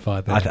just picking a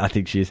fight there. I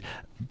think she is.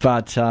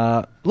 But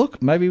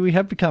look, maybe we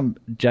have become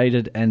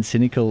jaded and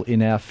cynical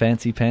in our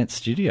fancy pants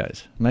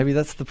studios. Maybe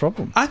that's the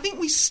problem. I think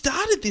we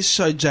started this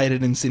show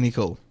jaded and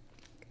cynical.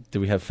 Do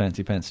we have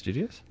fancy pants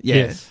studios?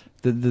 Yes.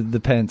 The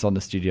pants on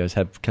the studios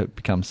have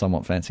become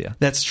somewhat fancier.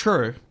 That's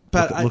true.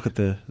 But look at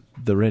the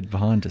red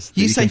behind us.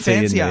 You say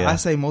fancier, I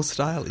say more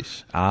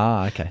stylish.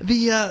 Ah, okay.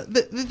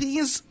 The thing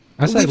is,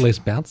 I say less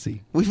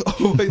bouncy. We've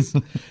always,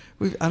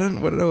 I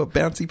don't know what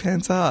bouncy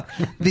pants are.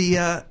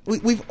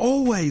 We've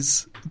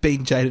always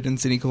been jaded and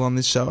cynical on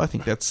this show. I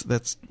think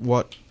that's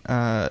what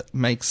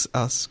makes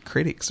us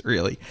critics,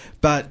 really.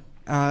 But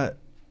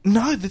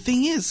no, the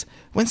thing is,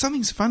 when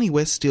something's funny,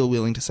 we're still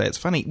willing to say it's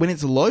funny. When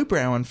it's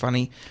lowbrow and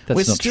funny,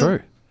 that's not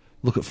true.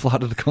 Look at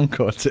Flight of the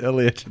Conchords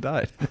earlier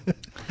today.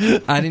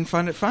 I didn't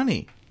find it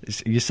funny.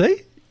 You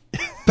see?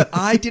 But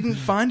I didn't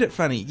find it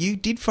funny. You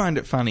did find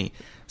it funny.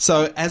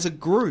 So as a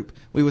group,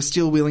 we were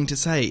still willing to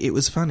say it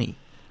was funny.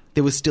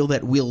 There was still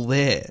that will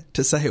there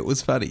to say it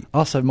was funny.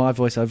 Oh, so my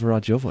voice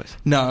overrides your voice?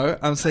 No,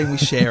 I'm saying we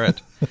share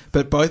it.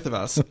 But both of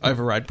us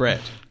override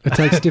Brett. It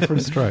takes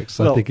different strokes,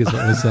 I think is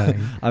what we're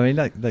saying. I mean,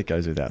 that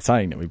goes without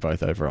saying that we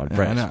both override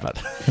Brett.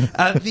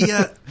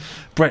 But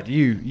Brett,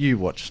 you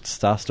watched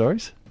Star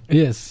Stories?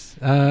 Yes.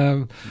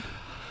 I'm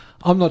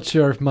not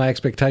sure if my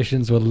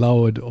expectations were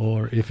lowered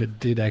or if it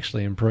did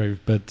actually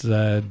improve, but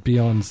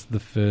beyond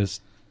the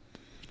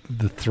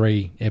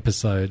 3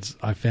 episodes,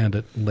 I found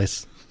it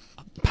less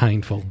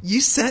Painful.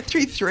 You sat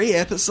through 3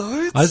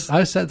 episodes?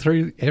 I sat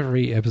through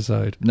every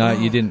episode. No,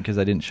 you didn't, because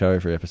they didn't show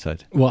every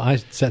episode. Well, I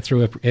sat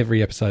through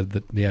every episode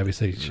that the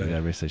ABC showed. The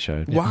ABC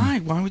showed. Why?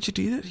 Why would you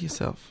do that to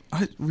yourself?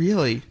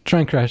 Really?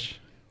 Train crash.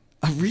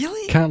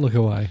 Really? Can't look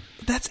away.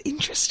 That's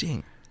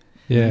interesting.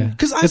 Yeah.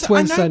 'Cause it's I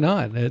Wednesday know-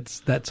 night. It's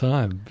that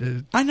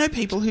time. I know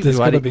people who... There's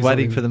gotta be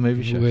waiting something for the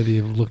movie show. worthy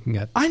of looking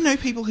at. I know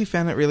people who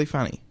found it really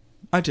funny.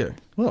 I do.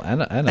 Well,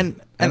 and And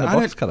a I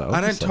box don't, cutter. I don't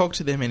obviously. talk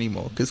to them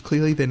anymore because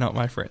clearly they're not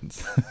my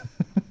friends.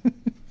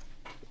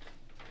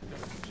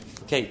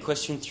 Okay,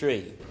 question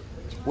 3.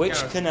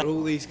 Which canal... Are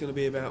all these going to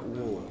be about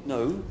war?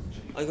 No,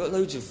 I got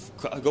loads of...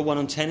 I got one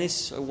on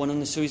tennis, one on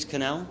the Suez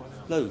Canal.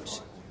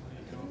 Loads.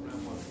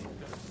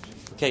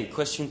 Okay,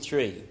 question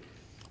 3.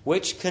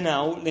 Which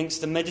canal links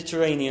the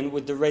Mediterranean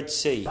with the Red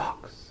Sea?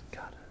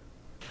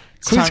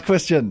 Quiz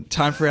question.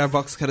 Time for our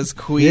box cutters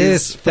quiz.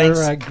 Yes, Thanks.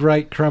 for our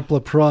great Crumpler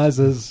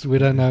prizes. We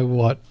don't know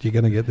what you're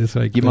going to get this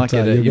week. You might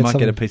but, get you'll you might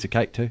get a something- piece of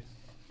cake too.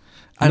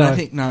 I No. don't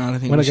think... No, I don't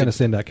think We're we not going to should...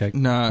 send out cake.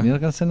 No. You're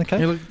not going to send the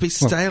cake? It'll be Well,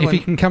 stale. if you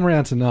and- can come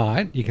around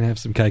tonight, you can have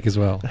some cake as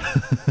well.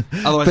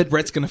 Otherwise,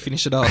 Brett's going to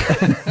finish it off.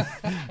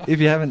 If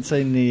you haven't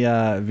seen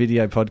the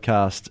video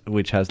podcast,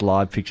 which has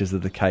live pictures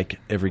of the cake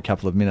every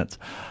couple of minutes,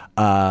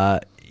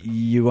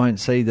 you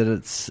won't see that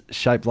it's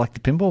shaped like the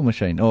pinball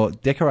machine or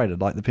decorated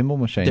like the pinball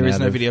machine. There is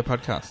out no of- video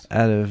podcast.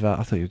 Out of,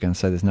 I thought you were going to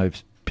say there's no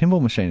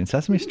pinball machine in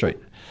Sesame Street.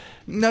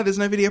 No, there's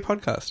no video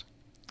podcast.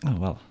 Oh,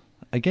 well.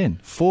 Again,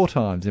 4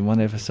 times in one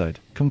episode.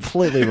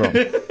 Completely wrong.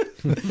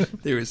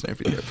 There is no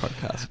video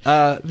podcast.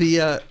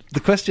 The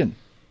question.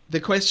 The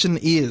question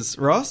is,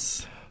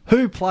 Ross?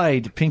 Who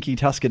played Pinky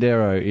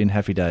Tuscadero in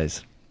Happy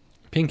Days?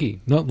 Pinky,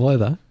 not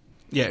Leather.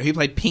 Yeah, who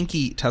played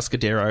Pinky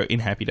Tuscadero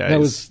in Happy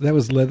Days? That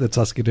was Leather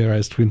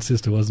Tuscadero's twin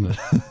sister, wasn't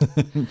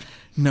it?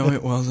 No,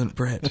 it wasn't,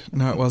 Brett.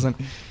 No, it wasn't.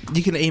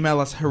 You can email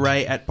us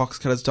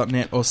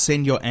hooray@boxcutters.net or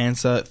send your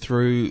answer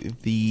through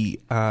the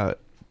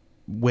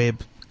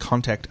web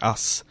contact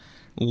us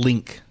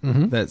link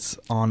that's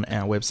on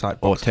our website,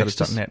 Or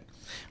text us. boxcutters.net.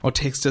 Or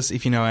text us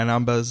if you know our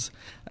numbers,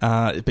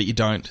 but you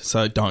don't,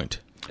 so don't.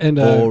 And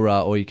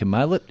Or you can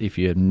mail it if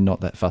you're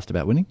not that fussed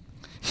about winning.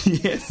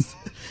 Yes.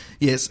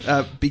 Yes,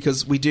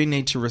 because we do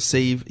need to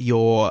receive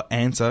your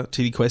answer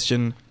to the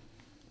question,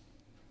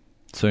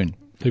 Soon.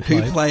 who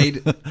who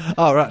played? played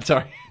Oh, right,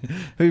 sorry.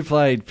 Who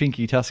played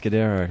Pinky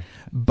Tuscadero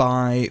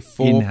by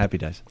in Happy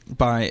Days?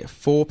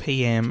 4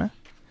 p.m.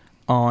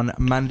 on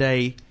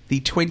Monday,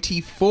 the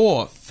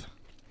 24th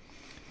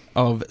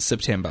of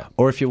September.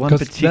 Or if you're one 'Cause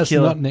that's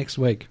particular... not next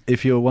week.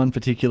 If you're one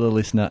particular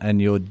listener and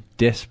you're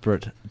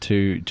desperate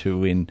to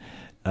win,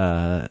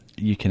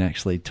 you can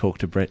actually talk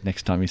to Brett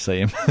next time you see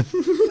him.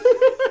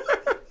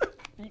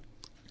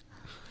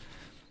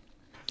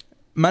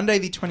 Monday,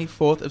 the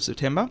 24th of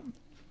September.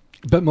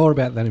 But more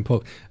about that in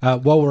pork.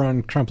 While we're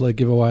on Crumpler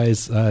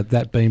giveaways,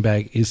 that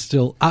beanbag is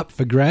still up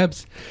for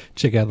grabs.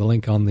 Check out the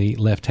link on the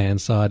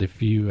left-hand side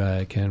if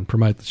you can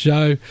promote the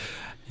show.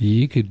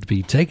 You could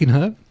be taking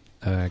home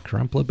a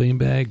Crumpler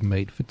beanbag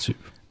made for 2.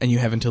 And you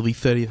have until the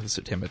 30th of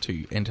September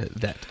to enter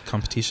that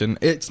competition.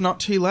 It's not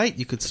too late.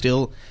 You could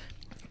still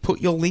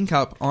put your link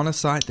up on a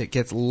site that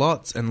gets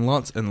lots and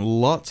lots and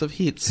lots of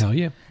hits. Hell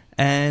yeah.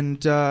 And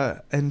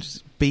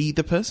be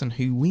the person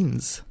who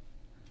wins.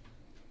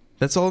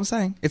 That's all I'm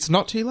saying. It's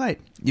not too late.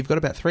 You've got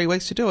about 3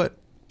 weeks to do it.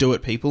 Do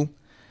it, people.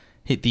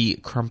 Hit the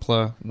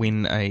Crumpler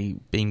win a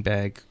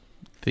beanbag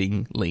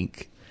thing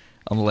link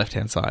on the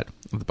left-hand side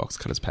of the Box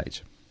Cutters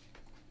page.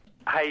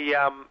 Hey,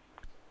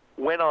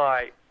 when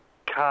I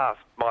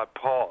cast my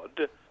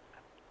pod,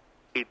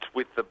 it's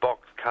with the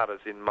box cutters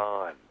in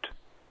mind.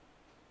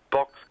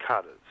 Box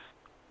cutters,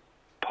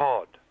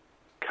 pod,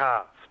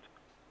 cast,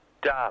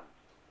 done.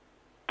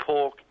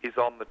 Pork is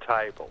on the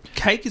table.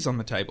 Cake is on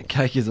the table.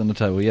 Cake is on the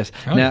table, yes.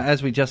 Oh, now,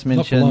 as we just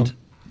not for long. mentioned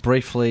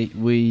briefly,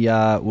 we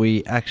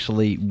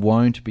actually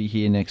won't be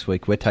here next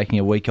week. We're taking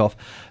a week off.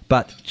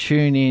 But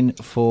tune in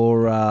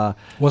for...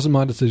 Wasn't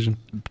my decision.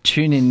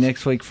 Tune in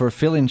next week for a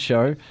fill-in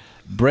show,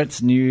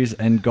 Brett's News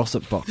and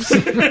Gossip Box.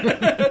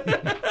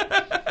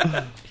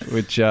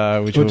 which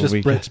Or will just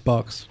be... Brett's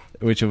box.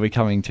 Which will be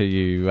coming to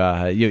you.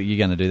 You're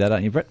going to do that,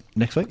 aren't you, Brett,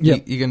 next week?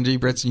 Yep. You're going to do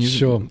Brett's News?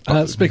 Sure.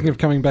 Speaking of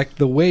coming back,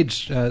 the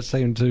wedge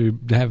seemed to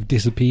have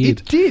disappeared.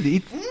 It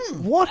did.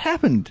 What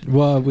happened?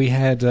 Well, we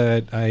had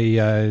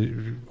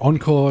a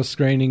encore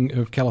screening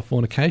of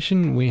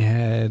Californication. We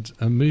had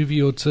a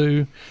movie or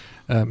two.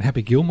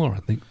 Happy Gilmore, I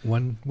think,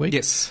 1 week.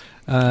 Yes.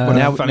 What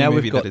a funny movie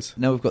we've got, that is.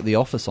 Now we've got The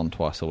Office on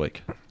twice a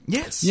week.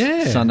 Yes.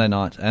 Yeah. Sunday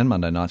night and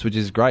Monday nights, which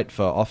is great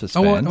for Office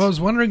Oh, fans. I was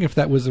wondering if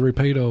that was a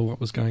repeat or what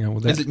was going on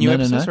with that. Is it new No,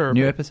 episodes or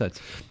new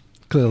episodes.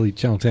 Clearly,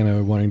 Channel 10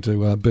 are wanting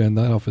to burn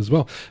that off as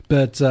well.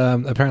 But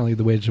apparently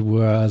the wedge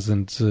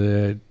wasn't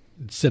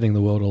setting the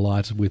world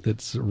alight with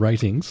its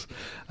ratings.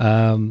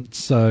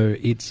 So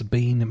it's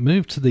been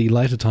moved to the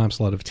later time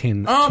slot of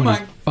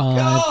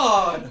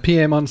 10:25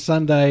 p.m. on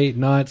Sunday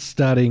night,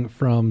 starting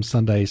from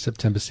Sunday,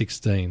 September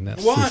 16.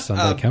 That's What this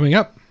Sunday a coming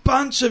up.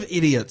 Bunch of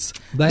idiots.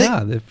 They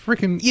are. They're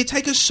freaking... You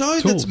take a show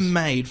tools. that's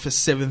made for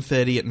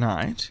 7:30 at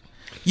night,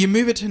 You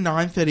move it to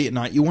 9:30 at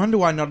night. You wonder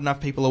why not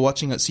enough people are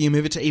watching it, so you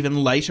move it to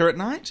even later at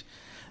night.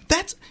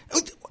 That's...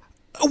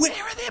 Where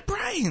are their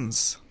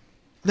brains?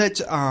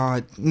 That's...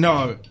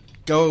 no.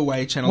 Go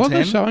away, Channel What 10.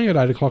 are they showing at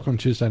 8 o'clock on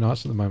Tuesday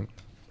nights at the moment?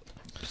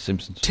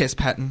 Simpsons. Test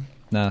pattern.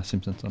 Nah,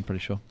 Simpsons, I'm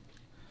pretty sure.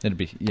 It'd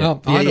be... Yeah.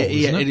 Oh, Idol,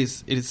 isn't it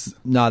is. It is.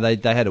 No,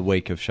 they had a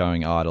week of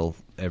showing Idol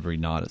every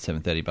night at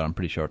 7:30, but I'm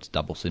pretty sure it's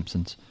double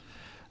Simpsons.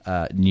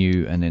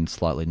 New and then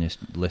slightly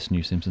less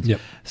new Simpsons. Yep.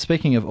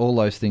 Speaking of all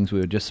those things we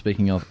were just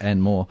speaking of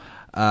and more,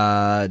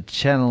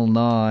 Channel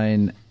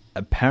 9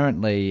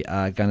 apparently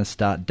are going to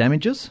start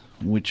Damages,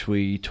 which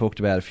we talked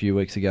about a few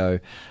weeks ago,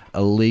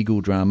 a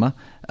legal drama.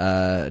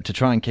 To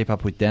try and keep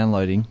up with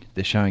downloading,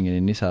 they're showing it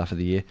in this half of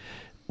the year.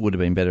 Would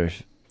have been better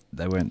if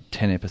they weren't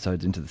 10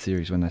 episodes into the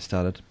series when they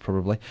started,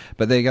 probably.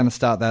 But they're going to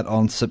start that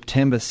on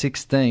September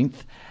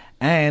 16th.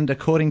 And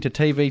according to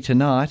TV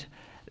Tonight,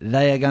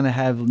 they are going to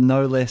have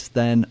no less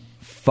than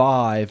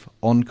 5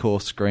 encore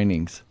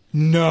screenings.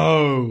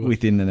 No!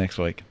 Within the next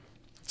week.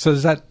 So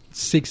is that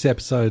 6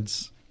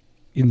 episodes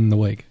in the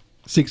week?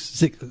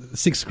 Six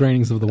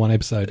screenings of the one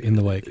episode in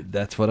the week?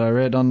 That's what I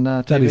read on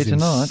TV that is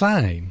Tonight.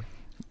 Insane.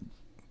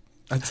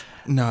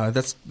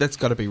 That's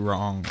got to be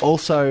wrong.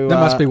 Also, that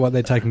must be what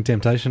they're taking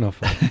Temptation off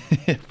for.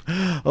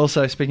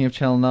 Also, speaking of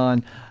Channel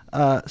 9,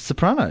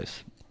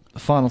 Sopranos. The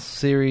final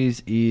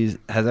series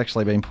has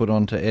actually been put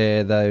onto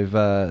air.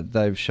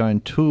 They've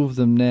shown 2 of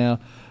them now.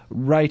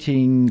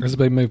 Rating... Has it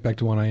been moved back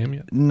to 1am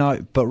yet?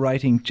 No, but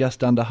rating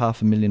just under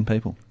 500,000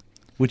 people,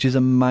 which is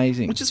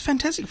amazing. Which is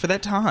fantastic for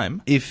that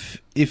time.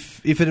 If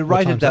it had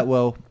rated that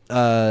well,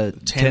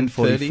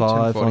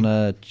 10:45 on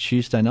a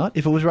Tuesday night,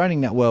 if it was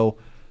rating that well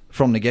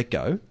from the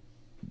get-go,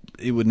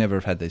 it would never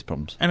have had these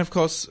problems. And of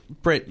course,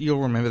 Brett,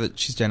 you'll remember that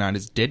Tuesday night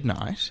is dead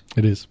night.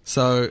 It is.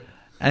 So...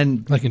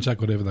 And they can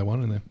chuck whatever they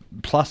want in there.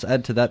 Plus,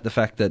 add to that the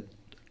fact that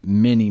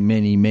many,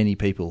 many, many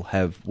people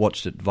have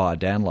watched it via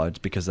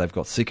downloads because they've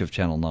got sick of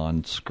Channel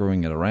 9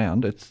 screwing it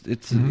around.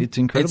 It's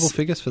incredible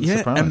figures for the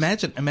Sopranos.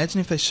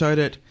 Imagine if they showed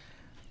it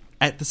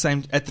at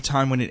the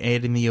time when it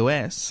aired in the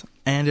US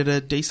and at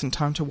a decent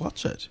time to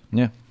watch it.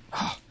 Yeah.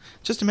 Oh,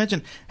 just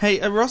imagine.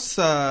 Hey, Ross,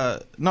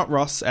 not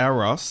Ross, our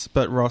Ross,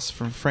 but Ross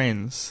from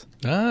Friends.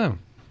 Oh.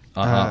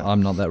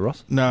 I'm not that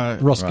Ross. No.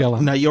 Ross Geller.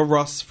 No, you're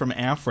Ross from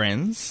Our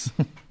Friends,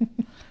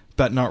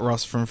 but not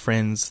Ross from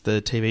Friends, the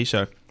TV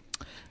show.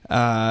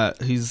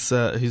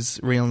 Whose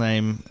real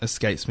name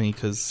escapes me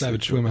because...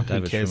 David Schwimmer.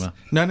 Who cares?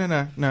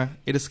 No.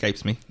 It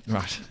escapes me.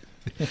 Right.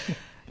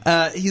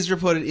 He's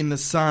reported in The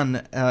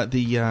Sun,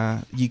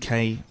 the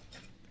UK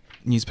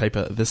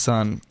newspaper, The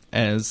Sun,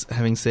 as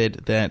having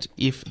said that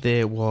if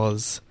there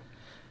was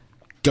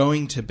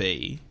going to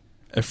be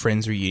a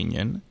Friends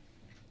reunion,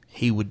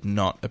 he would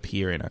not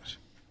appear in it.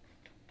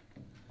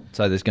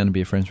 So there's going to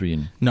be a Friends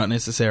reunion? Not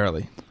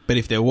necessarily. But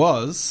if there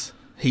was,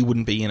 he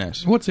wouldn't be in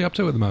it. What's he up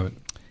to at the moment?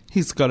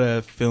 He's got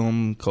a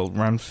film called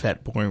Run,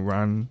 Fat Boy,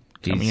 Run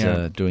coming He's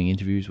out. Doing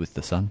interviews with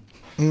The Sun.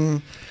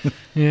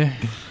 Yeah.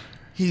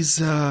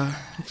 He's...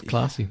 it's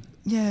classy.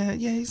 Yeah,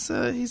 he's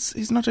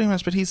not doing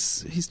much, but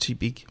he's too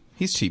big.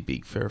 He's too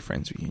big for a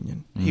Friends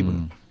reunion. He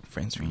wouldn't...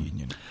 Friends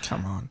reunion.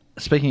 Come on.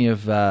 Speaking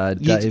of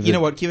David... You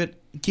know what? Give it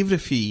a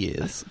few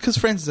years. Because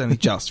Friends has only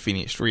just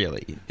finished,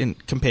 really,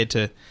 compared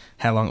to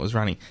how long it was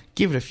running.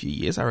 Give it a few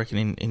years. I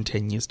reckon in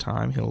 10 years'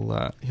 time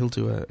he'll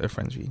do a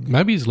Friends reunion.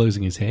 Maybe he's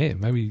losing his hair.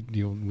 Maybe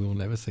we'll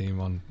never see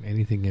him on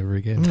anything ever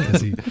again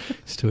because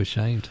he's too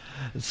ashamed.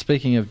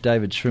 Speaking of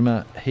David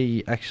Schwimmer,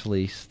 he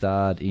actually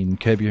starred in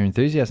Curb Your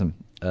Enthusiasm,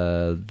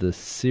 the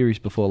series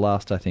before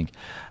last, I think.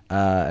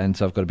 And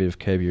so I've got a bit of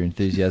Curb Your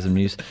Enthusiasm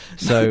news.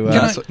 So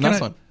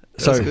nice one.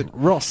 So, good.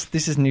 Ross,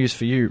 this is news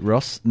for you,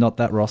 Ross. Not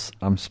that Ross.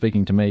 I'm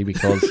speaking to me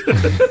because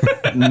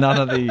none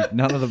of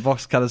the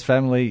Box Cutters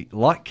family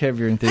like Curb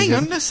Your Enthusiasm.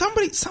 Hang on, no,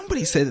 somebody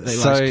said that they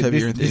liked Curb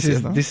Your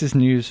Enthusiasm. This is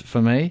news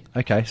for me.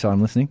 Okay, so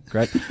I'm listening.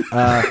 Great.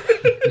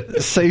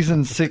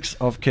 Season 6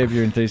 of Curb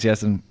Your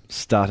Enthusiasm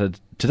started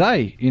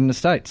today in the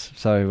States.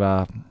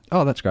 So,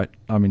 that's great.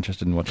 I'm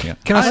interested in watching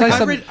it. Can I say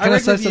something?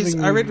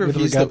 I read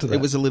reviews that it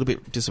was a little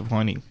bit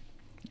disappointing.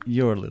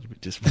 You're a little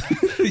bit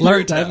disappointed.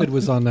 Larry David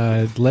was on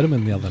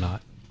Letterman the other night,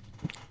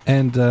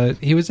 and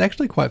he was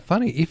actually quite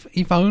funny.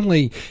 If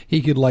only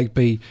he could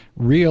be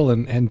real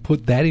and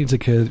put that into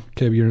Curb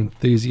Your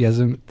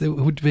Enthusiasm, it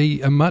would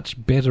be a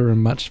much better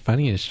and much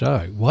funnier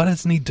show. Why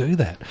doesn't he do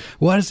that?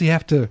 Why does he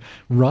have to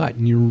write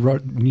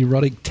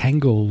neurotic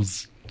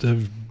tangles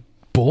of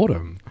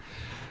boredom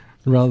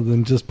rather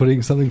than just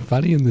putting something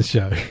funny in the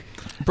show?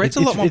 Brett's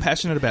a lot more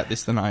passionate about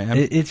this than I am.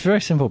 It's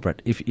very simple,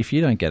 Brett. If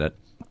you don't get it,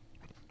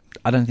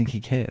 I don't think he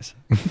cares.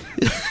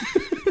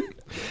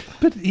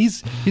 But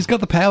he's got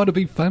the power to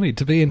be funny,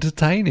 to be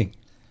entertaining.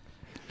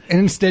 And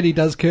instead he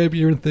does Curb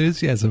Your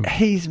Enthusiasm.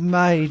 He's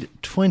made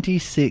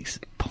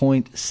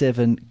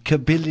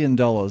 $26.7 billion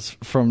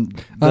from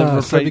the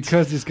receipts so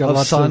because he's got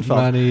lots Seinfeld. of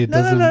money,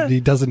 he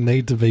doesn't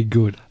need to be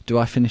good. Do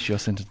I finish your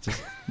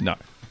sentences? No.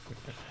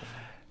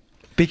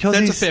 Because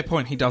That's a he's- fair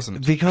point. He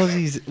doesn't. Because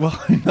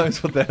who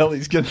knows what the hell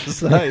he's going to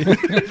say?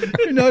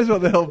 Who knows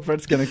what the hell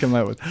Brett's going to come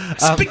out with?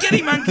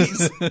 Spaghetti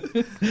monkeys.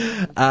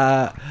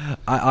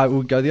 I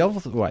would go the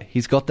opposite way.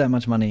 He's got that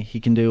much money. He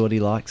can do what he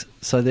likes.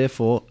 So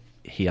therefore,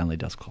 he only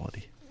does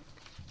quality.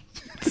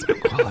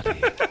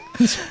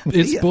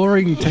 It's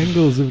boring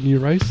tangles of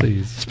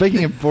neuroses.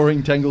 Speaking of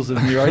boring tangles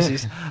of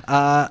neuroses,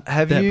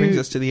 have That you? brings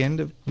us to the end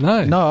of.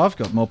 No, I've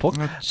got more pork.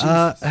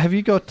 jeez. Have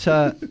you got?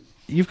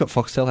 You've got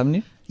Foxtel, haven't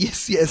you?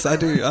 Yes, I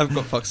do. I've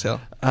got Foxtel.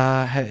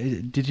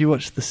 Did you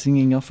watch The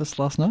Singing Office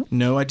last night?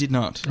 No, I did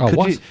not.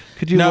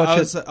 Could you no,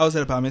 watch I was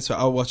at a bar mitzvah.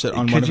 I'll watch it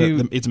on Could one of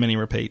you- its many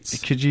repeats.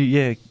 Could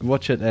you,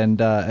 watch it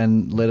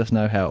and let us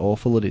know how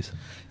awful it is?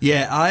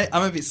 Yeah,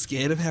 I'm a bit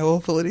scared of how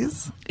awful it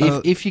is.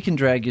 If you can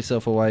drag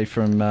yourself away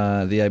from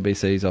the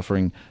ABC's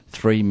offering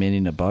 3 Men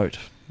in a Boat,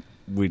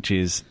 which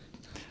is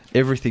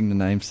everything the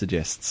name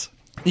suggests.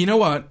 You know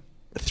what?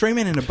 3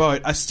 Men in a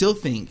Boat, I still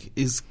think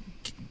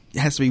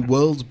has to be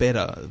worlds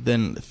better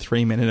than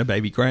 3 Men in a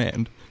Baby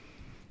Grand,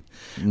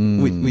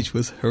 which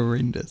was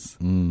horrendous.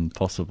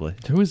 Possibly.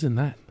 Who was in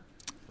that?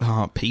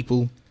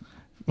 People.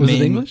 Was it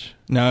Men. English?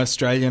 No,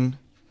 Australian.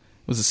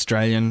 It was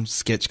Australian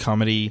sketch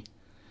comedy.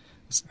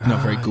 It's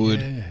not very good.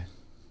 Yeah.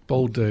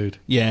 Bald dude.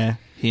 Yeah,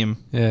 him.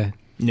 Yeah.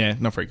 Yeah,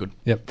 not very good.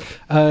 Yep.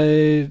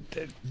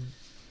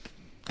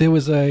 There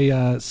was a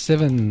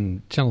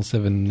Channel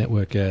 7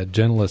 network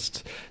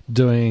journalist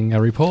doing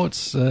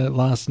reports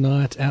last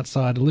night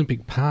outside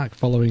Olympic Park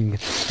following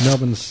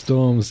Melbourne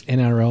Storm's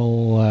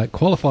NRL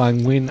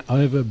qualifying win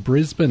over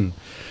Brisbane.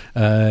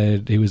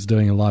 He was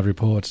doing a live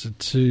report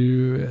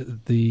to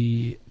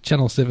the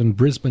Channel 7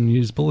 Brisbane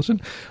News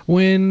Bulletin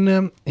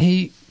when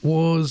he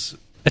was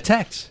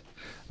attacked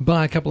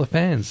by a couple of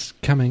fans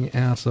coming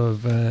out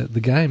of the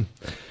game.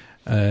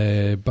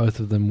 Both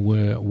of them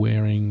were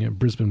wearing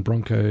Brisbane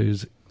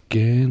Broncos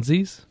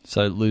Guernseys.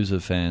 So loser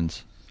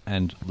fans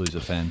and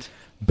loser fans.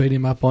 Beat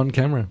him up on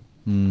camera.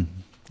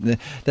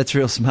 That's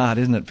real smart,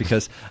 isn't it?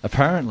 Because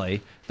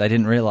apparently they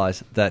didn't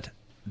realise that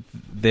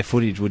their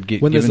footage would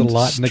get When there's given a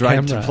light in the straight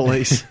camera. to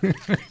police.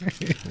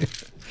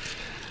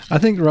 I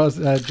think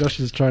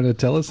Josh is trying to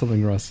tell us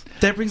something, Ross.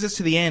 That brings us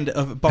to the end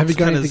of Box Have you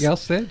got Cutters anything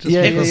else there? Just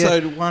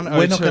episode 102.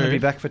 We're not going to be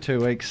back for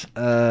 2 weeks.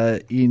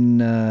 In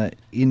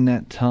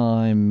that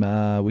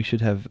time, we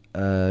should have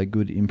a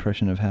good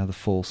impression of how the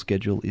fall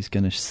schedule is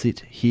going to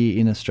sit here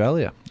in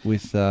Australia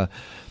with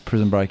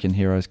Prison Break and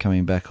Heroes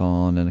coming back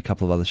on and a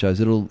couple of other shows.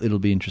 It'll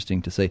be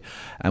interesting to see.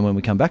 And when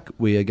we come back,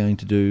 we are going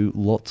to do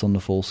lots on the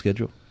fall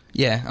schedule.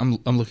 Yeah,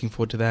 I'm looking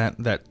forward to that.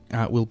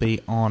 That will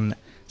be on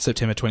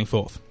September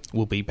 24th.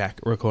 We'll be back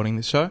recording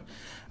this show. I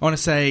want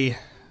to say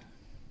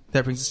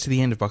that brings us to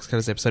the end of Box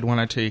Cutters episode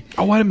 102.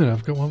 Oh, wait a minute.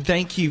 I've got one.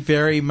 Thank you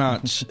very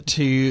much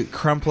to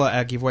Crumpler,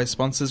 our giveaway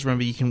sponsors.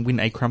 Remember, you can win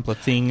a Crumpler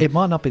thing It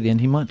might not be the end.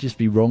 He might just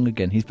be wrong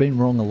again. He's been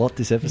wrong a lot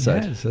this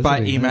episode. Yes, by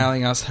hasn't he?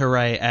 emailing us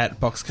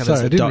hooray@boxcutters.net Sorry,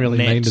 I didn't really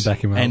mean to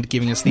back him up. and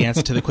giving us the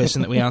answer to the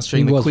question that we asked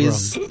during He the was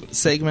quiz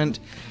segment.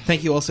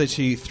 Thank you also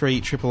to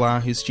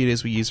 3RRR, whose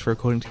studios we use for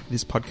recording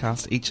this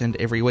podcast each and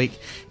every week.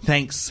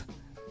 Thanks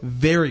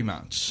very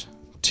much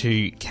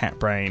to Cat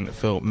Brain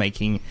for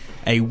making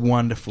a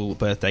wonderful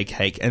birthday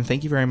cake, and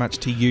thank you very much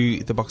to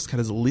you, the Box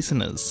Cutters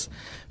listeners,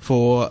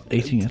 for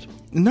Eating it.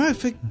 No,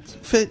 for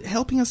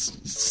helping us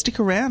stick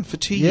around for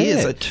 2 Yeah,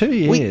 years. 2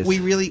 years. We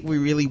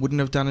really wouldn't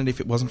have done it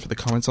if it wasn't for the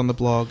comments on the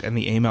blog and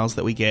the emails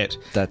that we get.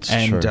 That's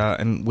true. true.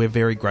 And we're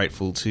very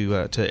grateful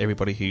to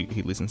everybody who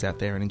listens out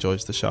there and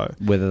enjoys the show.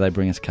 Whether they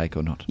bring us cake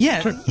or not.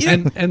 Yeah,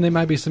 And there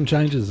may be some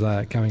changes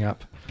coming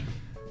up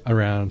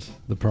around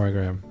the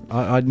program.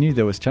 I knew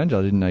there was change.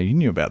 I didn't know you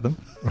knew about them.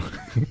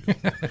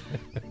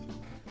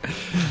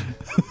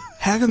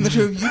 How come the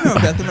two of you know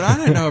about them and I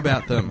don't know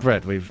about them?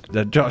 Brett,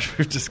 Josh,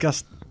 we've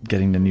discussed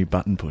getting the new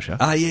button pusher.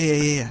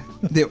 Yeah.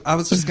 I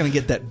was just going to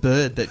get that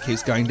bird that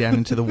keeps going down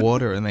into the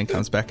water and then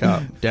comes back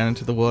up, down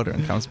into the water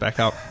and comes back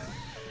up.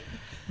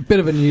 Bit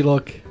of a new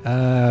look,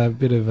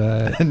 bit of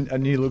a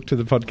new look to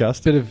the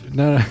podcast. Bit of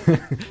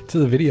to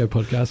the video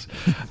podcast.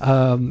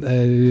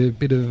 A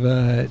bit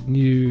of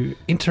new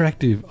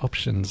interactive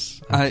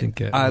options.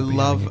 I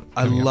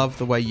love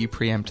the way you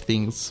preempt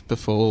things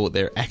before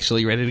they're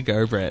actually ready to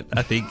go, Brett.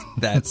 I think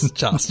that's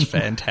just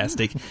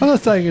fantastic. I'm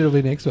not saying it'll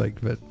be next week,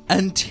 but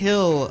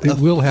until it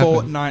will happen.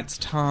 Fortnight's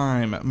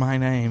time. My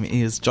name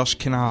is Josh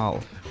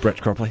Kinal. Brett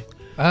Cropley.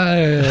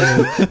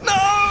 No!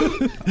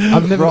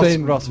 I've never Ross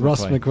been Ross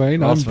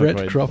McQueen. I'm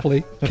Brett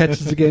Cropley. Catch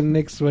us again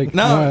next week.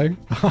 No.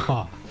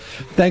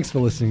 Thanks for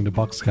listening to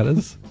Box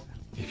Cutters.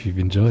 If you've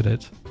enjoyed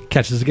it,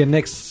 catch us again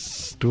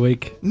next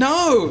week.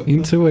 No!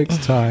 In 2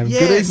 weeks' time. Yes.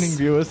 Good evening,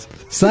 viewers.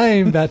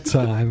 Same bat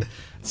time.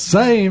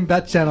 Same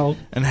bat channel.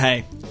 And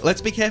hey,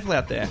 let's be careful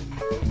out there.